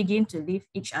 truly begin to lift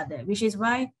each other, which is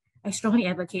why I strongly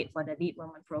advocate for the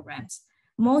LeadWomen programs.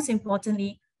 Most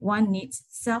importantly, one needs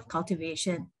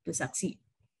self-cultivation to succeed.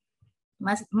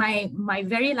 My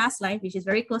very last line, which is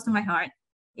very close to my heart,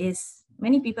 is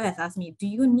many people have asked me, do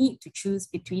you need to choose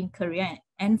between career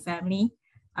and family?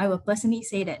 I will personally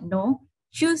say that no,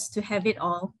 choose to have it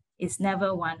all is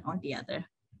never one or the other.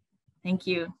 Thank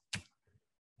you.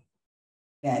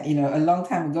 That, a long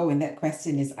time ago when that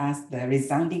question is asked, the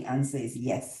resounding answer is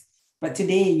yes. But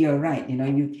today you're right,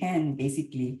 you can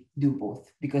basically do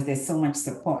both because there's so much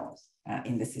support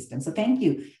in the system. So thank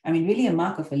you. I mean, really a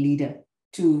mark of a leader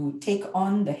to take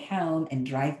on the helm and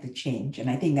drive the change. And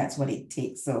I think that's what it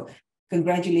takes. So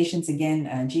congratulations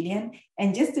again, Gillian.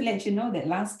 And just to let you know that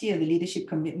last year, the leadership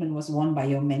commitment was won by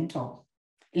your mentor,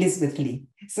 Elizabeth Lee.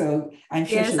 So I'm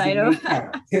sure she'll be very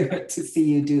proud to see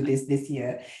you do this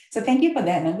year. So thank you for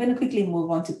that. And I'm going to quickly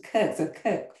move on to Kirk. So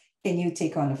Kirk, can you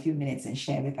take on a few minutes and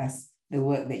share with us the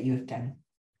work that you've done?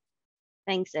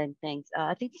 Thanks, and thanks.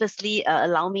 I think firstly,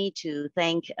 allow me to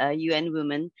thank UN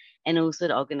Women and also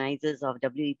the organizers of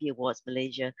WEP Awards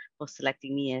Malaysia for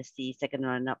selecting me as the second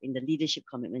runner-up in the leadership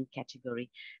commitment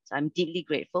category. So I'm deeply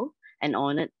grateful and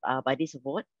honored by this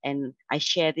award, and I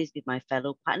share this with my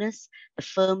fellow partners, the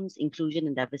firm's Inclusion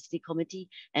and Diversity Committee,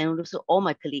 and also all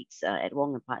my colleagues at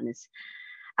Wong and Partners.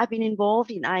 I've been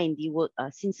involved in I&D work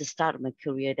since the start of my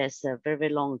career. That's very, very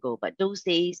long ago. But those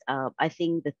days, I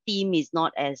think the theme is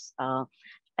not as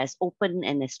open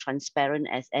and as transparent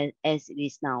as it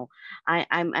is now.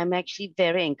 I'm actually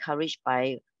very encouraged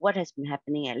by what has been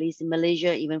happening, at least in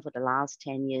Malaysia, even for the last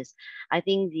 10 years. I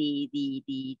think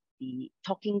the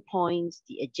talking points,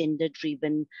 the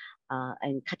agenda-driven,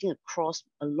 and cutting across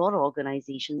a lot of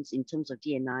organizations in terms of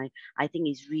D&I, I think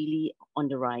is really on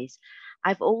the rise.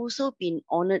 I've also been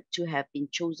honored to have been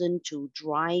chosen to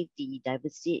drive the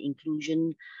diversity and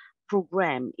inclusion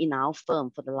program in our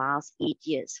firm for the last 8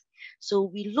 years. So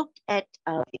we looked at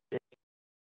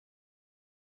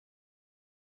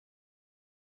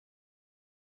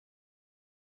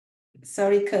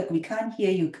Sorry, Kirk, we can't hear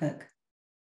you, Kirk.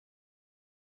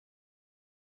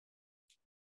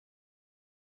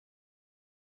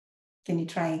 Can you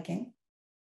try again?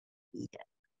 Yeah.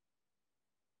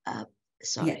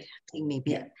 Sorry, yeah. I think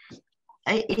maybe. Yeah.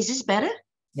 Is this better?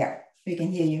 Yeah, we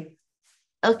can hear you.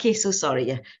 Okay, so sorry.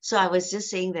 Yeah. So I was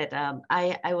just saying that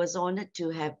I was honored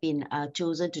to have been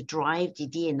chosen to drive the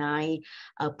D&I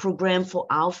program for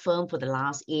our firm for the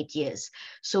last 8 years.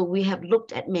 So we have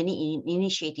looked at many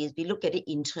initiatives. We look at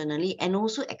it internally and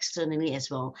also externally as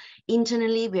well.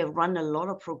 Internally, we have run a lot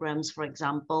of programs. For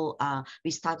example, we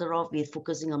started off with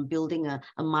focusing on building a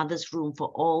mother's room for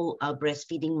all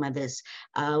breastfeeding mothers.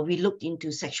 We looked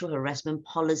into sexual harassment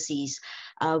policies.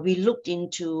 We looked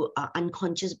into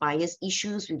unconscious bias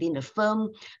issues within the firm.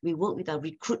 We work with our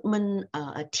recruitment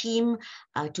team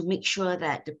to make sure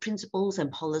that the principles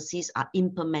and policies are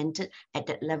implemented at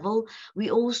that level. We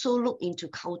also look into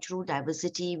cultural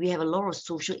diversity. We have a lot of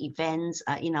social events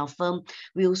in our firm.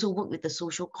 We also work with the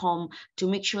social comm to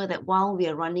make sure that while we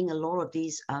are running a lot of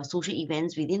these social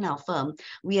events within our firm,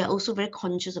 we are also very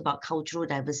conscious about cultural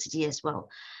diversity as well.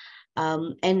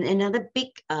 And another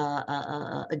big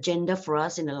agenda for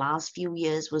us in the last few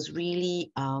years was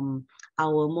really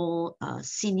our more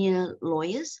senior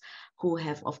lawyers who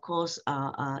have, of course,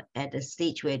 at a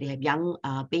stage where they have young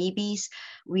babies.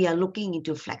 We are looking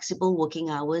into flexible working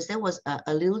hours. That was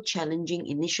a little challenging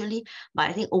initially, but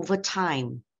I think over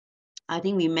time, I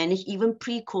think we managed, even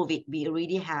pre-COVID, we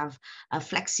already have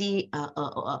flexi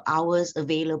hours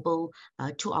available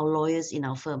to our lawyers in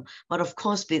our firm. But of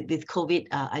course, with COVID,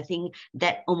 I think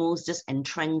that almost just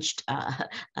entrenched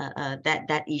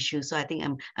that issue. So I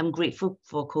think I'm grateful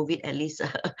for COVID, at least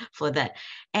for that.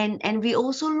 And we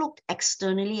also looked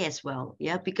externally as well,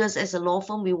 yeah, because as a law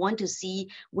firm, we want to see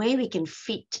where we can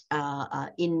fit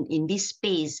in this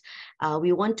space.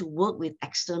 We want to work with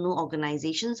external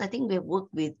organizations. I think we've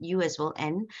worked with you as well,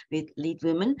 and with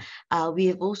LeadWomen. We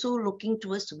have also looking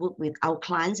towards to work with our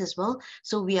clients as well.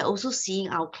 So we are also seeing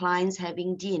our clients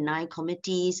having D&I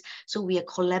committees. So we are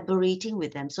collaborating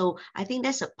with them. So I think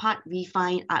that's a part we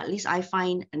find, at least I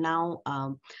find now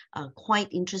quite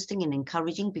interesting and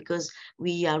encouraging, because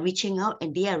we are reaching out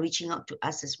and they are reaching out to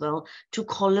us as well to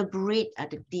collaborate at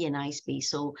the D&I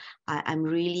space. So I'm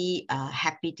really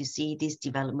happy to see this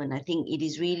development. I think it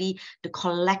is really the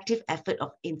collective effort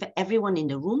of, in fact, everyone in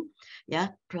the room, yeah,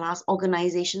 plus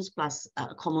organizations, plus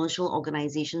commercial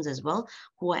organizations as well,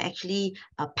 who are actually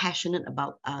passionate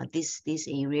about this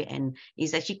area and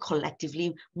is actually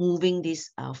collectively moving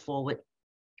this forward.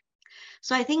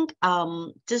 So I think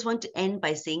just want to end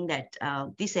by saying that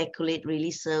this accolade really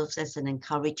serves as an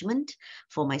encouragement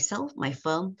for myself, my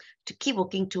firm, to keep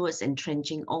working towards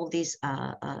entrenching all these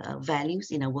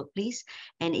values in our workplace.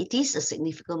 And it is a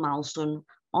significant milestone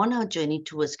on our journey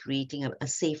towards creating a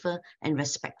safer and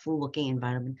respectful working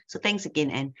environment. So thanks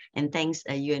again, Anne, and thanks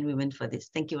UN Women for this.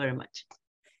 Thank you very much.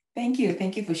 Thank you.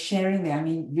 Thank you for sharing that. I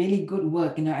mean, really good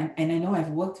work, you know, and I know I've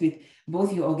worked with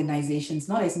both your organizations,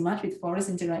 not as much with Forest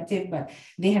Interactive, but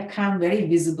they have come very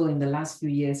visible in the last few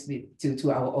years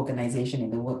to our organization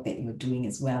and the work that you're doing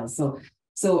as well.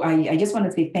 So I just want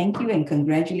to say thank you and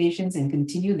congratulations and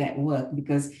continue that work,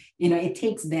 because, you know, it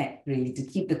takes that really to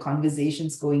keep the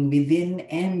conversations going within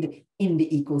and in the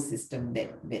ecosystem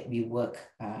that we work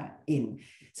in.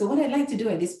 So what I'd like to do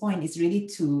at this point is really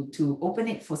to open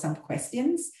it for some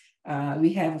questions.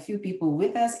 We have a few people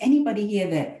with us. Anybody here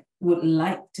that would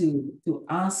like to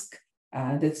ask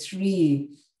the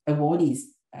three awardees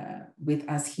with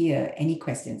us here any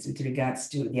questions with regards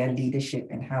to their leadership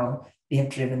and how they have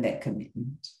driven that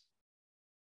commitment?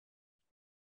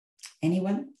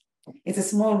 Anyone? It's a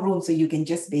small room, so you can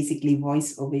just basically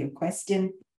voice over your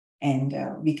question and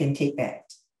we can take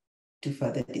that to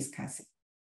further discuss it.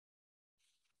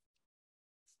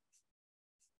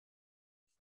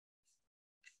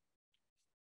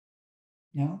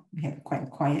 No, we have quite a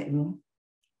quiet room.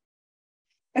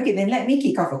 Okay, then let me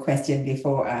kick off a question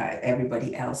before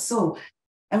everybody else. So,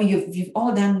 I mean, you've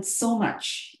all done so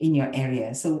much in your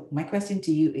area. So my question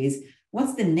to you is,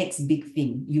 what's the next big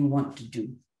thing you want to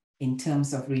do in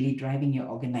terms of really driving your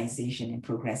organization and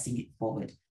progressing it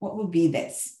forward? What would be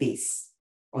that space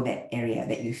or that area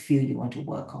that you feel you want to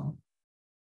work on?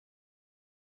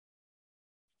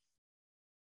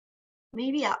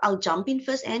 Maybe I'll jump in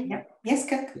first, Anne. Yeah. Yes,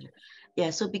 Kirk.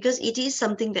 Yeah, so because it is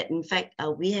something that, in fact,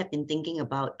 we have been thinking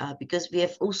about because we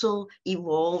have also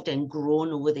evolved and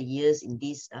grown over the years in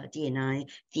these D&I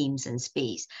themes and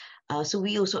space. So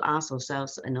we also ask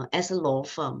ourselves, you know, as a law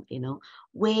firm, you know,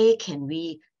 where can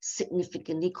we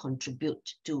significantly contribute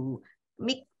to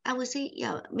make, I would say,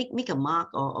 yeah, make a mark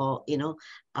or you know,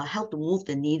 help to move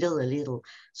the needle a little.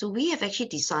 So we have actually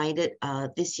decided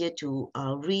this year to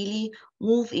really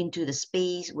move into the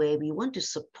space where we want to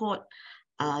support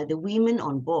the women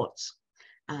on boards.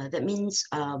 That means,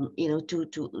 you know,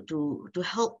 to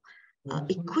help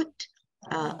equip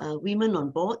women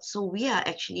on board. So we are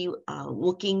actually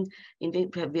working, we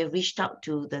have reached out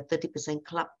to the 30%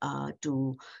 Club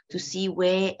to see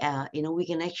where, you know, we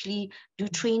can actually do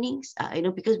trainings, you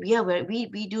know, because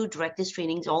we do directives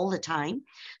trainings all the time.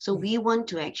 So we want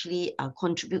to actually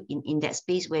contribute in that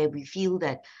space where we feel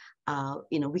that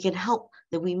you know, we can help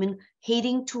the women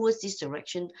heading towards this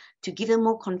direction, to give them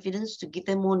more confidence, to give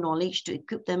them more knowledge, to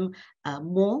equip them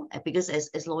more, because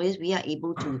as lawyers, we are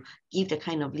able to give the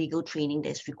kind of legal training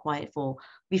that's required for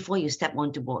before you step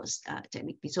onto boards,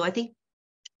 technically. So I think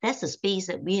that's the space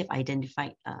that we have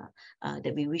identified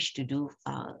that we wish to do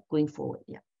going forward.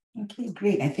 Yeah. Okay,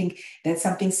 great. I think that's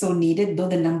something so needed, though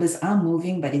the numbers are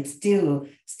moving, but it still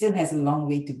has a long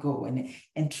way to go.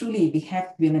 And truly, if we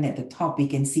have women at the top, we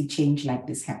can see change like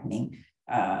this happening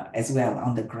as well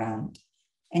on the ground.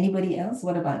 Anybody else?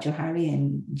 What about Johari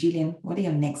and Gillian? What are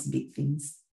your next big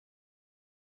things?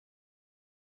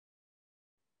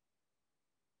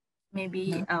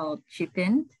 Maybe I'll chip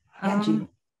in. From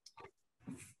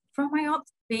my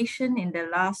observation in the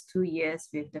last 2 years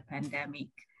with the pandemic,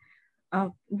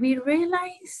 we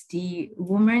realize the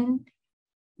women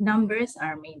numbers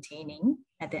are maintaining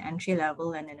at the entry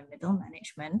level and in the middle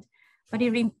management, but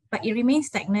it remains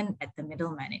stagnant at the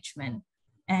middle management.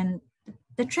 And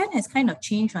the trend has kind of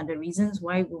changed on the reasons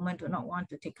why women do not want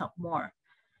to take up more.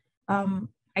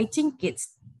 I think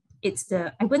it's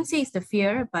the, I wouldn't say it's the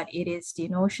fear, but it is the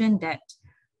notion that,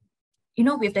 you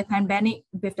know, with the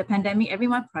pandemic,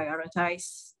 everyone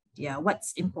prioritized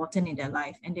what's important in their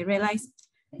life, and they realize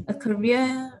a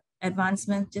career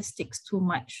advancement just takes too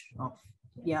much of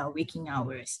waking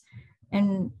hours.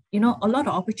 And, you know, a lot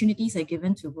of opportunities are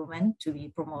given to women to be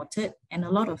promoted, and a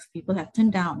lot of people have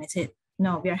turned down and said,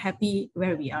 no, we are happy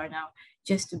where we are now,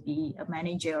 just to be a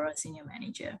manager or a senior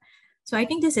manager. So I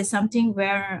think this is something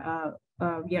where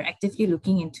we are actively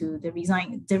looking into the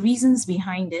reasons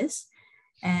behind this.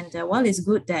 And while it's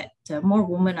good that more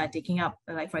women are taking up,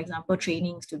 like, for example,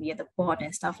 trainings to be at the board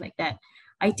and stuff like that,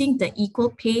 I think the equal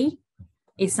pay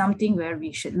is something where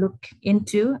we should look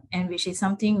into, and which is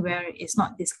something where it's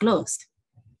not disclosed.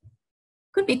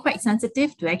 could be quite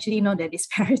sensitive to actually know the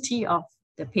disparity of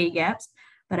the pay gaps.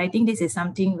 But I think this is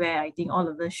something where I think all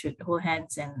of us should hold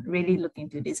hands and really look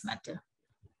into this matter.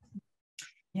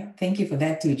 Yeah, thank you for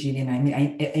that too, Gillian. I mean,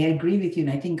 I agree with you.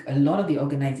 And I think a lot of the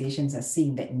organizations are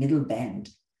seeing that middle band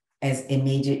as a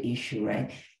major issue,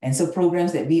 right? And so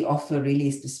programs that we offer really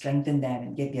is to strengthen them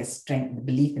and get their strength, the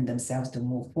belief in themselves to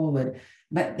move forward.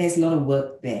 But there's a lot of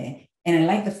work there. And I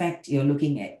like the fact you're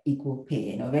looking at equal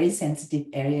pay, a very sensitive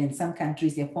area. In some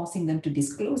countries, they're forcing them to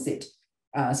disclose it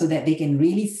so that they can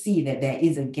really see that there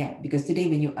is a gap. Because today,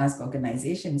 when you ask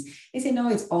organizations, they say, no,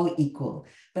 it's all equal.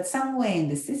 But somewhere in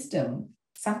the system,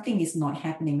 something is not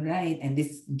happening right, and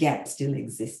this gap still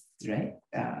exists, right?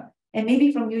 And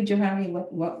maybe from you, Johari,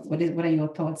 what are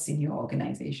your thoughts in your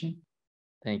organization?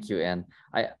 Thank you, Anne.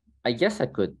 I guess I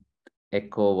could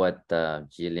echo what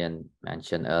Gillian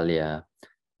mentioned earlier.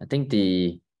 I think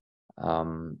the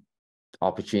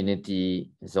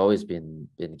opportunity has always been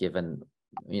given,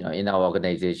 in our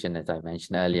organization, as I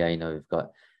mentioned earlier, we've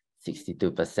got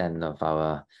 62% of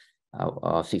our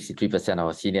 63% of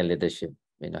our senior leadership,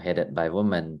 headed by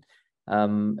women.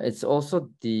 It's also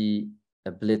the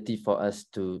ability for us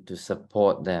to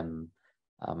support them,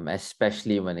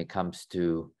 especially when it comes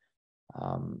to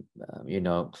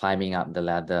climbing up the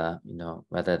ladder,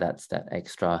 whether that's that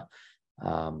extra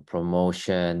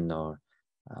promotion or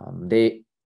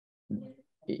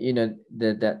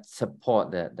that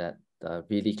support, that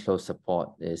really close support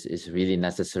is really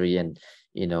necessary. And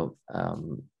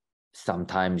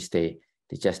sometimes they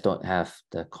just don't have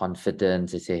the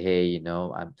confidence. They say, hey,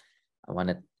 I want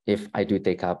to, if I do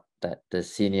take up the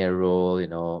senior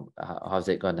role, how's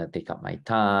it going to take up my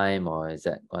time, or is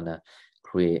that going to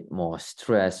create more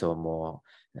stress or more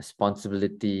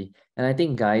responsibility? And I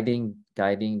think guiding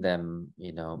them,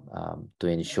 to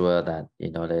ensure that,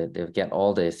 they get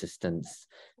all the assistance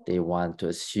they want to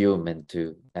assume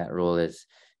into that role is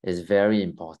very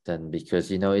important,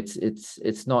 because,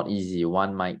 it's not easy.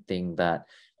 One might think that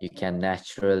you can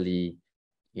naturally,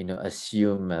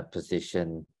 assume a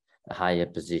position, a higher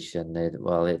position.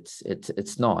 Well,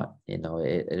 it's not,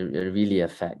 it really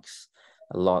affects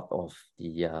a lot of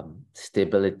the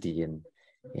stability in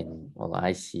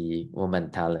I see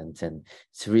women talent. And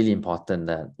it's really important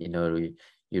that,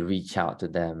 you reach out to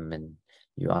them and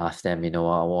you ask them,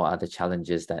 what are the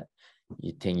challenges that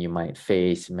you think you might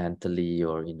face mentally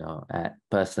or,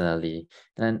 personally.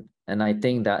 And I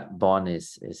think that bond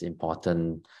is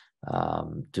important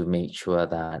to make sure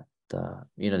that,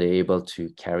 they're able to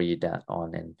carry that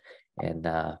on and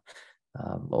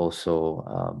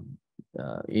also,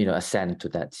 ascend to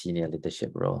that senior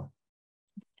leadership role.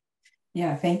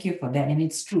 Yeah, thank you for that. And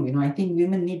it's true, I think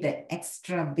women need that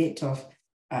extra bit of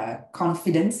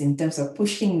confidence in terms of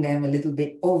pushing them a little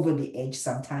bit over the edge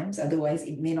sometimes. Otherwise,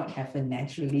 it may not happen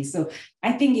naturally. So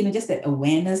I think, just that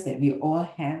awareness that we all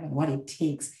have and what it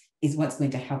takes is what's going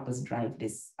to help us drive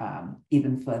this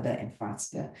even further and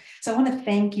faster. So I want to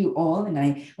thank you all, and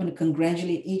I want to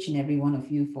congratulate each and every one of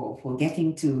you for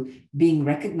getting to being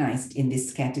recognized in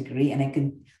this category. And I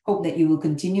can hope that you will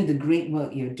continue the great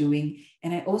work you're doing.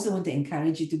 And I also want to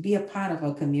encourage you to be a part of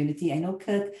our community. I know,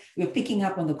 Kirk, we're picking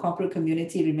up on the corporate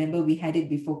community. Remember, we had it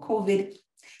before COVID.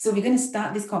 So we're going to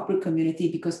start this corporate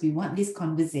community because we want this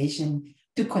conversation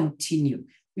to continue.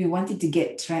 We want it to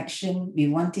get traction. We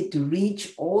want it to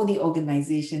reach all the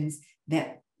organizations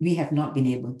that we have not been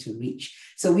able to reach.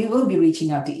 So we will be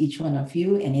reaching out to each one of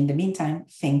you. And in the meantime,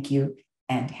 thank you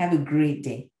and have a great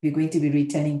day. We're going to be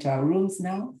returning to our rooms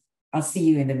now. I'll see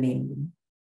you in the main room.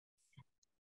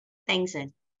 Thanks,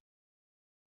 Anne.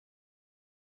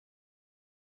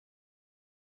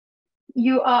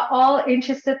 You are all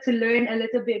interested to learn a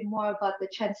little bit more about the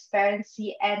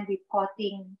transparency and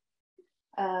reporting.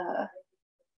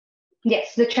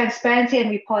 Yes, the transparency and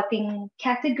reporting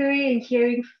category, and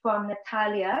hearing from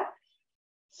Natalia.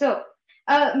 So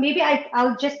maybe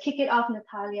I'll just kick it off,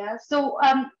 Natalia. So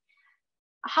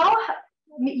how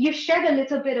you've shared a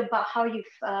little bit about how you've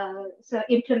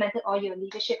implemented, or your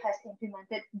leadership has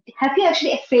implemented. Have you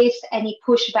actually faced any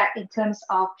pushback in terms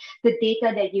of the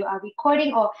data that you are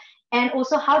recording, and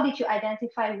also how did you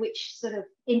identify which sort of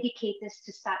indicators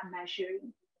to start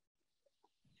measuring?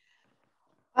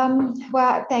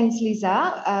 Well, thanks,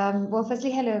 Lisa. Well,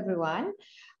 firstly, hello, everyone.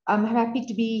 I'm happy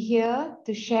to be here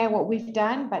to share what we've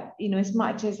done, but as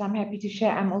much as I'm happy to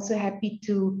share, I'm also happy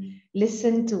to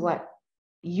listen to what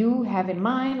you have in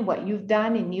mind, what you've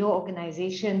done in your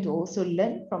organization, to also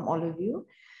learn from all of you.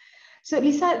 So,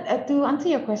 Lisa, to answer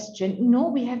your question, no,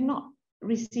 we have not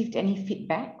received any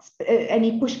feedbacks,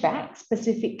 any pushback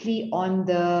specifically on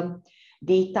the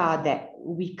data that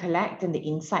we collect and the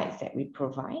insights that we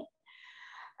provide.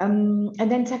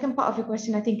 And then second part of your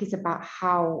question, I think, is about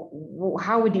how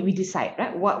did we decide,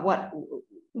 right?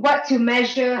 What to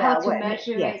measure, how to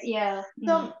measure yes. it, yeah.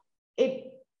 So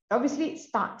it obviously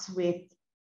starts with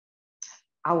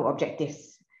our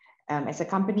objectives. As a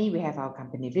company, we have our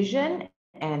company vision,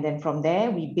 and then from there,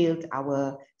 we build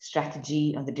our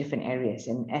strategy on the different areas.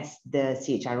 And as the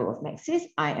CHRO of Maxis,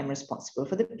 I am responsible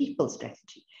for the people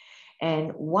strategy.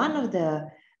 And one of the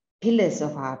pillars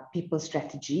of our people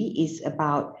strategy is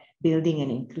about building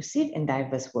an inclusive and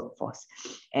diverse workforce.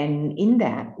 And in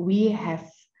that,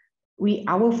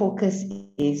 our focus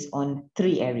is on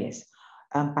 3 areas,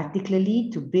 particularly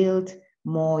to build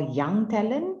more young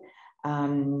talent.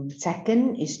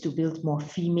 Second is to build more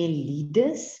female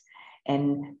leaders.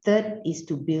 And third is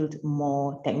to build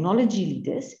more technology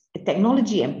leaders,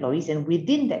 technology employees, and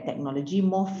within that technology,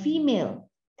 more female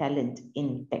talent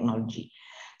in technology.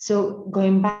 So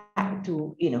going back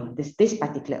to this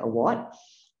particular award,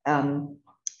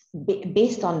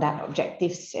 based on that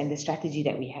objectives and the strategy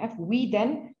that we have, we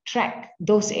then track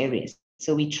those areas.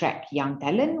 So we track young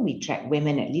talent, we track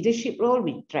women at leadership role,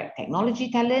 we track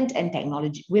technology talent and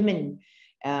women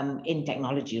in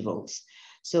technology roles.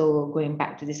 So going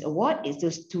back to this award, it's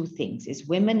those 2 things. It's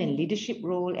women in leadership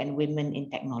role and women in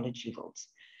technology roles.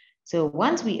 So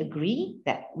once we agree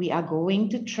that we are going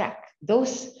to track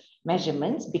those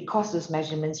measurements, because those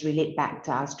measurements relate back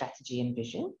to our strategy and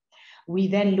vision, we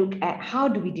then look at how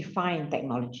do we define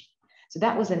technology. So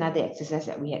that was another exercise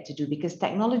that we had to do, because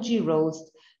technology roles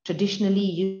traditionally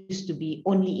used to be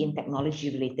only in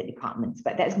technology related departments,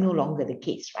 but that's no longer the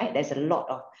case, right? There's a lot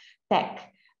of tech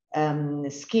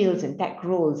skills and tech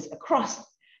roles across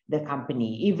the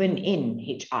company, even in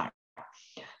HR.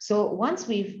 So once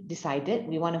we've decided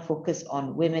we want to focus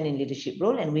on women in leadership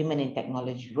role and women in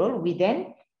technology role, we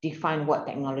then define what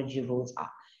technology roles are.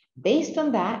 Based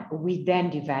on that, we then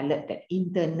develop that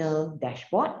internal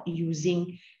dashboard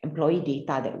using employee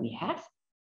data that we have.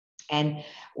 And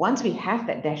once we have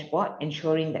that dashboard,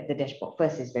 ensuring that the dashboard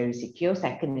first is very secure,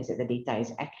 second is that the data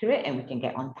is accurate and we can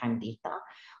get on-time data,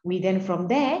 we then from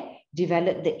there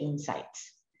develop the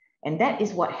insights. And that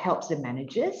is what helps the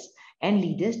managers and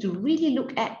leaders to really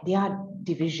look at their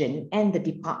division and the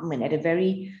department at a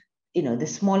very, the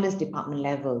smallest department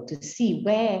level, to see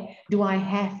where do I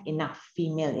have enough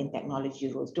female in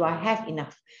technology roles? Do I have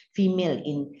enough female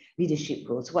in leadership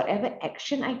roles? Whatever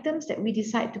action items that we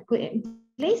decide to put in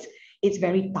place, it's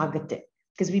very targeted,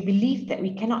 because we believe that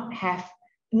we cannot have,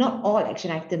 not all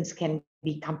action items can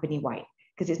be company-wide,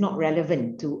 because it's not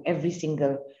relevant to every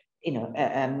single,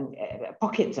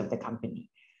 pockets of the company.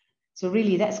 So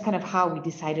really, that's kind of how we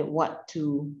decided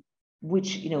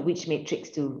which matrix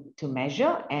to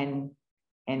measure and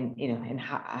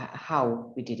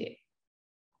how we did it.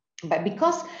 But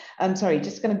because, I'm sorry,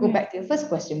 just going to go back to your first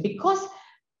question, because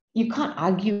you can't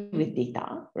argue with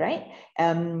data, right?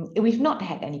 We've not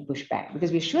had any pushback,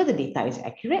 because we're sure the data is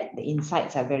accurate. The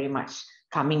insights are very much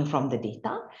coming from the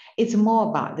data. It's more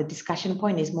about, the discussion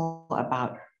point is more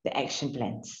about the action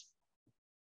plans.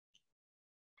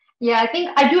 Yeah, I think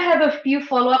I do have a few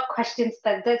follow-up questions,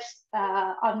 but that's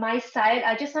on my side.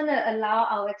 I just want to allow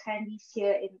our attendees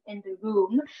here in the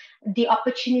room the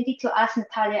opportunity to ask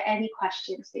Natalia any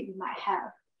questions that you might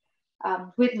have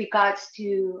with regards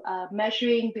to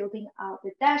measuring, building out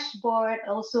the dashboard.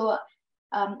 Also,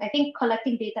 I think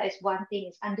collecting data is one thing,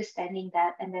 is understanding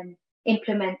that and then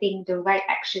implementing the right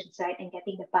actions, right, and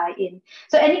getting the buy-in.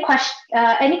 So any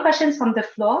questions from the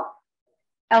floor?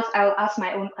 Else I'll ask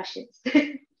my own questions.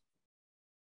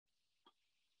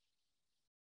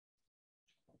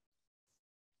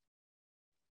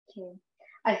 Okay,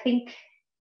 I think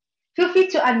feel free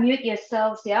to unmute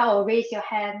yourselves, yeah, or raise your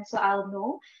hand so I'll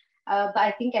know. But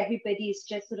I think everybody is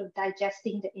just sort of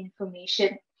digesting the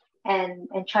information and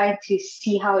trying to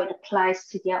see how it applies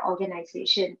to their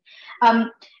organization.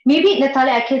 Maybe,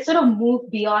 Natalia, I can sort of move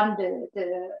beyond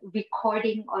the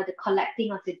recording or the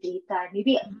collecting of the data.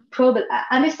 Maybe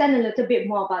understand a little bit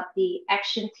more about the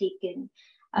action taken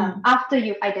after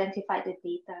you've identified the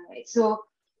data, right? So,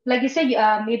 like you said,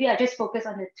 maybe I just focus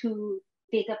on the 2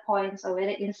 data points or whether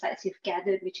insights you've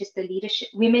gathered, which is the leadership,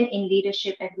 women in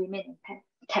leadership and women in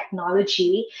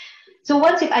technology. So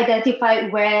once you've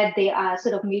identified where they are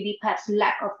sort of maybe perhaps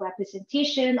lack of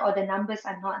representation or the numbers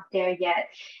are not there yet,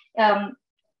 and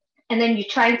then you're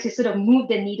trying to sort of move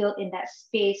the needle in that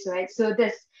space, right? So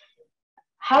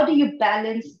how do you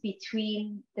balance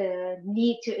between the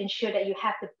need to ensure that you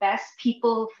have the best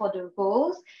people for the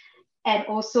roles and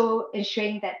also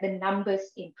ensuring that the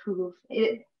numbers improve?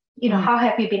 How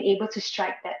have you been able to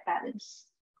strike that balance?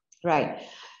 Right.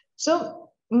 So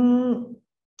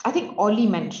I think Ollie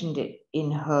mentioned it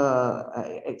in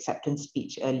her acceptance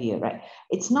speech earlier, right?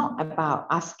 It's not about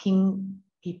asking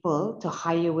people to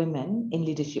hire women in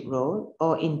leadership role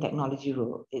or in technology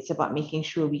role. It's about making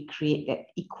sure we create that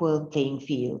equal playing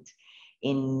field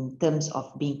in terms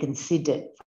of being considered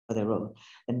for the role.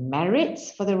 The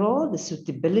merits for the role, the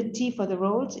suitability for the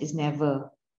roles is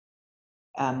never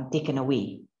taken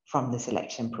away from the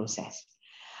selection process.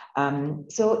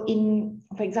 So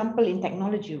for example, in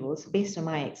technology roles, based on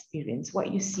my experience,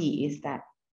 what you see is that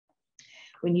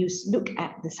when you look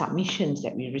at the submissions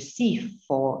that we receive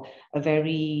for a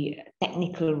very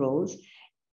technical roles,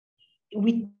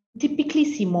 we typically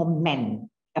see more men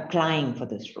applying for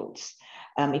those roles.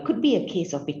 It could be a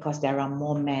case of because there are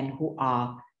more men who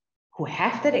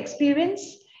have that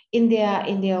experience in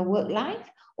their work life,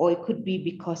 or it could be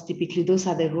because typically those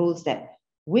are the roles that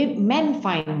men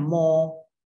find more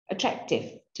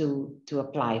attractive to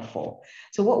apply for.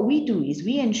 So what we do is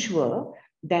we ensure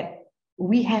that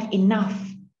we have enough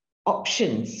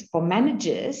options for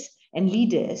managers and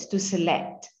leaders to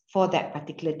select for that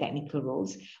particular technical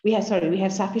roles. We have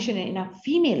sufficient and enough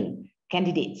female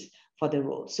candidates for the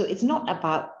role. So it's not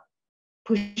about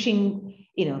pushing,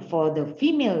 for the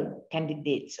female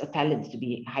candidates or talents to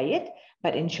be hired,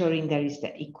 but ensuring there is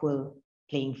that equal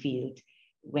playing field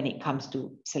when it comes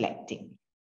to selecting.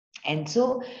 And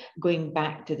so going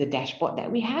back to the dashboard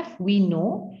that we have, we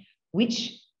know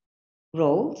which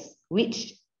roles,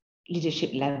 which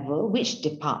leadership level, which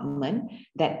department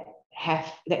that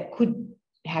could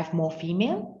have more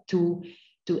female to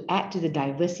add to the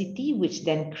diversity, which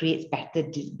then creates better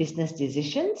business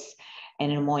decisions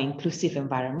and a more inclusive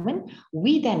environment.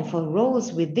 We then, for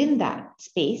roles within that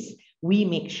space, we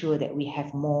make sure that we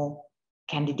have more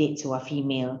candidates who are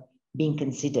female being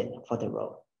considered for the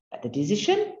role. But the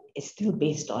decision is still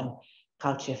based on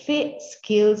culture fit,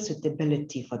 skills,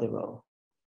 suitability for the role.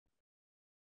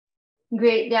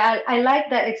 Great. Yeah, I like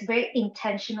that it's very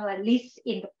intentional, at least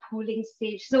in the pooling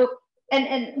stage. So,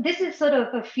 and this is sort of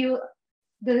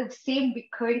the same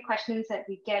recurring questions that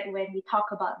we get when we talk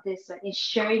about this, like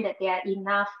ensuring that there are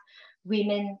enough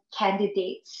women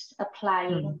candidates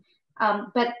applying.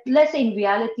 But let's say in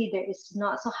reality there is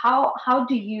not. So how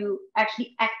do you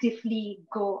actually actively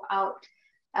go out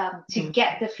to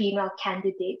get the female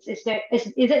candidates? Is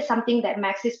it something that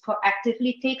Maxis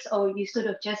proactively takes, or you sort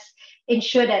of just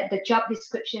ensure that the job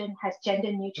description has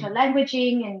gender neutral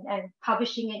languaging and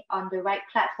publishing it on the right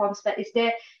platforms? But is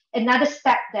there another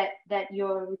step that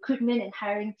your recruitment and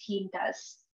hiring team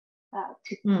does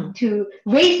to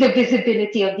raise the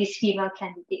visibility of these female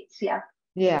candidates?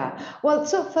 Yeah. Well,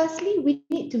 so firstly, we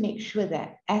need to make sure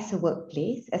that as a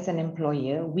workplace, as an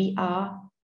employer, we are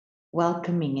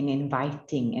welcoming and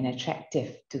inviting and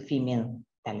attractive to female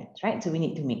talent, right? So we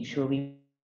need to make sure we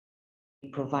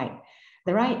provide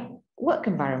the right work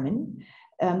environment,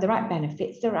 the right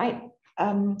benefits, the right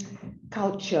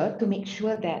culture to make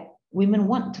sure that women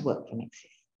want to work for Maxis.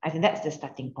 I think that's the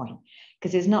starting point,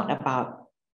 because it's not about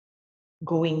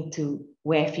going to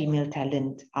where female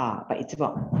talent are, but it's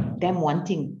about them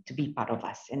wanting to be part of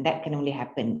us. And that can only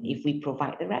happen if we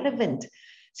provide the relevant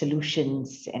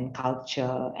solutions and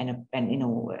culture and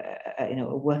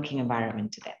a working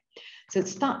environment to them. So it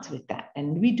starts with that.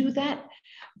 And we do that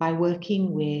by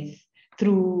working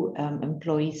through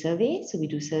employee surveys. So we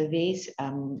do surveys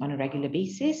on a regular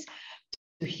basis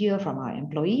to hear from our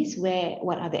employees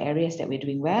what are the areas that we're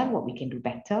doing well, what we can do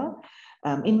better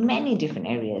in many different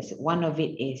areas. One of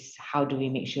it is how do we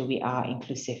make sure we are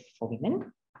inclusive for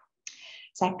women?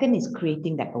 Second is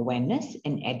creating that awareness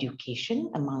and education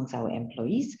amongst our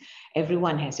employees.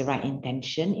 Everyone has the right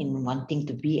intention in wanting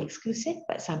to be exclusive,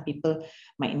 but some people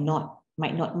might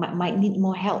need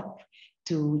more help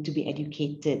to be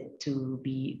educated, to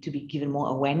be given more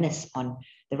awareness on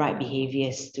the right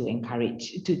behaviors to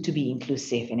encourage, to be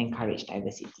inclusive and encourage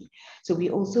diversity. So we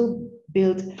also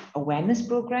build awareness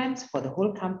programs for the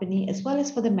whole company as well as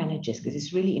for the managers, because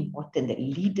it's really important that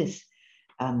leaders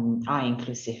are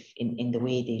inclusive in the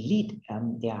way they lead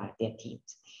their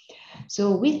teams.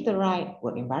 So with the right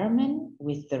work environment,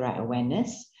 with the right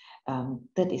awareness,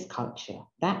 third is culture.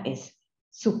 That is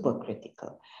super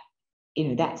critical.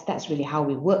 That's really how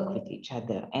we work with each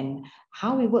other, and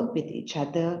how we work with each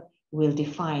other will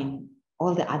define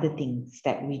all the other things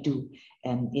that we do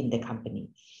in the company.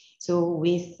 So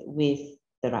with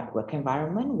the right work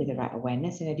environment, with the right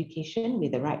awareness and education,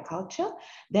 with the right culture,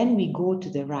 then we go to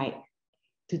the right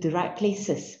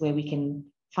places where we can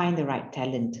find the right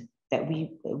talent that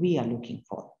we are looking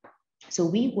for. So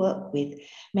we work with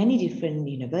many different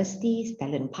universities,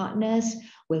 talent partners,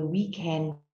 where we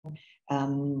can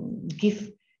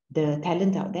give the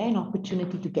talent out there an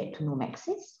opportunity to get to know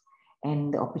Maxis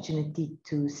and the opportunity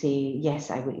to say,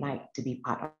 yes, I would like to be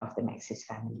part of the Maxis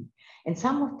family. And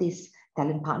some of these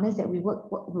talent partners that we work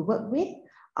with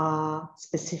are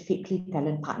specifically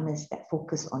talent partners that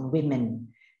focus on women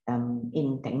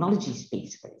in technology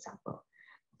space, for example.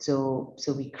 So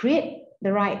we create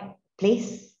the right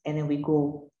place, and then we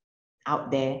go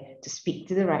out there to speak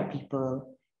to the right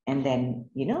people, and then,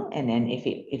 you know, and then if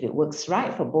it works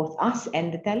right for both us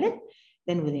and the talent,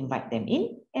 then we'll invite them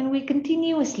in, and we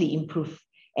continuously improve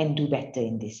and do better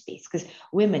in this space. Because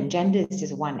women, gender is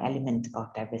just one element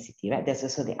of diversity, right? There's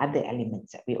also the other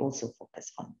elements that we also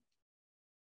focus on.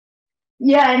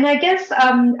 Yeah, and I guess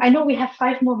I know we have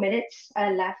 5 more minutes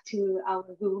left to our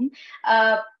room.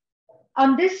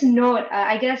 On this note,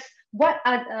 I guess what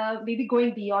are maybe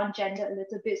going beyond gender a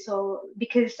little bit, so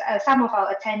because some of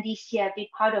our attendees here have been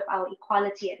part of our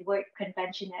Equality at Work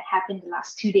convention that happened the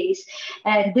last 2 days,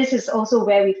 and this is also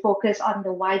where we focus on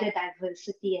the wider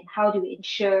diversity and how do we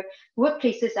ensure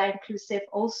workplaces are inclusive,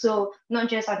 also not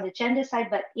just on the gender side,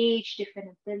 but age, different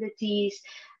abilities,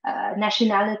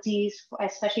 nationalities,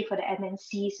 especially for the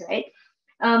MNCs, right?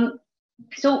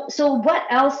 So what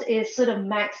else is sort of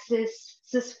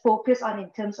Maxis' focus on in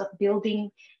terms of building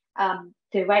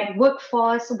the right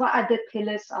workforce? What are the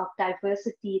pillars of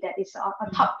diversity that is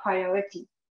a top priority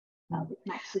with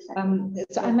Maxis?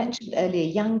 So I mentioned earlier,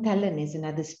 young talent is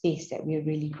another space that we're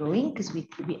really growing, because we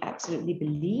absolutely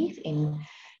believe in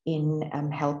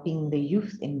helping the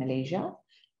youth in Malaysia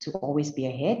to always be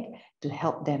ahead, to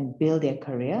help them build their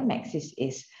career. Maxis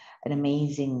is an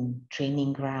amazing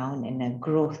training ground and a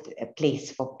growth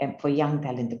place for young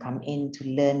talent to come in, to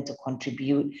learn, to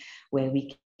contribute, where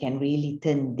we can really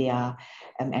turn their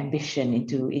ambition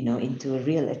into a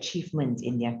real achievement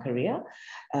in their career.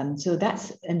 So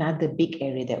that's another big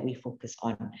area that we focus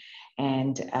on.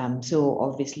 And so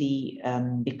obviously,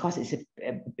 because it's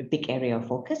a big area of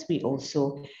focus, we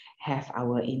also have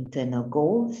our internal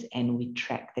goals, and we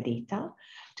track the data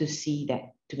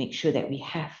to make sure that we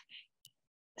have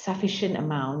sufficient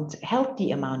amount, healthy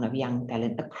amount of young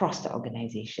talent across the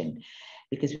organization,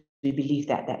 because we believe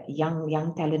that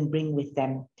young talent bring with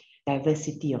them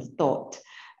diversity of thought,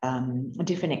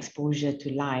 different exposure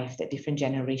to life, that different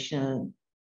generational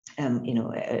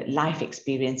life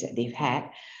experience that they've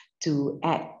had, to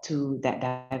add to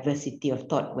that diversity of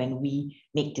thought when we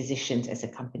make decisions as a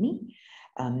company.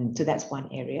 So that's one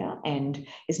area. And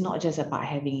it's not just about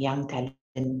having young talent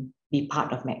be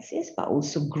part of Maxis, but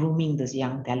also grooming those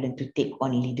young talent to take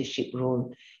on leadership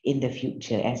role in the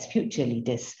future as future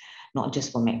leaders, not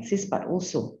just for Maxis, but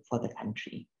also for the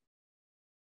country.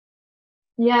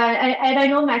 Yeah, and I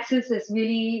know Maxis is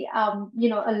really,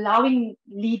 allowing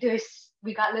leaders,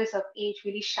 regardless of age,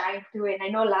 really shine through. And I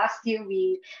know last year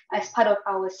as part of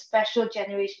our special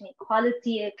generation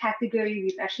equality category,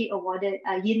 we've actually awarded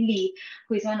Yin Lee,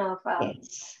 who is one of,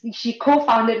 she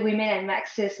co-founded Women at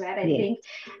Maxis, right, I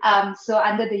think, so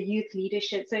under the youth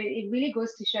leadership. So it really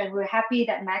goes to show, and we're happy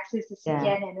that Maxis is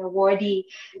again an awardee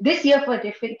this year for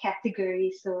different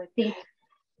categories. So I think,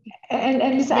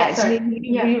 and Lisa,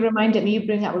 you reminded me, you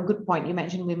bring up a good point. You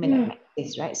mentioned women at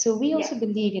Maxis, right? So we also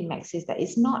believe in Maxis that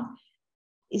it's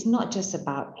not just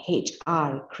about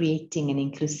HR creating an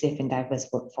inclusive and diverse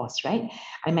workforce, right?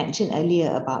 I mentioned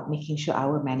earlier about making sure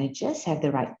our managers have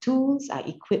the right tools, are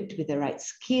equipped with the right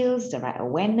skills, the right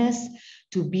awareness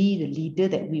to be the leader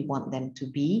that we want them to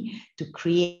be, to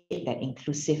create that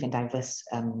inclusive and diverse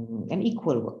and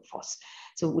equal workforce.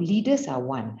 So leaders are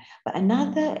one, but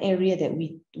another area that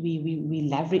we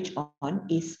leverage on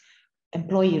is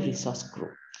employee resource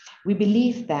group. We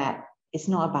believe that it's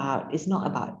not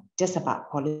just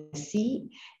about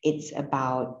policy, it's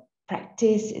about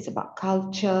practice, it's about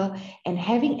culture, and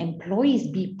having employees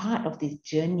be part of this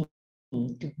journey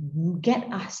to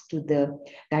get us to the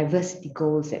diversity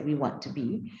goals that we want to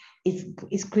be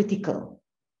is critical.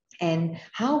 And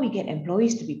how we get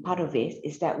employees to be part of this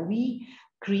is that we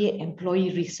create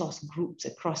employee resource groups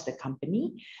across the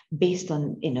company based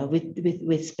on,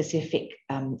 with specific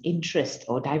interest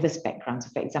or diverse backgrounds.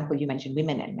 For example, you mentioned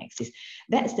Women at Maxis.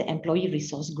 That's the employee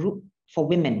resource group for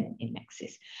women in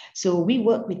Maxis. So we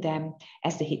work with them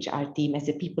as the HR team, as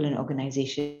the people and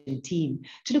organization team,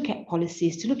 to look at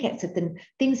policies, to look at certain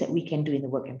things that we can do in the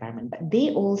work environment. But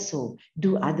they also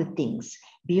do other things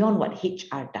beyond what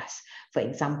HR does. For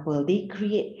example, they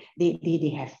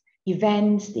have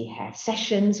events, they have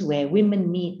sessions where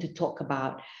women meet to talk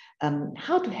about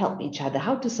how to help each other,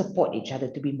 how to support each other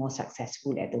to be more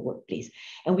successful at the workplace.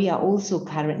 And we are also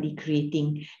currently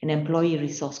creating an employee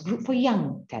resource group for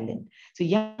young talent. So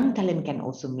young talent can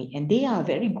also meet, and they are a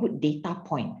very good data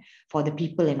point for the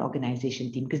people and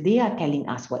organization team, because they are telling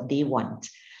us what they want,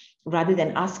 rather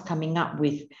than us coming up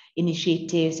with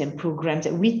initiatives and programs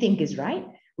that we think is right.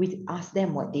 We ask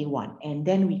them what they want, and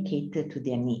then we cater to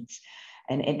their needs.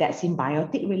 And that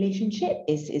symbiotic relationship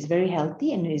is very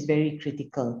healthy and is very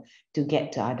critical to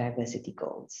get to our diversity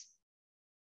goals.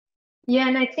 Yeah,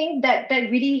 and I think that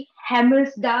really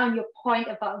hammers down your point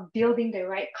about building the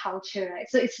right culture, right?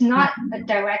 So it's not a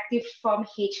directive from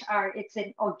HR, it's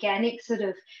an organic sort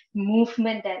of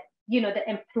movement that, you know, the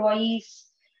employees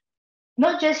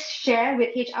not just share with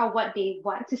HR what they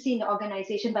want to see in the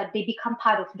organization, but they become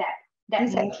part of that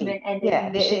movement and the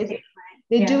initiative.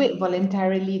 They do it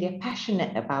voluntarily, they're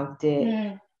passionate about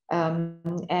it.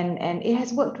 And it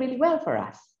has worked really well for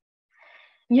us.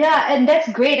 Yeah, and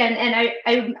that's great. And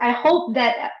I hope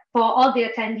that for all the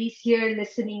attendees here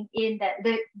listening in, that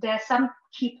there are some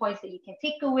key points that you can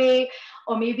take away,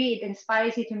 or maybe it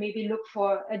inspires you to maybe look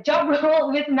for a job role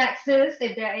with Maxis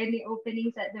if there are any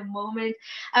openings at the moment.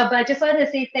 But I just want to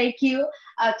say thank you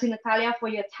to Natalia for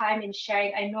your time in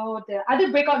sharing. I know the other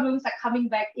breakout rooms are coming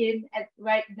back in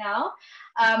right now.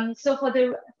 So for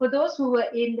those who were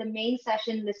in the main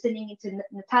session listening into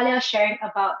Natalia sharing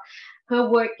about her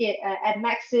work at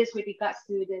Maxis with regards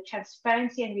to the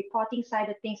transparency and reporting side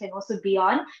of things and also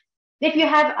beyond. If you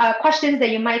have questions that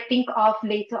you might think of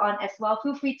later on as well,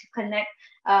 feel free to connect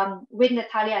with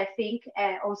Natalia, I think,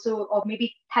 also, or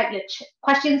maybe type your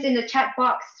questions in the chat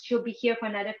box. She'll be here for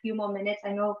another few more minutes.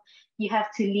 I know you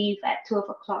have to leave at 12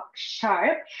 o'clock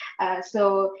sharp.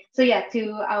 So yeah,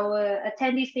 to our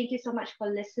attendees, thank you so much for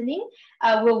listening.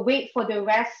 We'll wait for the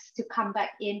rest to come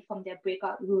back in from their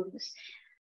breakout rooms.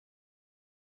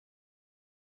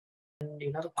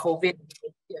 You know, COVID,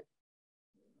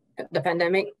 the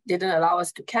pandemic didn't allow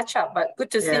us to catch up, but good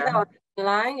to see that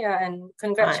online. Yeah, and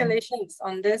congratulations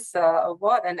on this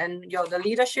award. And the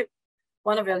leadership,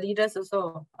 one of your leaders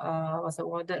also was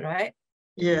awarded, right?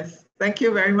 Yes, thank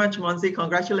you very much, Monzi.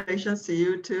 Congratulations to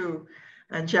you too,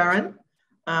 and Sharon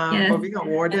for being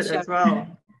awarded as well.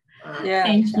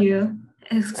 Thank you.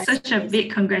 It's such a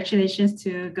big congratulations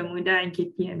to Gamuda and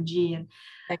KPMG. And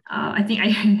I think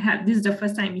this is the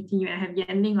first time meeting you, and I have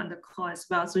Yanling on the call as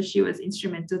well. So she was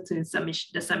instrumental to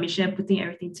the submission, putting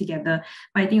everything together.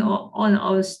 But I think all in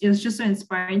all, it was just so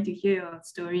inspiring to hear your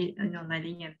story,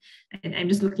 Yanling, and I'm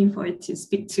just looking forward to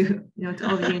speak to to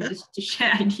all of you and just to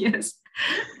share ideas.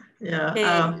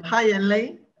 Yeah. Hi,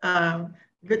 Yanling.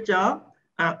 Good job.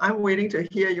 I'm waiting to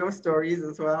hear your stories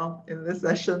as well in this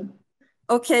session.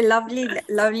 Okay, lovely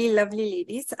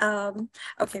ladies.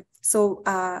 Okay, so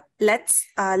let's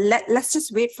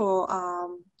just wait for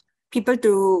people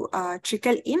to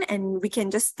trickle in, and we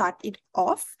can just start it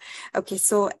off. Okay,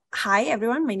 so hi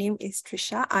everyone, my name is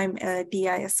Trisha. I'm a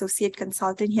DI Associate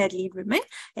Consultant here at LeadWomen,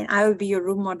 and I will be your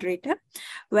room moderator.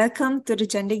 Welcome to the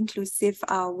Gender Inclusive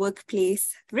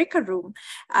Workplace Breakout Room.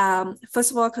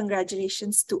 First of all,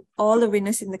 congratulations to all the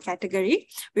winners in the category.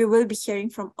 We will be hearing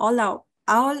from all our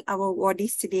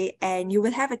awardees today, and you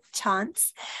will have a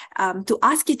chance to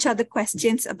ask each other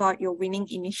questions about your winning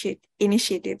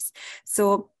initiatives.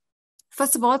 So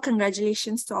first of all,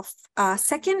 congratulations to our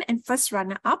second and first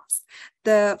runner-ups.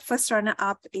 The first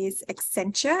runner-up is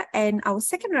Accenture, and our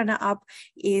second runner-up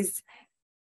is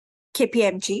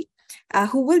KPMG,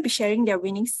 who will be sharing their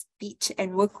winning speech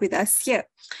and work with us here.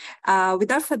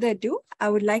 Without further ado, I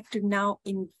would like to now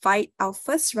invite our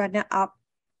first runner-up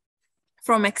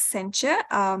from Accenture,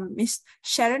 Ms.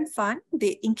 Sharon Fan,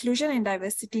 the Inclusion and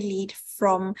Diversity Lead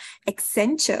from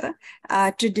Accenture,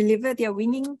 to deliver their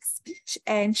winning speech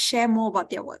and share more about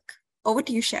their work. Over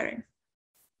to you, Sharon.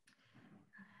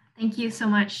 Thank you so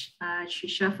much,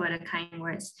 Trisha, for the kind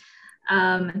words.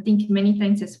 I think many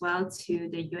thanks as well to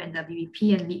the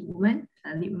UNWEP and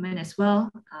LeadWomen as well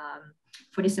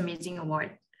for this amazing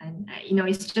award. And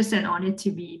it's just an honor to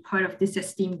be part of this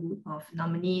esteemed group of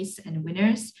nominees and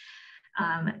winners.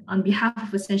 On behalf of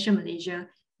Accenture Malaysia,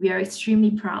 we are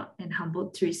extremely proud and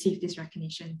humbled to receive this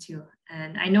recognition too.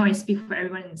 And I know I speak for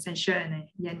everyone in Accenture, and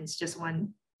Yan is just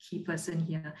one key person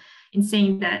here in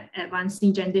saying that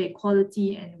advancing gender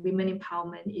equality and women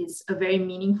empowerment is a very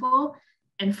meaningful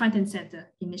and front and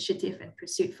center initiative and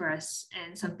pursuit for us,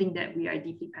 and something that we are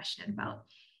deeply passionate about.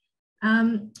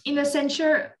 In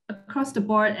Accenture, across the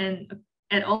board and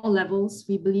at all levels,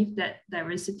 we believe that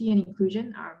diversity and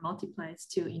inclusion are multipliers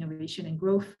to innovation and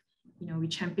growth. We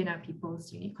champion our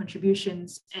people's unique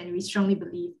contributions, and we strongly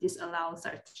believe this allows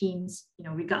our teams,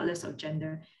 regardless of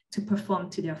gender, to perform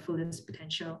to their fullest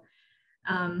potential.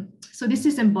 So this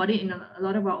is embodied in a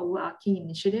lot of our overarching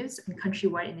initiatives and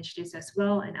countrywide initiatives as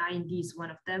well, and I&D is one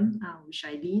of them, which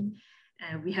I lead.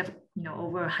 And we have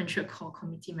over 100 core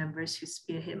committee members who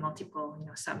spearhead multiple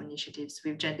sub-initiatives,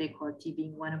 with gender equality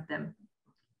being one of them.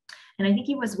 And I think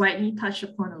it was widely touched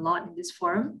upon a lot in this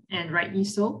forum, and rightly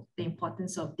so, the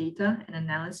importance of data and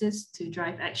analysis to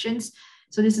drive actions.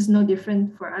 So this is no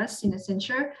different for us in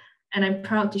Accenture. And I'm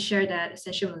proud to share that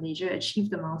Accenture Malaysia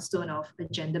achieved the milestone of a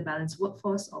gender balanced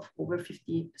workforce of over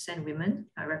 50% women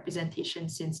representation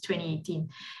since 2018,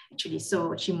 actually.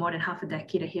 So actually more than half a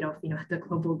decade ahead of the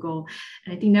global goal.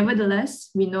 And I think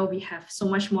nevertheless, we know we have so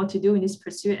much more to do in this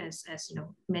pursuit, as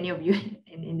many of you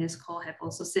in this call have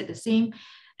also said the same.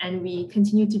 And we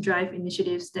continue to drive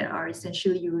initiatives that are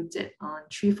essentially rooted on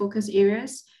 3 focus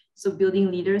areas. So building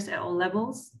leaders at all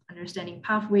levels, understanding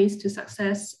pathways to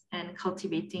success, and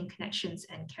cultivating connections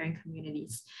and caring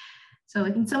communities. So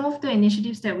I think some of the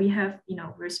initiatives that we have,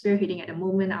 we're spearheading at the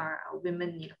moment are our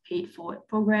Women Paid Forward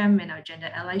program and our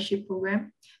Gender Allyship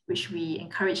program, which we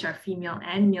encourage our female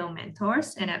and male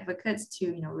mentors and advocates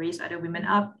to raise other women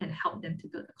up and help them to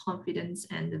build the confidence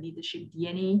and the leadership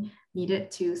DNA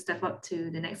needed to step up to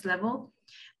the next level.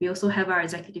 We also have our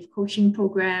executive coaching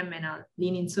program and our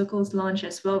Lean in Circles launch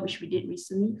as well, which we did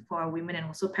recently for our women and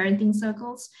also parenting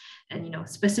circles, and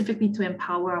specifically to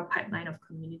empower our pipeline of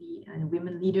community and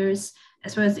women leaders,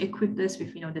 as well as equip us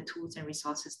with the tools and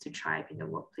resources to thrive in the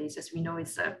workplace, as we know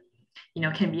it's a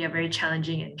can be a very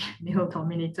challenging and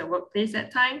male-dominated workplace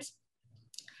at times.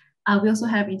 We also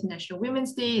have International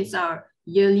Women's Day. It's our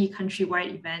yearly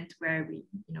countrywide event where we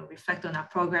reflect on our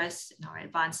progress and our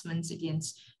advancements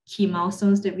against key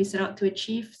milestones that we set out to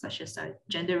achieve, such as our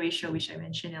gender ratio, which I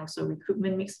mentioned, and also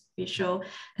recruitment mix ratio,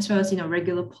 as well as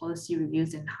regular policy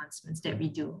reviews and enhancements that we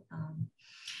do.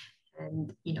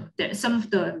 And there are some of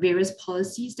the various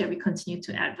policies that we continue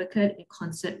to advocate in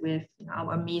concert with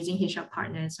our amazing HR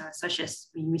partners, such as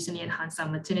we recently enhanced our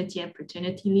maternity and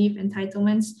paternity leave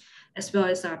entitlements, as well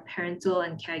as our parental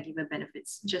and caregiver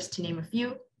benefits, just to name a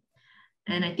few.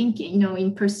 And I think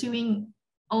in pursuing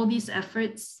all these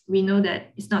efforts, we know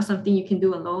that it's not something you can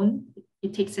do alone.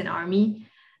 It takes an army.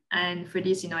 And for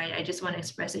this, I just want to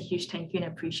express a huge thank you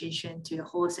and appreciation to the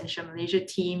whole Accenture Malaysia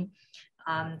team.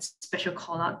 Special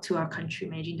call out to our country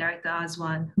managing director,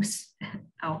 Azwan, who's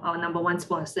our #1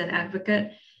 sponsor and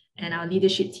advocate, and our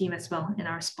leadership team as well, and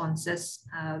our sponsors.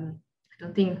 I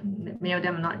don't think many of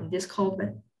them are not in this call,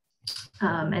 but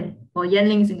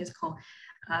Yanling's in this call.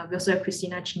 We also have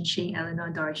Christina, Chin-Ching, Eleanor,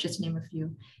 and Doris, just to name a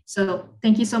few. So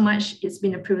thank you so much. It's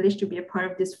been a privilege to be a part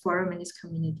of this forum and this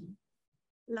community.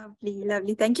 Lovely,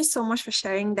 lovely. Thank you so much for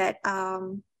sharing that,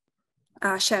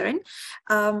 Sharon.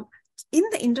 In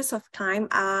the interest of time,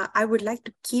 I would like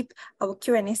to keep our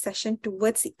Q&A session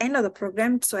towards the end of the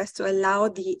program so as to allow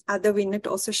the other winner to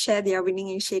also share their winning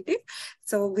initiative.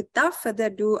 So without further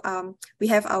ado, we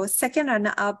have our second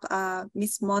runner-up,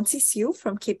 Ms. Monsi Siu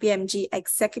from KPMG,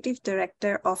 Executive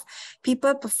Director of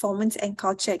People, Performance and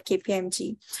Culture at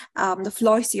KPMG. The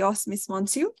floor is yours, Ms.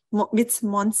 Monsi.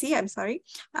 I'm sorry.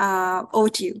 Over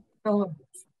to you. Oh.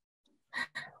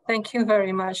 Thank you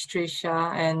very much,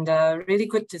 Trisha, and really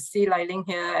good to see Lai Ling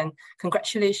here, and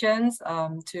congratulations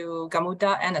to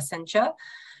Gamuda and Accenture.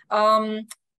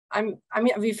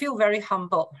 We feel very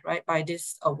humbled, right, by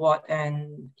this award,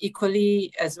 and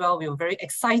equally as well, we were very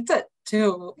excited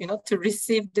to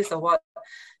receive this award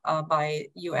by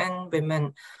UN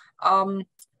Women.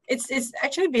 It's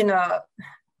actually been a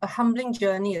humbling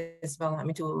journey as well.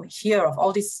 To hear of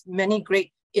all these many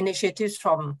great initiatives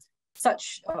from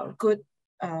such good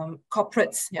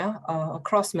corporates,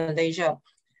 across Malaysia.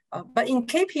 But in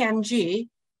KPMG,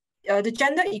 the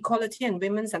gender equality and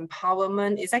women's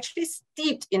empowerment is actually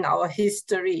steeped in our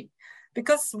history,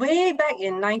 because way back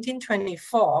in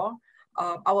 1924,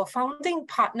 our founding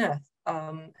partner,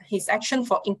 his Action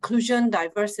for Inclusion,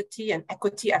 Diversity and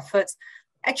Equity efforts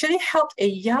actually helped a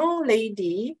young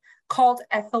lady called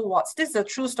Ethel Watts. This is a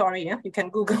true story, you can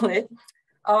Google it.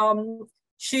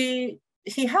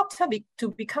 He helped her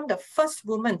to become the first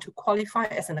woman to qualify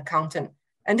as an accountant.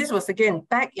 And this was, again,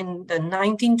 back in the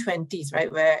 1920s,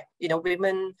 right, where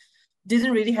women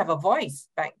didn't really have a voice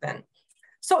back then.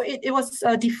 So it was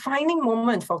a defining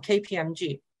moment for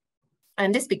KPMG.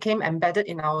 And this became embedded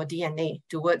in our DNA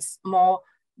towards more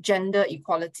gender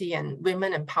equality and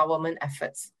women empowerment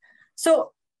efforts.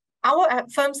 So our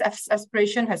firm's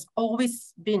aspiration has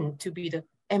always been to be the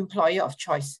employer of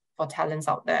choice for talents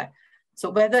out there. So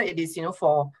whether it is,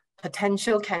 for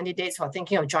potential candidates who are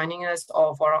thinking of joining us,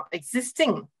 or for our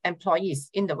existing employees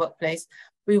in the workplace,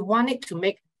 we want it to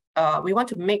make we want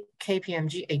to make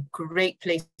KPMG a great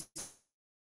place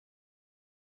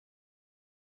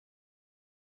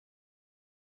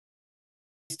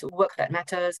to work that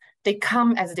matters. They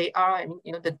come as they are, and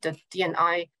the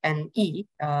D&I and E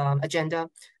agenda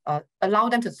allow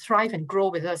them to thrive and grow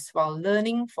with us while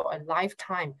learning for a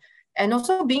lifetime, and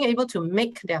also being able to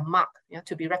make their mark,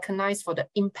 to be recognized for the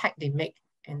impact they make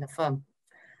in the firm.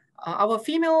 Our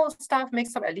female staff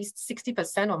makes up at least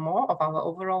 60% or more of our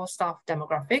overall staff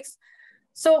demographics.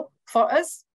 So for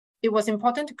us, it was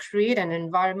important to create an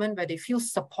environment where they feel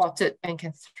supported and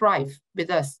can thrive with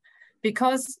us,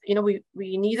 because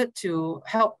we needed to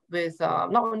help with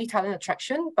not only talent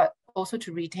attraction, but also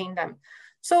to retain them.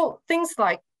 So things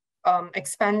like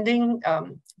expanding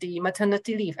the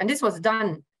maternity leave, and this was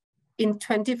done in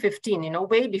 2015,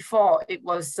 way before it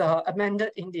was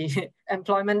amended in the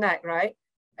Employment Act, right?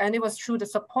 And it was through the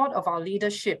support of our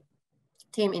leadership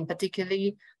team, in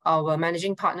particularly our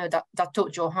managing partner,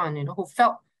 Datuk Johan, who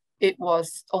felt it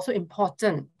was also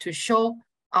important to show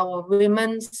our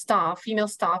women staff, female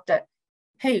staff, that,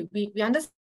 hey, we understand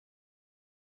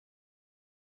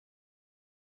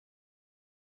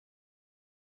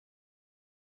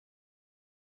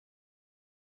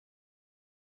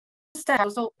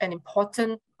also an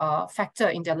important factor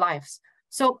in their lives.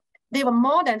 So they were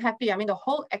more than happy. I mean, the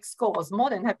whole EXCO was more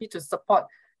than happy to support,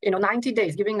 90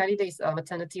 days, giving 90 days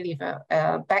maternity leave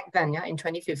back then, in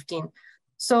 2015.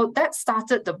 So that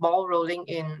started the ball rolling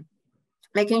in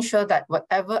making sure that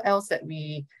whatever else that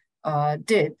we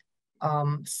did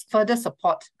further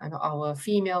support our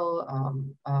female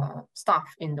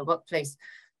staff in the workplace.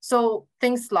 So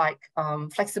things like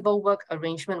flexible work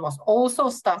arrangement was also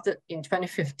started in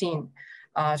 2015,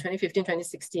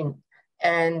 2016.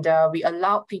 And we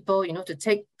allowed people, to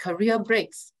take career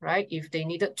breaks, right? If they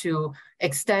needed to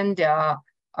extend their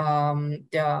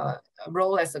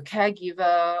role as a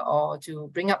caregiver, or to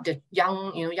bring up the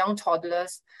young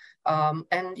toddlers,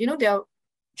 and their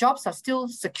jobs are still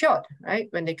secured, right?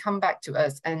 When they come back to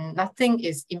us, and nothing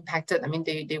is impacted. I mean,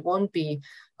 they won't be,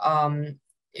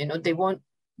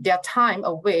 their time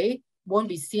away won't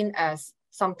be seen as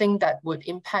something that would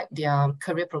impact their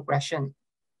career progression.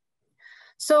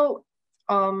 So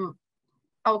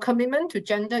our commitment to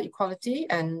gender equality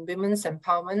and women's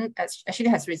empowerment actually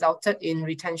has resulted in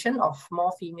retention of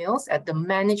more females at the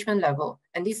management level.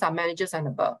 And these are managers and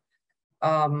above,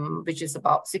 which is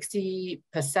about 60%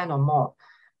 or more.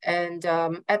 And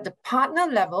at the partner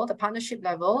level, the partnership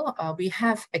level, we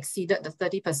have exceeded the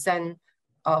 30%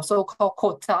 so-called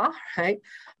quota, right?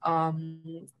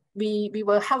 We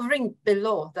were hovering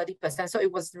below 30%. So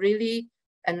it was really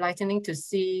enlightening to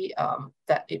see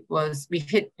that we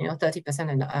hit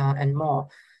 30% and more.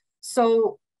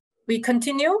 So we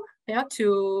continue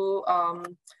to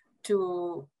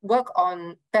work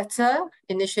on better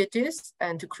initiatives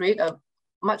and to create a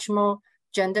much more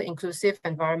gender inclusive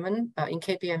environment in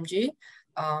KPMG.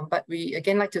 But we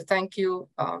again like to thank you,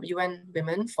 UN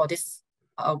Women, for this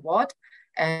award.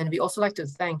 And we also like to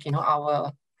thank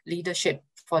our leadership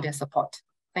for their support.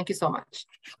 Thank you so much.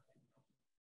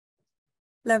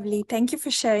 Lovely. Thank you for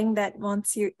sharing that,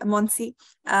 Monsi.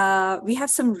 We have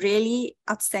some really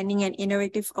outstanding and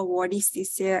innovative awardees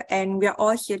this year, and we are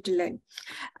all here to learn.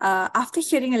 After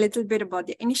hearing a little bit about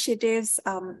the initiatives,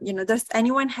 does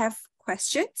anyone have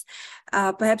questions?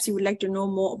 Perhaps you would like to know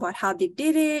more about how they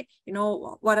did it,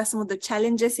 what are some of the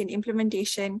challenges in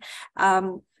implementation?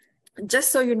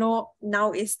 Just so you know,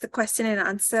 now is the question and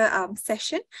answer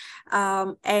session.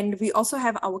 And we also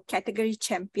have our category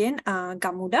champion,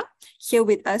 Gamuda, here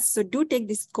with us. So do take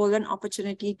this golden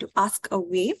opportunity to ask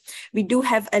away. We do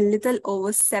have a little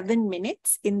over 7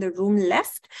 minutes in the room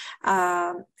left.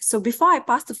 So before I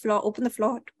open the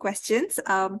floor to questions,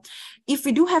 if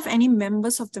we do have any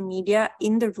members of the media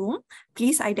in the room,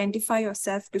 please identify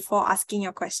yourself before asking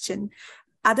your question.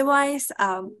 Otherwise,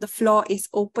 the floor is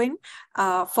open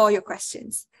for your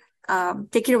questions.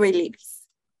 Take it away, ladies.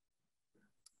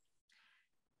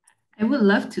 I would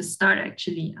love to start,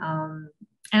 actually.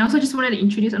 And also just wanted to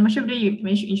introduce, I'm not sure if you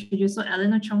managed to introduce, so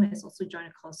Eleanor Chong has also joined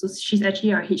the call. So she's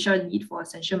actually our HR lead for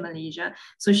Essential Malaysia.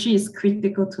 So she is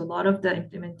critical to a lot of the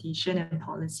implementation and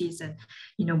policies and,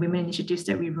 women initiatives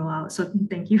that we roll out. So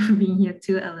thank you for being here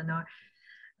too, Eleanor.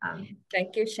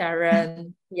 Thank you,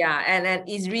 Sharon. Yeah, and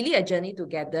it's really a journey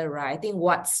together, right? I think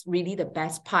what's really the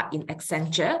best part in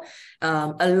Accenture,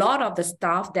 a lot of the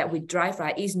stuff that we drive,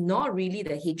 right, is not really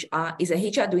the HR, it's a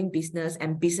HR doing business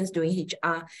and business doing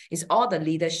HR. It's all the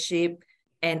leadership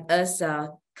and us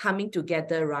coming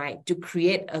together, right, to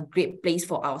create a great place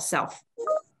for ourselves.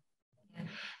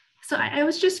 So I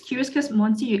was just curious because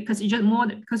Monty, because you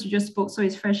just spoke, so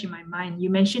it's fresh in my mind. You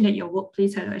mentioned that your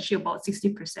workplace had actually about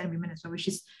 60% women as well, which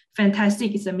is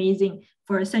fantastic. It's amazing.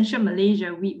 For Essential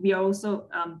Malaysia, we are also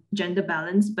gender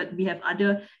balanced, but we have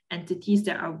other entities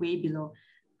that are way below.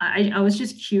 I was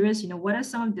just curious, what are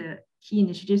some of the key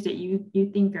initiatives that you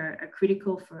think are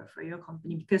critical for your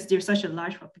company, because there's such a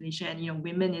large population, and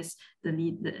women is the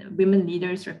women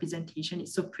leaders representation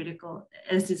is so critical,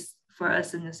 as is for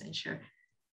us in Essential.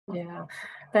 Yeah,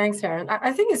 thanks, Sharon.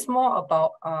 I think it's more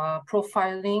about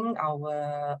profiling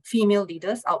our female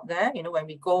leaders out there. When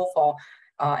we go for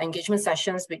engagement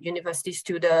sessions with university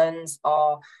students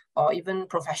or even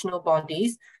professional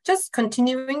bodies, just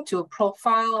continuing to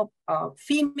profile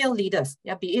female leaders,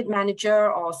 be it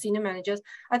manager or senior managers,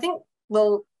 I think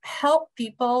will help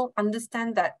people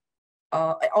understand that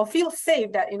or feel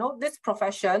safe that this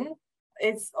profession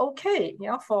is okay,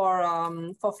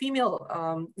 for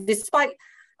female, despite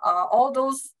all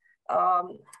those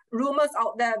rumors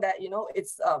out there that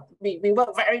it's we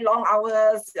work very long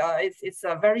hours, it's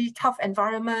a very tough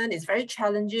environment, it's very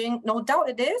challenging. No doubt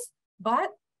it is,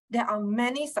 but there are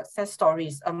many success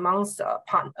stories amongst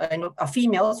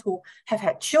females who have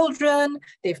had children,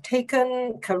 they've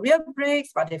taken career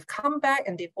breaks, but they've come back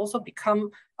and they've also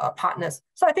become partners.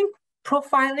 So I think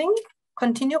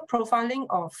continued profiling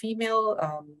of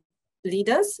female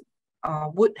leaders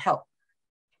would help.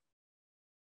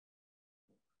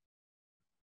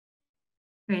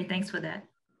 Great, thanks for that.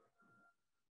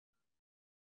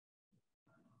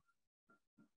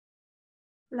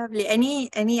 Lovely.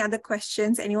 Any other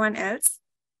questions? Anyone else?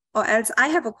 Or else I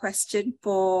have a question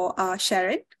for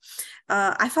Sharon.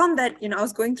 I found that, I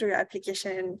was going through your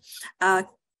application,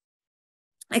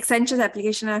 Accenture's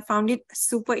application, I found it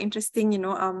super interesting,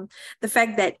 the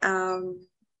fact that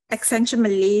Accenture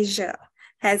Malaysia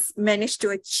has managed to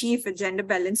achieve a gender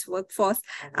balanced workforce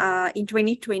in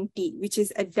 2020, which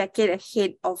is a decade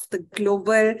ahead of the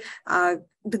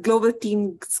global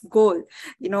team's goal.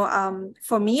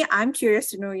 For me, I'm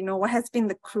curious to know, what has been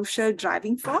the crucial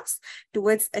driving force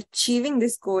towards achieving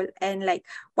this goal, and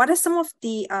what are some of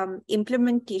the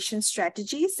implementation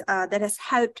strategies that has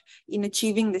helped in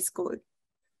achieving this goal?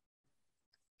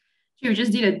 We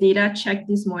just did a data check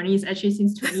this morning. It's actually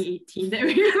since 2018 that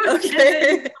we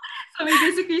okay. So we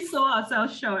basically sold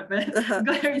ourselves short, but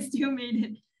glad we still made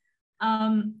it.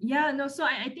 So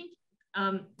I think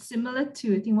similar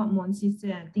to what Monsi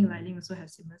said, I think Lai Ling also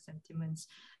has similar sentiments.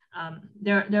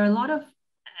 There are a lot of,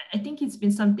 I think it's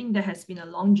been something that has been a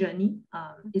long journey.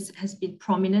 It has been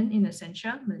prominent in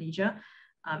Essential Malaysia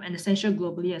and Essential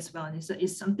globally as well. And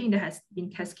it's something that has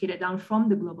been cascaded down from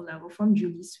the global level, from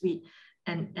Julie's suite.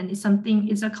 And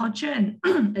it's a culture and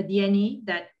a DNA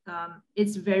that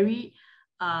it's very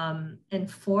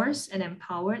enforced and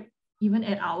empowered even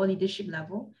at our leadership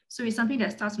level. So it's something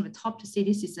that starts from the top to say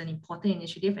this is an important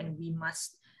initiative and we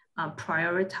must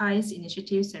prioritize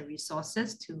initiatives and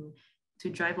resources to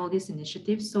drive all these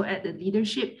initiatives. So at the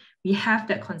leadership, we have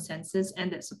that consensus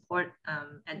and that support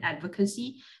and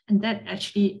advocacy. And that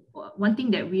actually, one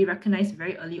thing that we recognize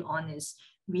very early on is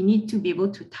we need to be able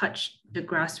to touch the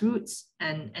grassroots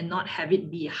and not have it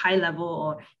be high level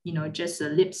or, just a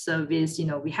lip service.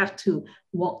 We have to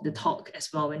walk the talk as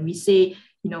well. When we say,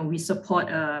 we support,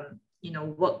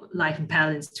 work-life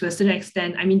balance to a certain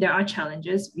extent. I mean, there are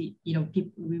challenges. We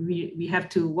have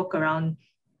to work around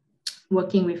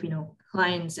working with,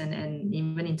 clients and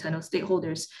even internal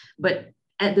stakeholders. But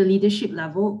at the leadership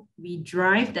level, we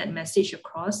drive that message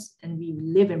across and we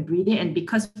live and breathe it. And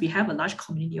because we have a large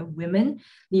community of women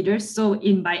leaders, so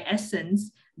by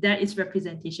essence, that is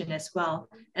representation as well.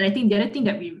 And I think the other thing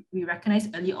that we recognize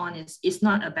early on is it's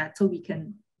not a battle we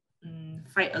can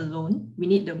fight alone. We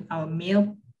need our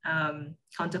male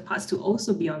counterparts to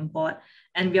also be on board.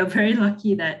 And we are very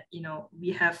lucky that, we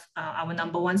have our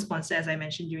number one sponsor, as I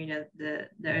mentioned during the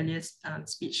earliest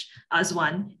speech,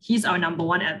 Azwan. He's our number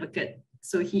one advocate.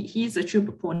 So he's a true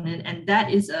proponent, and that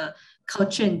is a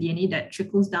culture and DNA that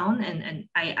trickles down. And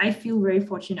I feel very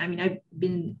fortunate. I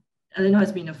mean, Eleanor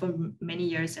has been in a firm many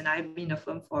years, and I've been in a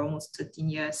firm for almost 13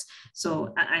 years.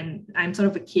 So I'm sort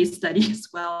of a case study as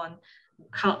well on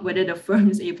whether the firm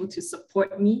is able to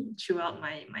support me throughout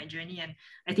my journey. And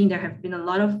I think there have been a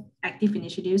lot of active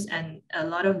initiatives and a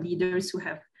lot of leaders who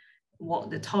have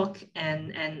walk the talk,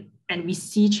 and we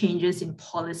see changes in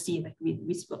policy. Like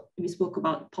we spoke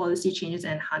about policy changes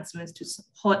and enhancements to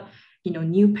support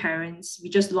new parents. We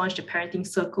just launched a parenting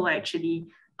circle actually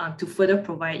to further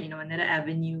provide another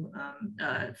avenue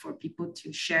for people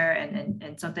to share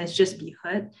and sometimes just be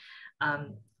heard.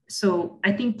 So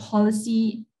I think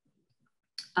policy,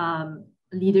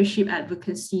 leadership,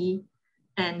 advocacy,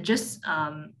 and just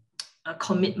a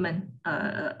commitment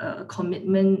at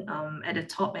the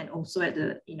top and also at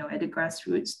the at the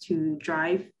grassroots to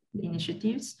drive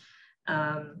initiatives,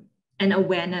 and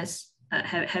awareness.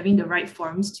 Having the right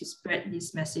forums to spread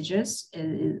these messages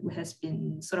has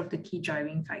been sort of the key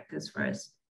driving factors for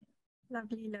us.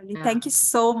 Lovely, lovely. Yeah. Thank you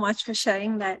so much for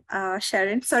sharing that,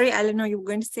 Sharon. Sorry, Eleanor, you were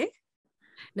going to say?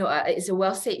 No, it's a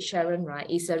well said, Sharon, right?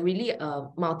 It's a really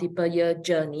multiple year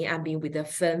journey. I've been with the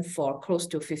firm for close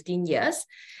to 15 years.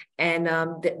 And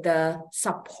the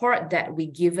support that we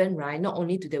given, right, not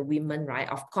only to the women, right,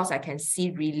 of course, I can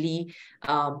see really,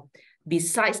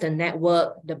 besides the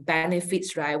network, the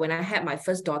benefits, right? When I had my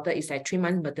first daughter, it's like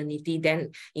 3-month maternity,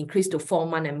 then increased to 4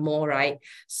 months and more, right?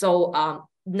 So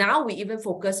now we even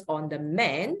focus on the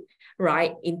men,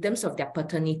 right? In terms of their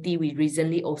paternity, we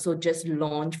recently also just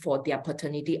launched for their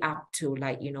paternity up to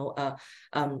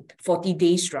 40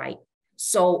 days, right?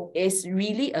 So it's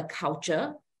really a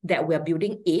culture that we're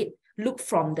building it. Look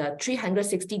from the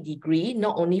 360-degree,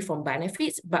 not only from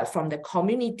benefits, but from the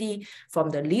community, from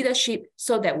the leadership,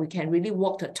 so that we can really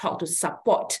walk the talk to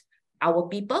support our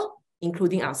people,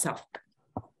 including ourselves.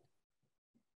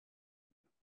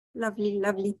 Lovely,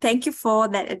 lovely. Thank you for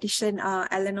that addition,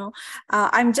 Eleanor.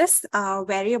 I'm just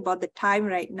wary about the time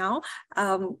right now.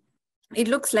 It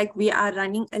looks like we are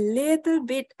running a little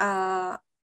bit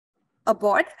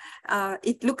aboard.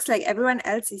 It looks like everyone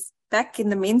else is back in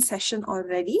the main session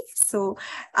already. So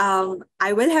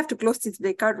I will have to close this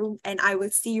breakout room and I will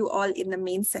see you all in the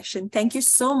main session. Thank you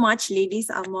so much, ladies,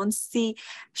 Monsi,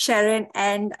 Sharon,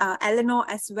 and Eleanor,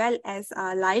 as well as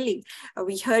Laili.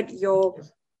 We heard your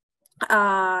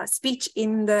speech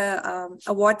in the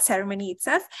award ceremony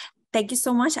itself. Thank you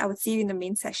so much. I will see you in the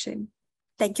main session.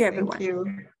 Thank you, everyone. Thank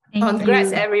you.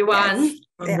 Congrats, everyone. Yes.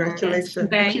 Congratulations.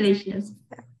 Congratulations.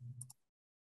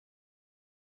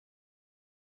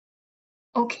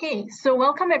 Okay, so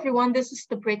welcome everyone. This is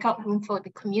the breakout room for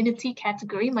the community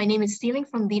category. My name is Stealing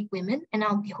from LeadWomen, and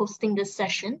I'll be hosting this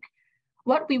session.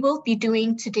 What we will be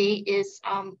doing today is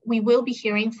we will be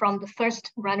hearing from the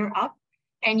first runner-up,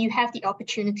 and you have the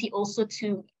opportunity also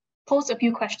to pose a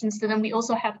few questions to them. We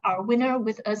also have our winner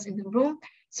with us in the room.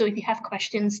 So if you have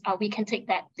questions, we can take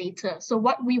that later. So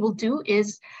what we will do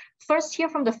is first hear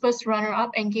from the first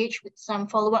runner-up, engage with some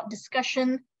follow-up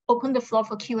discussion, open the floor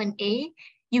for Q&A.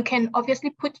 You can obviously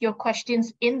put your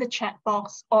questions in the chat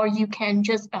box, or you can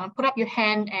just put up your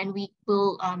hand and we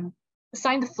will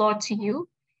assign the floor to you.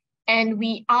 And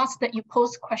we ask that you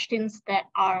pose questions that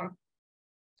are,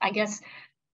 I guess,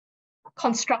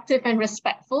 constructive and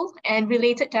respectful and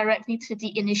related directly to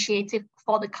the initiative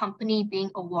for the company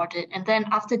being awarded. And then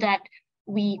after that,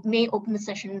 we may open the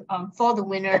session for the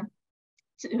winner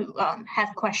to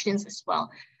have questions as well.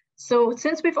 So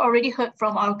since we've already heard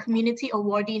from our community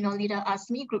awardee, Nolita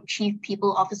Asmi, Group Chief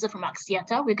People Officer from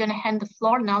Axiata, we're going to hand the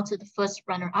floor now to the first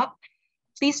runner-up.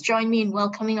 Please join me in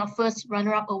welcoming our first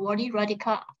runner-up awardee,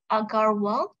 Radhika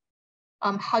Agarwal,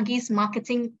 Huggies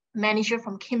Marketing Manager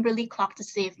from Kimberly Clark, to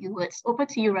say a few words. Over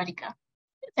to you, Radhika.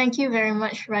 Thank you very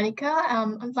much, Radhika.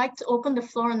 I'd like to open the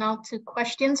floor now to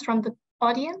questions from the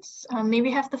audience. May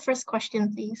we have the first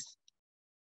question, please?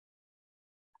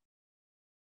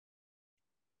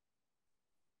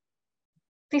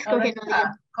 Please go ahead,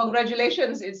 Nolita.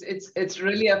 Congratulations! It's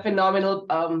really a phenomenal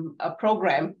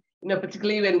program.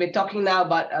 Particularly when we're talking now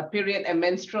about period and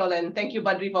menstrual. And thank you,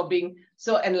 Badri, for being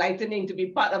so enlightening to be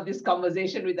part of this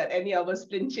conversation without any of us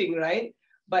flinching, right?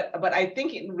 But I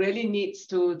think it really needs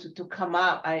to come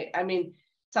up. I mean,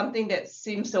 something that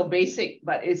seems so basic,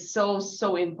 but is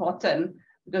so important,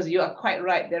 because you are quite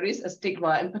right. There is a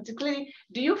stigma, and particularly,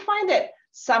 do you find that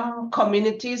some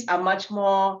communities are much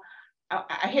more,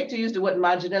 I hate to use the word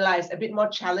marginalized, a bit more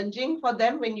challenging for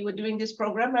them when you were doing this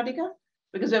program, Radhika?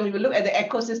 Because when we look at the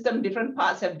ecosystem, different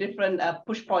parts have different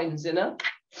push points,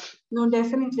 No,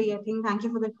 definitely. I think thank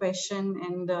you for the question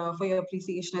and for your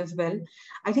appreciation as well.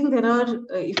 I think there are,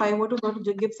 if I were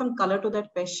to give some color to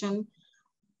that question,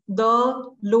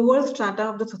 the lower strata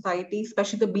of the society,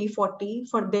 especially the B40,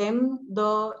 for them,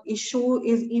 the issue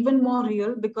is even more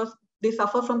real because they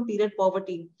suffer from period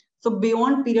poverty. So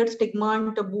beyond period stigma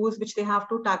and taboos, which they have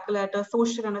to tackle at a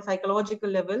social and a psychological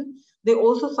level, they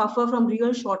also suffer from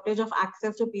real shortage of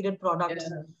access to period products.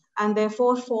 Yeah. And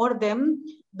therefore, for them,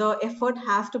 the effort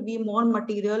has to be more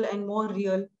material and more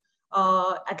real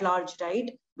at large,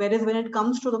 right? Whereas when it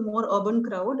comes to the more urban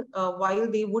crowd,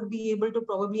 while they would be able to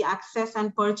probably access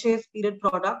and purchase period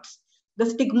products, the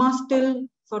stigma still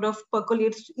sort of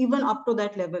percolates even up to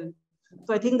that level.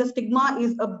 So I think the stigma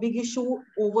is a big issue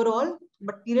overall,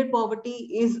 but period poverty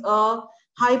is a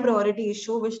high priority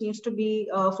issue which needs to be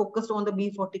focused on the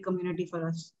B40 community for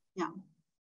us. Yeah.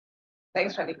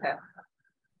 Thanks, Radhika.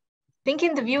 I think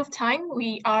in the view of time,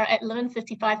 we are at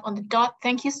 11:55 on the dot.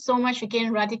 Thank you so much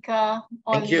again, Radhika,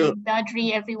 Ollie,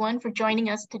 Dadri, everyone for joining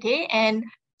us today. And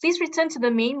please return to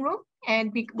the main room.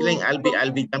 And we will.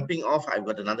 I'll be jumping off. I've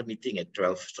got another meeting at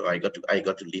 12, so I got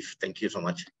to leave. Thank you so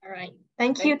much. All right.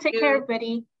 Thank you. Take care,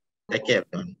 everybody. Take care,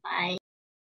 everyone. Bye.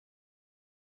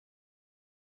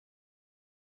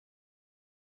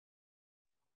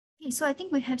 Okay, so I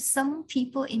think we have some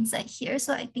people inside here,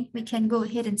 so I think we can go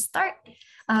ahead and start.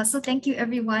 So thank you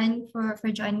everyone for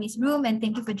joining this room, and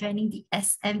thank you for joining the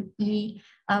SME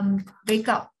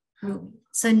breakout room.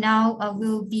 So now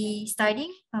we'll be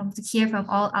starting to hear from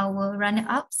all our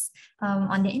runner-ups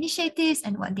on their initiatives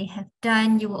and what they have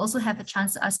done. You will also have a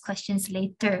chance to ask questions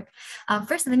later.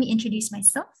 First, let me introduce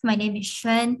myself. My name is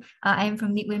Xuan. I am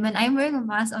from LeadWomen. I'm wearing a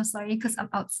mask. I'm sorry because I'm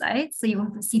outside, so you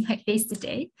won't see my face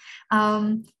today.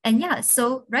 And yeah,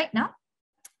 so right now,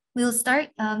 we'll start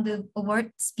the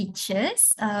award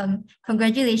speeches.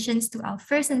 Congratulations to our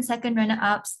first and second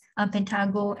runner-ups,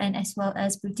 Pentago, and as well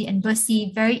as Bruti and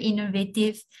Bussy. Very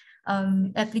innovative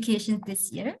applications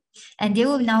this year. And they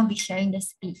will now be sharing the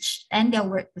speech and their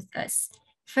work with us.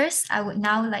 First, I would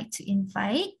now like to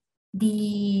invite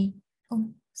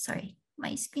sorry,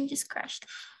 my screen just crashed.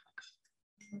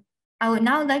 I would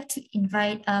now like to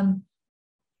invite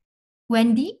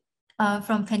Wendy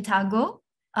from Pentago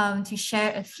to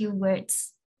share a few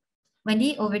words.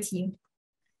 Wendy, over to you.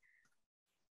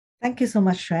 Thank you so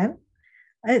much, Xuan.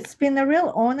 It's been a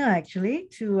real honor actually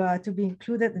to be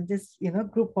included in this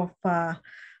group of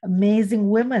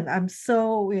amazing women. I'm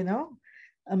so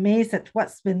amazed at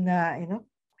what's been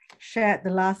shared the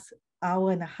last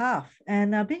hour and a half.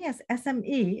 And being as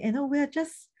SME, we're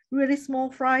just really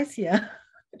small fries here.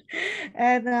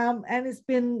 and it's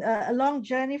been a long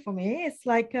journey for me. It's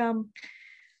like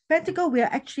Pentago, we are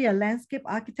actually a landscape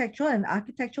architectural and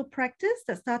architectural practice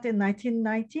that started in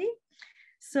 1990.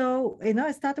 So,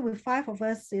 it started with 5 of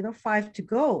us, 5 to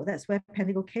go. That's where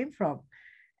Pentago came from.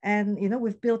 And,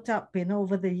 we've built up,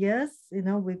 over the years,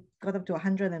 we've got up to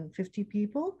 150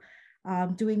 people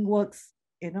doing works,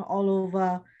 all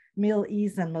over Middle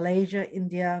East and Malaysia,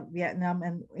 India, Vietnam,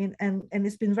 and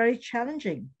it's been very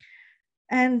challenging.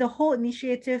 And the whole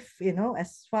initiative,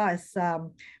 as far as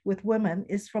with women,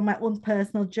 is from my own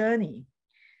personal journey.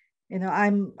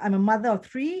 I'm a mother of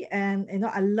 3, and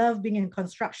I love being in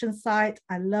construction site.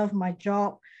 I love my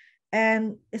job,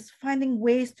 and it's finding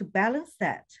ways to balance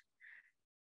that.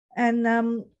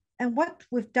 And what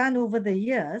we've done over the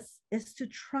years is to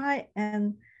try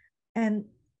and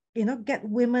get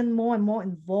women more and more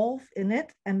involved in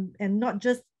it, and not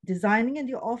just designing in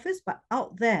the office, but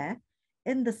out there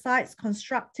in the sites,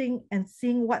 constructing and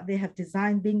seeing what they have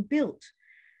designed being built.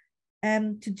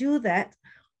 And to do that,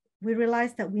 we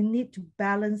realized that we need to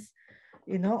balance,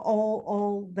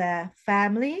 all their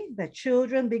family, their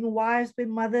children, being wives, being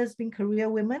mothers, being career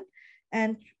women,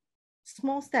 and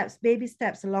small steps, baby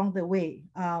steps along the way.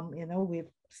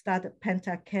 We've started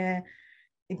Pentacare,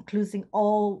 including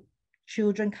all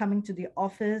children coming to the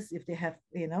office if they have,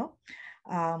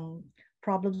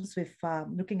 problems with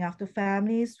looking after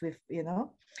families, with,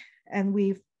 and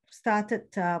we've started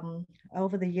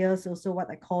over the years also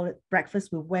what I call it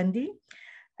Breakfast with Wendy.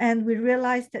 And we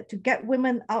realized that to get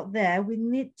women out there, we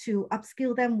need to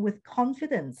upskill them with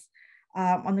confidence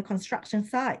on the construction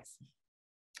sites.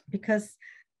 Because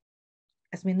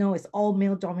as we know, it's all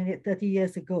male dominated 30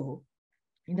 years ago.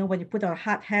 When you put on a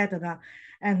hard hat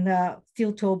and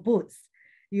steel-toe boots,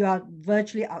 you are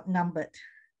virtually outnumbered.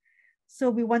 So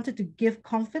we wanted to give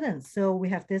confidence. So we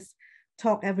have this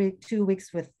talk every 2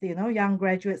 weeks with, young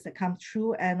graduates that come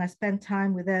through, and I spend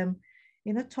time with them,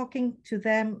 talking to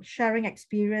them, sharing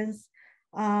experience,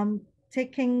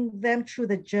 taking them through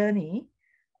the journey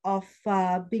of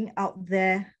being out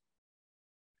there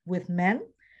with men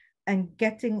and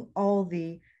getting all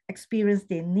the experience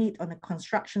they need on the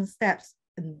construction steps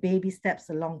and baby steps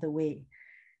along the way.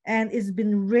 And it's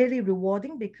been really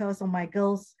rewarding because of my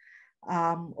girls,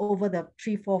 over the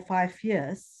 3, 4, 5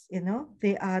 years,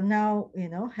 they are now,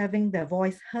 having their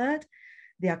voice heard,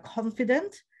 they are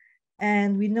confident.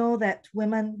 And we know that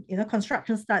women,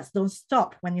 construction sites don't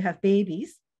stop when you have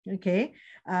babies, okay?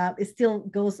 It still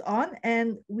goes on.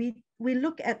 And we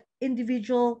look at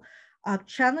individual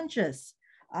challenges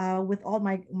with all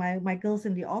my girls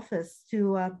in the office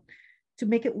to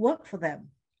make it work for them.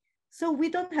 So we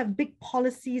don't have big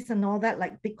policies and all that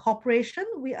like big corporation.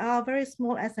 We are a very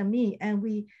small SME, and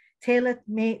we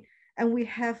tailor-made, and we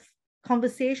have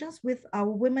conversations with our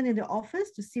women in the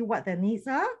office to see what their needs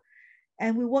are.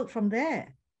 And we work from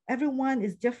there. Everyone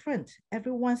is different.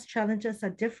 Everyone's challenges are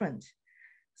different.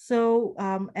 So,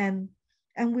 and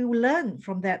And we will learn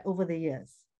from that over the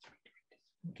years.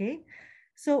 Okay,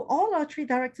 so all our 3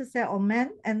 directors there are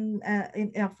men, and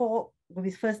in our 4 when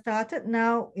we first started.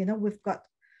 Now, you know, we've got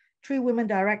 3 women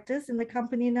directors in the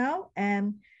company now,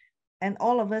 and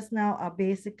all of us now are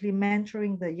basically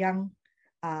mentoring the young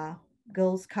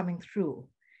girls coming through.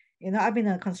 You know, I've been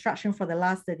in construction for the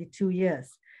last 32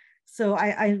 years. So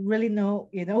I really know,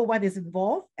 you know, what is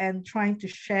involved, and trying to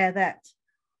share that,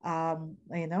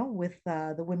 you know, with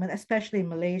the women, especially in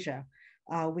Malaysia,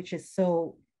 which is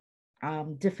so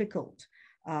difficult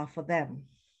for them.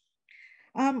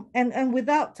 And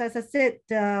without, as I said,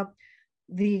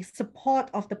 the support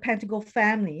of the Pentagon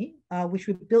family, which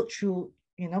we built through,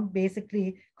 you know,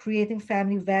 basically creating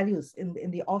family values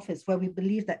in the office, where we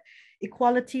believe that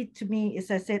equality, to me,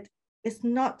 is, as I said, it's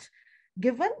not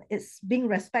given, it's being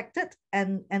respected,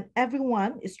 and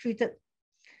everyone is treated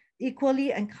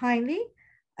equally and kindly,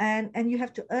 and you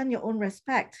have to earn your own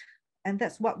respect. And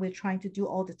that's what we're trying to do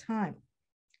all the time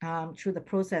through the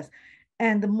process.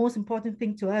 And the most important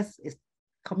thing to us is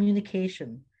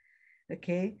communication.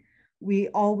 Okay, we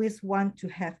always want to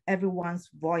have everyone's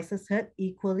voices heard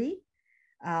equally.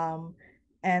 And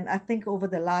I think over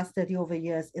the last 30 over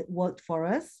years, it worked for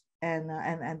us.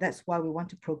 And that's why we want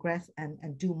to progress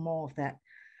and do more of that.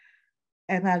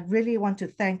 And I really want to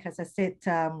thank, as I said,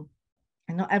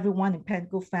 you know, everyone in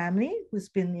Pentagon family who's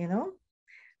been, you know,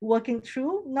 working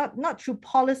through, not through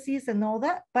policies and all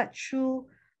that, but through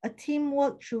a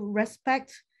teamwork, through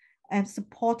respect and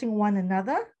supporting one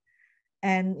another.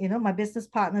 And, you know, my business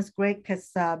partners, Greg,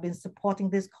 has been supporting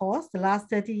this cause the last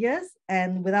 30 years.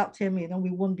 And without him, you know,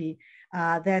 we wouldn't be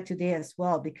there today as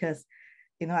well, because,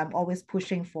 you know, I'm always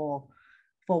pushing for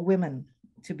women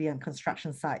to be on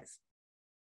construction sites.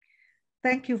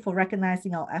 Thank you for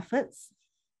recognizing our efforts.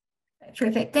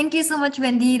 Perfect. Thank you so much,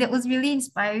 Wendy. That was really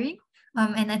inspiring.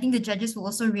 And I think the judges were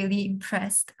also really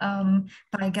impressed by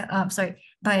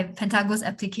Pentago's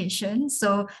application.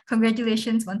 So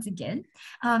congratulations once again.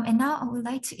 And now I would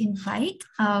like to invite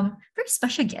very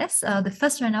special guests, the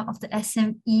first runner of the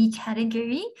SME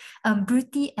category,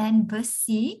 Bruti and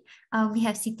Bersi. We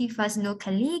have Siti Fazlul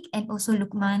Khalik and also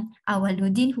Luqman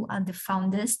Awaluddin, who are the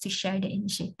founders, to share the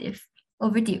initiative.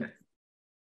 Over to you.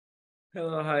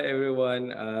 Hello, hi everyone.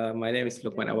 My name is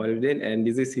Luqman Awaluddin, and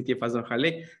this is Siti Fazlul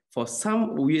Khalik. For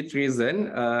some weird reason,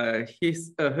 her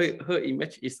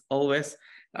image is always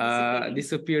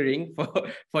disappearing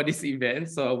for this event.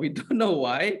 So we don't know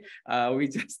why. We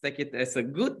just take it as a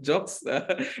good jokes.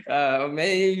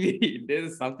 Maybe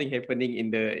there's something happening in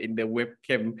the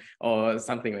webcam or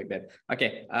something like that.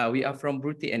 Okay, we are from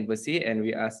Bruti and Bersi, and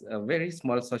we are a very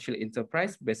small social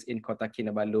enterprise based in Kota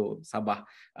Kinabalu, Sabah.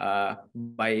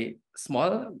 By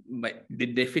small, the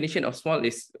definition of small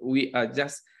is we are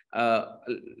just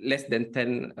less than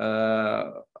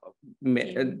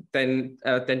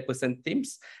 10%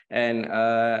 teams, and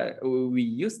we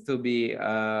used to be 2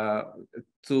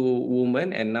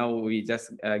 women, and now we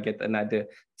just get another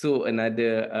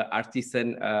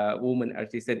artisan, woman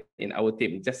artisan in our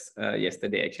team just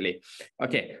yesterday actually.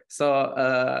 Okay, so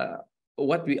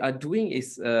what we are doing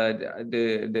is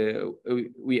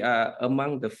we are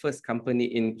among the first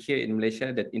company here in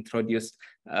Malaysia that introduced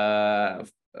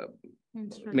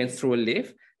menstrual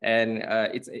leave, and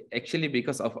it's actually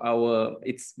because of my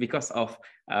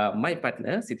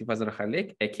partner Siti Fazlul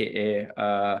Khalik, aka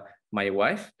my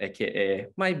wife, aka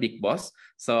my big boss.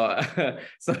 So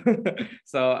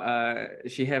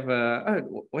she have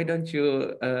why don't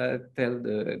you tell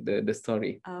the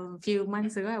story? A few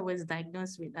months ago, I was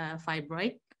diagnosed with a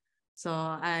fibroid. So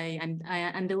I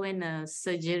underwent a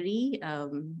surgery. I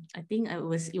think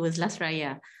it was last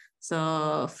Raya.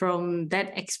 So from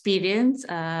that experience,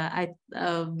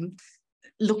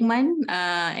 Luqman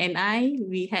and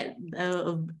we had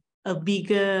a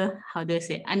bigger, how do I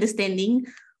say, understanding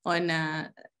on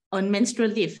menstrual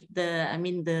leave.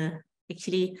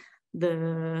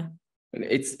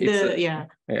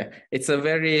 It's a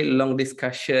very long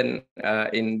discussion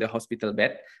in the hospital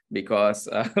bed, because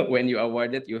when you are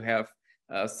warded, you have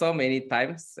so many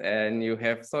times and you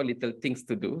have so little things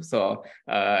to do. So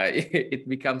it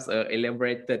becomes an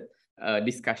elaborated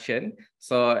discussion.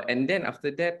 So, and then after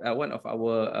that, one of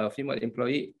our female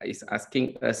employee is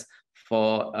asking us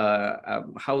for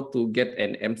how to get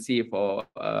an MC for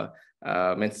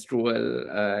menstrual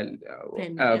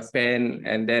pen.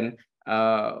 And then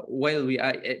while we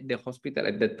are at the hospital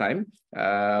at that time,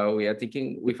 we are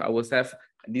thinking with ourselves,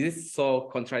 this is so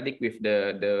contradict with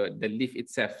the leave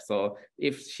itself. So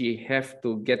if she have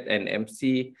to get an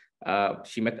MC,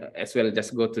 she might as well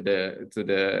just go to the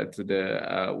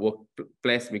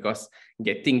workplace, because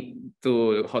getting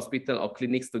to hospital or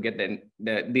clinics to get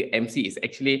the MC is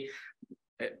actually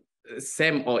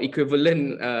same or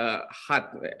equivalent hard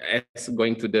as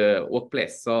going to the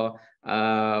workplace. So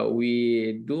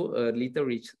we do a little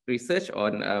research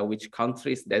on which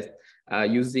countries that are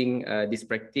using this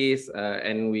practice,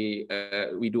 and we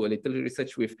do a little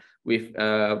research with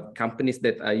companies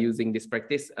that are using this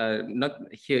practice, not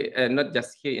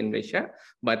just here in Malaysia,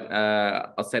 but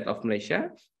outside of Malaysia.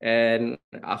 And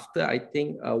after, I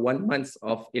think, 1 month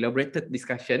of elaborated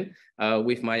discussion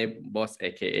with my boss,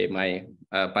 aka my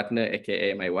partner,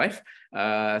 aka my wife,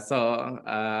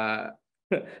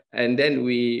 and then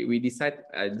we decide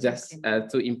just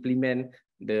to implement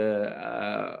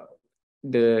the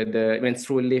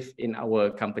menstrual leave in our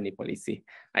company policy.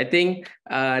 I think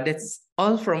that's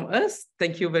all from us.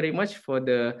 Thank you very much for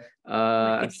the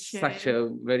such a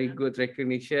very good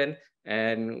recognition,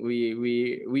 and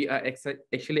we are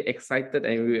actually excited,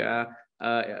 and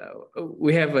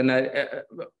we have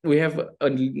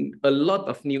a lot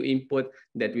of new input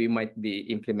that we might be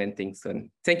implementing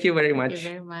soon. Thank you very much. Thank you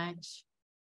very much.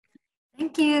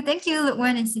 Thank you,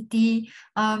 LeadWomen and Siti.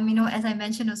 As I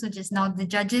mentioned also just now, the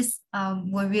judges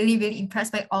were really, really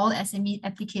impressed by all SME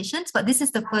applications, but this is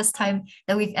the first time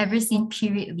that we've ever seen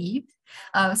period leave.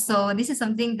 So this is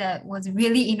something that was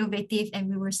really innovative, and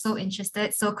we were so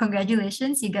interested. So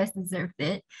congratulations, you guys deserved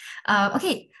it.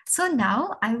 Okay, so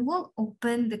now I will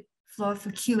open the floor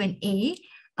for Q&A.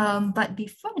 But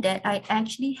before that, I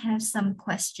actually have some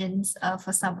questions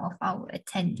for some of our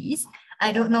attendees.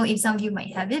 I don't know if some of you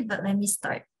might have it, but let me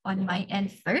start on my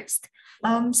end first.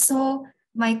 So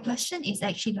my question is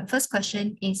actually, the first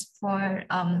question is for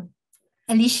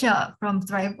Alicia from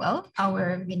ThriveWell,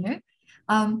 our winner.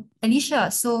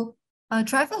 Alicia, so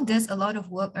ThriveWell does a lot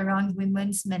of work around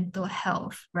women's mental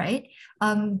health, right?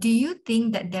 Do you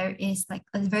think that there is like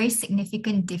a very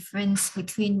significant difference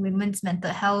between women's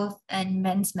mental health and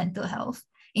men's mental health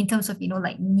in terms of,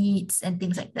 like needs and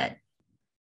things like that?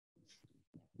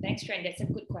 Thanks, Trent. That's a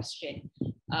good question.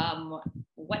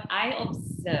 What I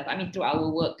observe, through our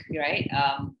work, right?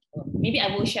 Maybe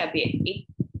I will share a bit.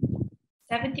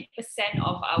 70%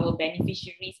 of our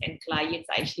beneficiaries and clients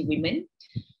are actually women.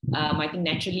 I think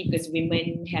naturally because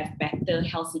women have better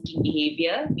health-seeking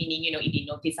behavior, meaning, if they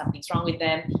notice something's wrong with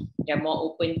them, they're more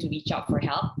open to reach out for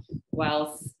help.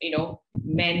 Whilst,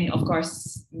 men, of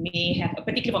course, may have,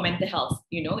 particularly for mental health,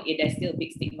 there's still a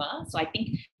big stigma. So I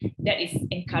think that is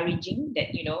encouraging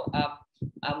that,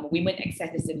 women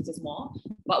access the services more.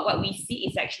 But what we see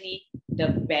is actually the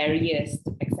barriers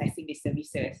to accessing these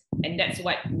services. And that's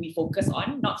what we focus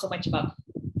on, not so much about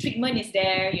treatment is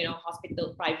there,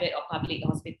 hospital, private or public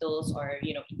hospitals, or,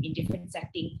 in different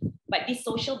settings. But these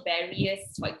social barriers,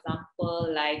 for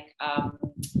example, like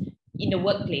in the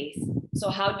workplace. So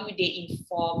how do they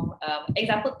inform,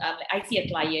 example, I see a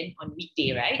client on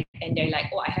weekday, right? And they're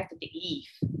like, oh, I have to take leave.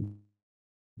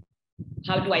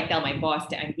 How do I tell my boss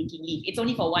that I'm taking leave? It's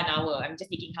only for 1 hour. I'm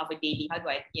just taking half a day leave. How do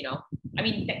I,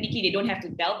 technically they don't have to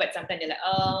tell, but sometimes they're like,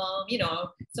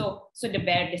 so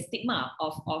the stigma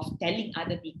of telling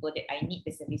other people that I need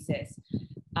the services.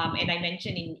 And I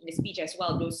mentioned in the speech as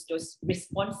well, those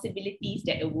responsibilities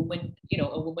that a woman,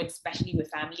 especially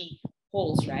with family,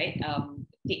 holds, right?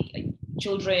 Take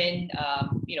children,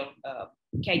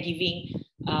 caregiving,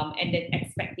 and the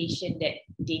expectation that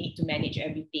they need to manage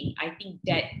everything. I think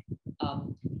that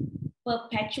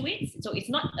perpetuates, so it's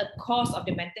not a cause of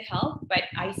the mental health, but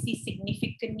I see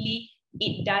significantly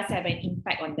it does have an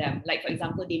impact on them. Like, for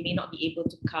example, they may not be able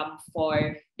to come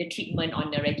for the treatment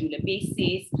on a regular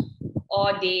basis,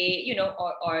 or they,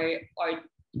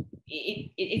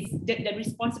 it's the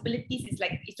responsibilities is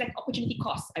like, it's like opportunity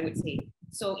cost, I would say.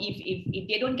 So if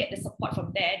they don't get the support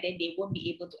from there, then they won't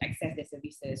be able to access the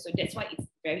services. So that's why it's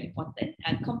very important.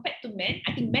 And compared to men,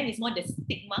 I think men is more the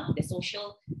stigma, the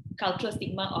social, cultural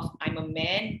stigma of I'm a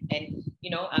man, and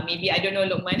maybe I don't know,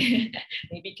 LeadWomen,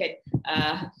 maybe can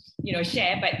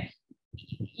share. But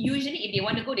usually, if they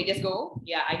want to go, they just go.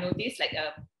 Yeah, I know this, like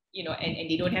and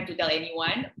they don't have to tell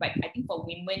anyone. But I think for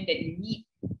women, that need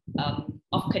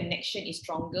of connection is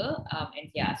stronger,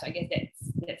 and yeah, so I guess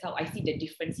that's how I see the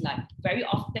difference. Like very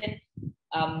often,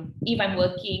 if I'm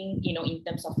working, in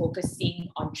terms of focusing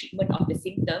on treatment of the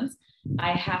symptoms,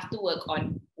 I have to work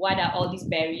on what are all these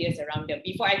barriers around them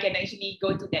before I can actually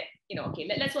go to that. Okay,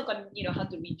 let's work on how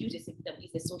to reduce the symptom.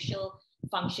 Is the social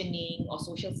functioning or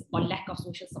lack of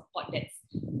social support that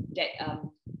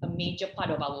a major part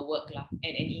of our work lah.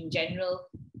 And in general,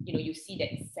 you see that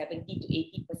 70 to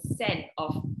 80%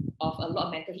 of a lot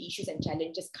of mental issues and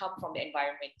challenges come from the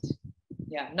environment.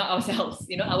 Yeah, not ourselves.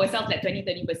 Ourselves like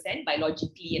 20-30%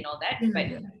 biologically and all that, but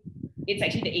it's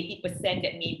actually the 80%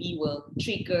 that maybe will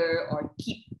trigger or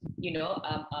keep, you know,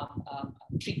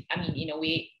 in a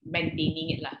way,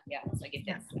 maintaining it lah. Yeah, so I guess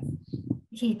that's.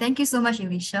 Okay, thank you so much,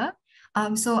 Alicia.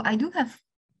 So I do have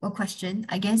a question,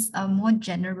 I guess a more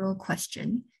general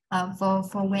question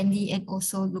for Wendy and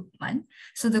also LeadWomen.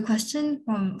 So the question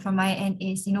from my end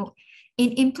is, you know,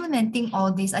 in implementing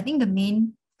all this, I think the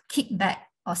main kickback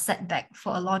or setback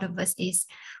for a lot of us is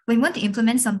when we want to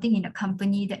implement something in a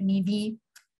company that maybe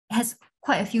has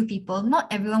quite a few people,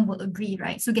 not everyone will agree,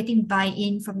 right? So getting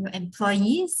buy-in from your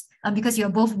employees, because you're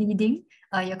both leading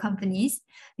your companies,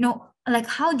 you know, like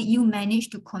how did you manage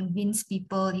to convince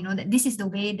people, you know, that this is the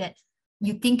way that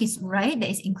you think is right, that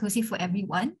is inclusive for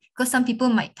everyone? Because some people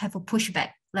might have a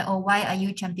pushback, like, oh, why are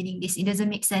you championing this? It doesn't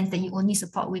make sense that you only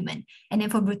support women. And then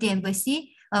for Brunei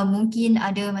Embassy, mungkin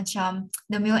ada macam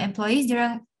the male employees,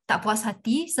 diorang tak puas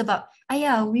hati sebab,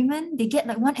 women, they get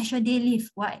like 1 extra day leave.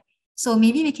 Why? So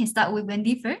maybe we can start with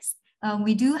Wendy first.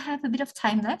 We do have a bit of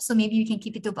time left, so maybe we can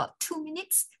keep it to about 2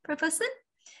 minutes per person.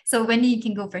 So Wendy, you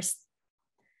can go first.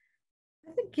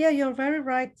 I think, yeah, you're very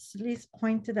right. Liz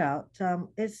pointed out,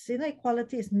 it's, you know,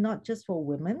 equality is not just for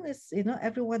women. It's, you know,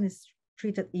 everyone is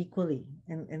treated equally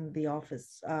in the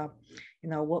office,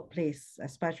 in our workplace,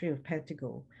 especially with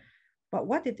Pentago. But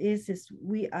what it is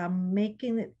we are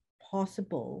making it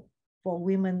possible for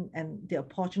women, and the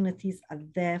opportunities are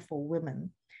there for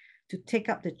women to take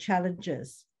up the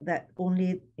challenges that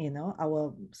only, you know,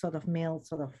 our sort of male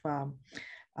sort of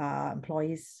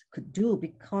employees could do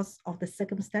because of the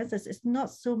circumstances. It's not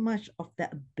so much of the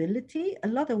ability. A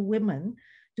lot of women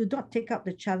do not take up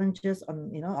the challenges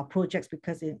on, you know, our projects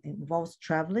because it involves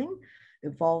traveling,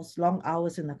 involves long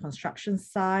hours in the construction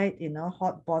site, you know,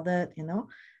 hot bothered, you know,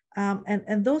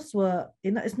 and those were,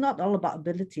 you know, it's not all about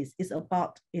abilities. It's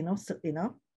about, you know,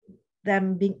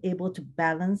 them being able to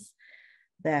balance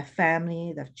their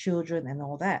family, their children, and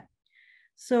all that.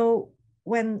 So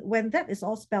when that is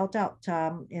all spelled out,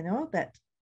 that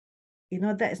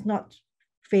is not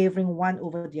favoring one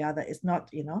over the other. It's not,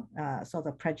 sort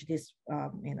of prejudice,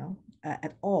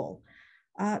 at all.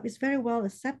 It's very well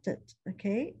accepted,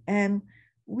 okay? And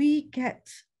we get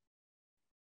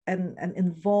and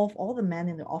involve all the men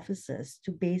in the offices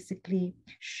to basically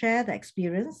share the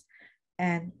experience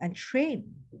and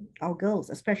train our girls,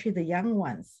 especially the young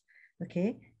ones,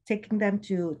 okay? Taking them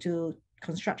to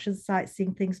construction sites,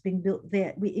 seeing things being built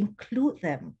there. We include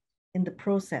them in the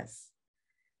process,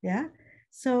 yeah?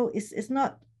 So it's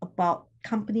not about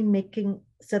company making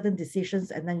certain decisions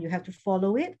and then you have to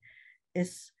follow it.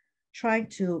 It's trying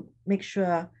to make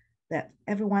sure that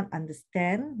everyone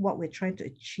understand what we're trying to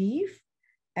achieve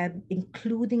and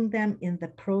including them in the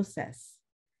process.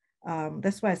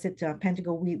 That's why I said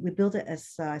Pentago, we built it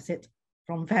as I said,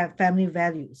 from family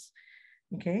values,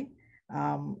 okay?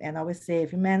 And I always say,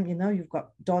 if you men, you've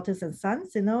got daughters and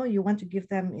sons, you want to give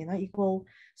them, equal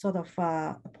sort of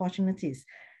opportunities.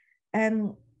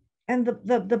 And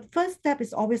the first step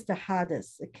is always the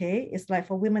hardest, okay? It's like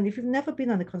for women, if you've never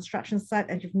been on the construction site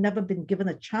and you've never been given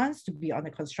a chance to be on the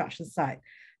construction site,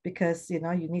 because, you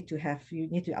need to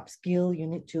upskill, you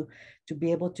need to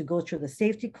be able to go through the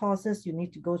safety courses, you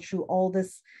need to go through all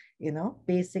this,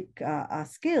 basic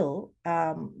skill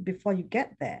before you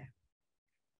get there.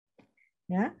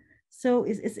 Yeah, so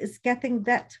it's getting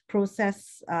that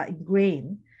process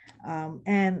ingrained,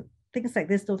 and things like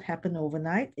this don't happen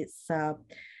overnight. It's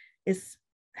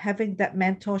having that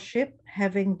mentorship,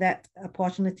 having that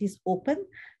opportunities open,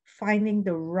 finding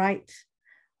the right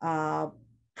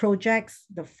projects,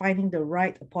 finding the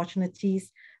right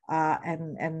opportunities,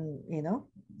 and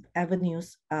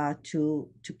avenues to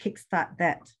kickstart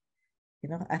that.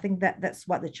 I think that's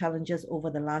what the challenges over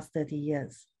the last 30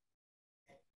 years.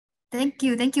 Thank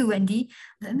you, Wendy.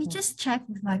 Let me just check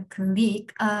with my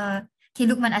colleague. Okay,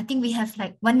 LeadWomen, I think we have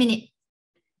like 1 minute.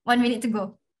 1 minute to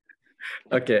go.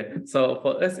 Okay, so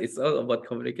for us, it's all about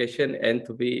communication, and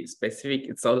to be specific,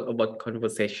 it's all about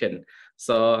conversation.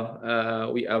 So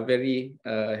we are very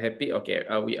happy. Okay,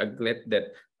 we are glad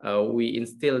that we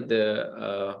instilled the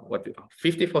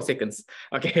 54 seconds.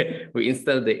 Okay, we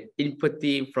instilled the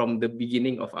empathy from the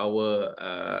beginning of our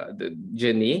the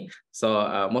journey. So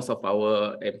most of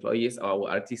our employees,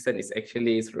 our artisan is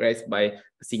actually raised by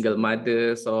a single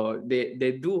mother. So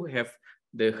they do have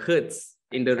the hearts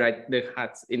in the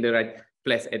right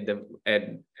place at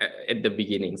the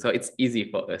beginning. So it's easy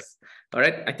for us. All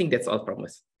right, I think that's all from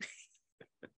us.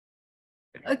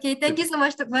 Okay, thank you so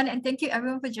much, LeadWomen, and thank you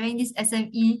everyone for joining this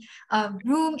SME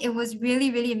room. It was really,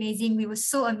 really amazing. We were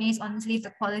so amazed, honestly, with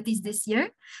the qualities this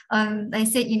year. Like I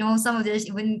said, some of this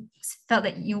even felt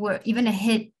that you were even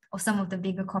ahead of some of the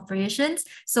bigger corporations.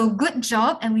 So good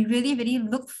job, and we really, really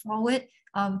look forward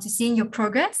to seeing your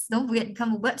progress. Don't forget to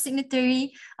become a web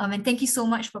signatory. And thank you so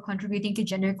much for contributing to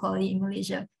gender equality in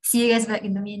Malaysia. See you guys back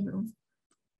in the main room.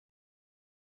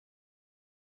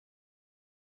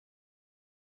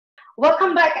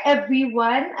 Welcome back,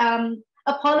 everyone.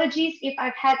 Apologies if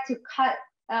I've had to cut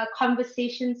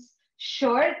conversations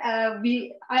short.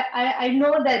 I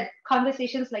know that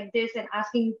conversations like this and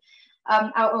asking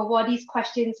our awardees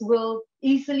questions will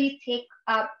easily take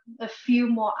up a few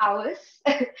more hours.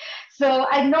 So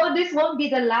I know this won't be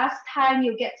the last time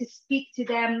you get to speak to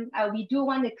them. We do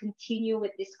want to continue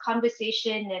with this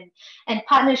conversation and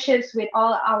partnerships with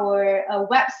all our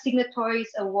web signatories,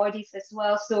 awardees as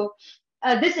well. So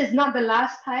this is not the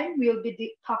last time we'll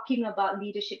be talking about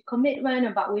leadership commitment,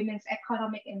 about women's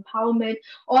economic empowerment,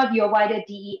 or your wider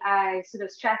DEI sort of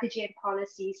strategy and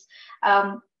policies.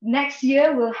 Next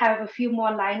year, we'll have a few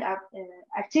more lined up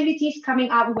activities coming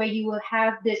up where you will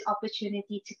have this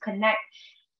opportunity to connect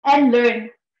and learn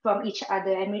from each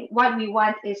other. And what we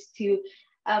want is to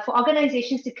for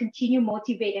organizations to continue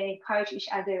motivate and encourage each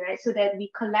other, right? So that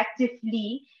we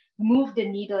collectively move the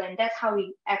needle, and that's how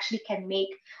we actually can make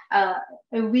a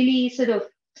really sort of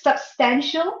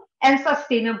substantial and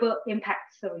sustainable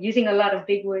impact. So using a lot of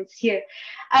big words here.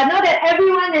 Now that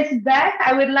everyone is back,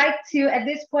 I would like to, at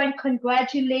this point,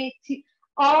 congratulate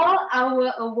all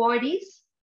our awardees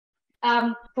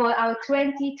for our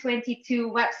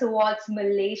 2022 WEPs Awards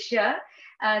Malaysia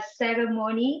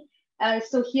ceremony.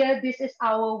 So here, this is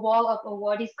our wall of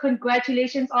awardees.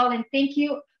 Congratulations all, and thank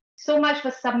you so much for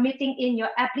submitting in your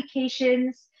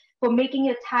applications, for making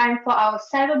your time for our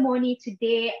ceremony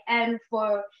today, and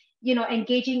for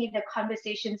engaging in the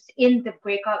conversations in the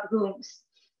breakout rooms.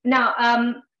 Now,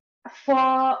 for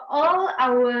all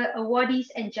our awardees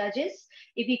and judges,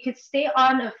 if you could stay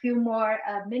on a few more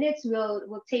minutes,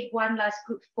 we'll take one last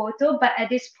group photo. But at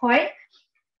this point,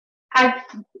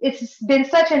 it's been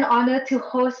such an honor to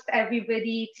host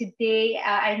everybody today.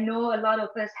 I know a lot of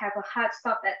us have a hard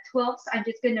stop at 12, so I'm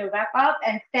just going to wrap up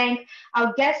and thank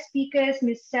our guest speakers,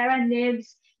 Ms. Sarah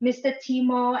Nibs, Mr.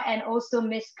 Timo, and also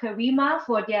Ms. Karima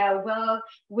for their well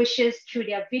wishes through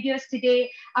their videos today.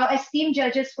 Our esteemed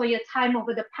judges for your time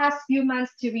over the past few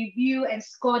months to review and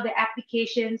score the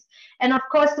applications. And of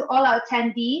course, to all our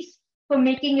attendees for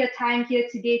making your time here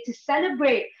today to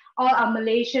celebrate all our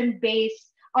Malaysian-based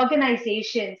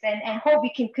organizations, and hope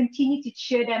we can continue to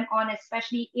cheer them on,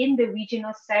 especially in the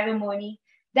regional ceremony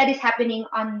that is happening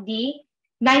on the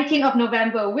 19th of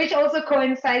November, which also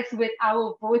coincides with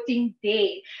our voting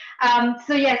day.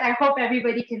 So yes, I hope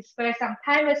everybody can spare some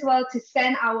time as well to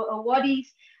send our awardees,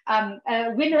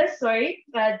 winners,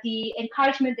 the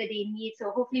encouragement that they need.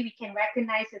 So hopefully we can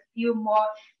recognize a few more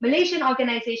Malaysian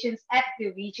organizations at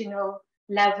the regional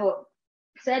level.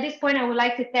 So at this point, I would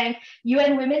like to thank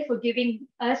WEPs for giving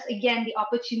us again the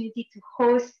opportunity to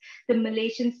host the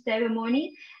Malaysian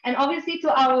ceremony. And obviously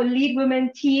to our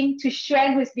LeadWomen team, to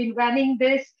Xuan, who's been running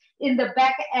this in the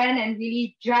back end and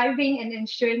really driving and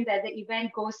ensuring that the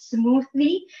event goes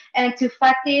smoothly. And to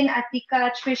Fatin,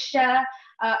 Atika, Trisha,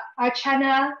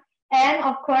 Archana, and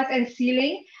of course, and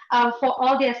Sealing for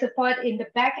all their support in the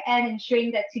back end,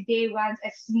 ensuring that today runs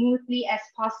as smoothly as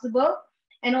possible.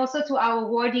 And also to our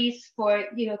awardees for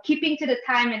keeping to the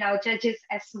time, and our judges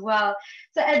as well.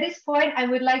 So at this point, I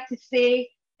would like to say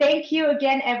thank you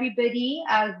again, everybody.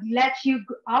 I'll let you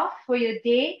off for your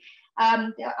day.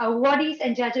 Awardees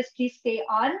and judges, please stay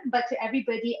on. But to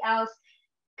everybody else,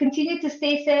 continue to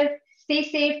stay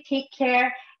safe, take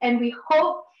care, and we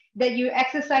hope that you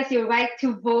exercise your right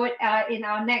to vote in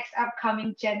our next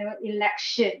upcoming general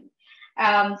election.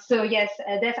 So yes,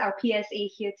 that's our PSA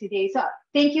here today. So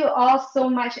thank you all so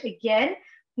much again.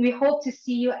 We hope to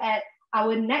see you at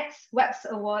our next WEPs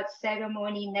Awards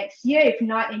ceremony next year, if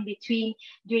not in between,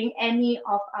 during any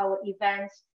of our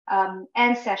events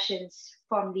and sessions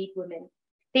from LeadWomen.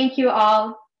 Thank you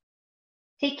all.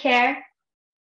 Take care.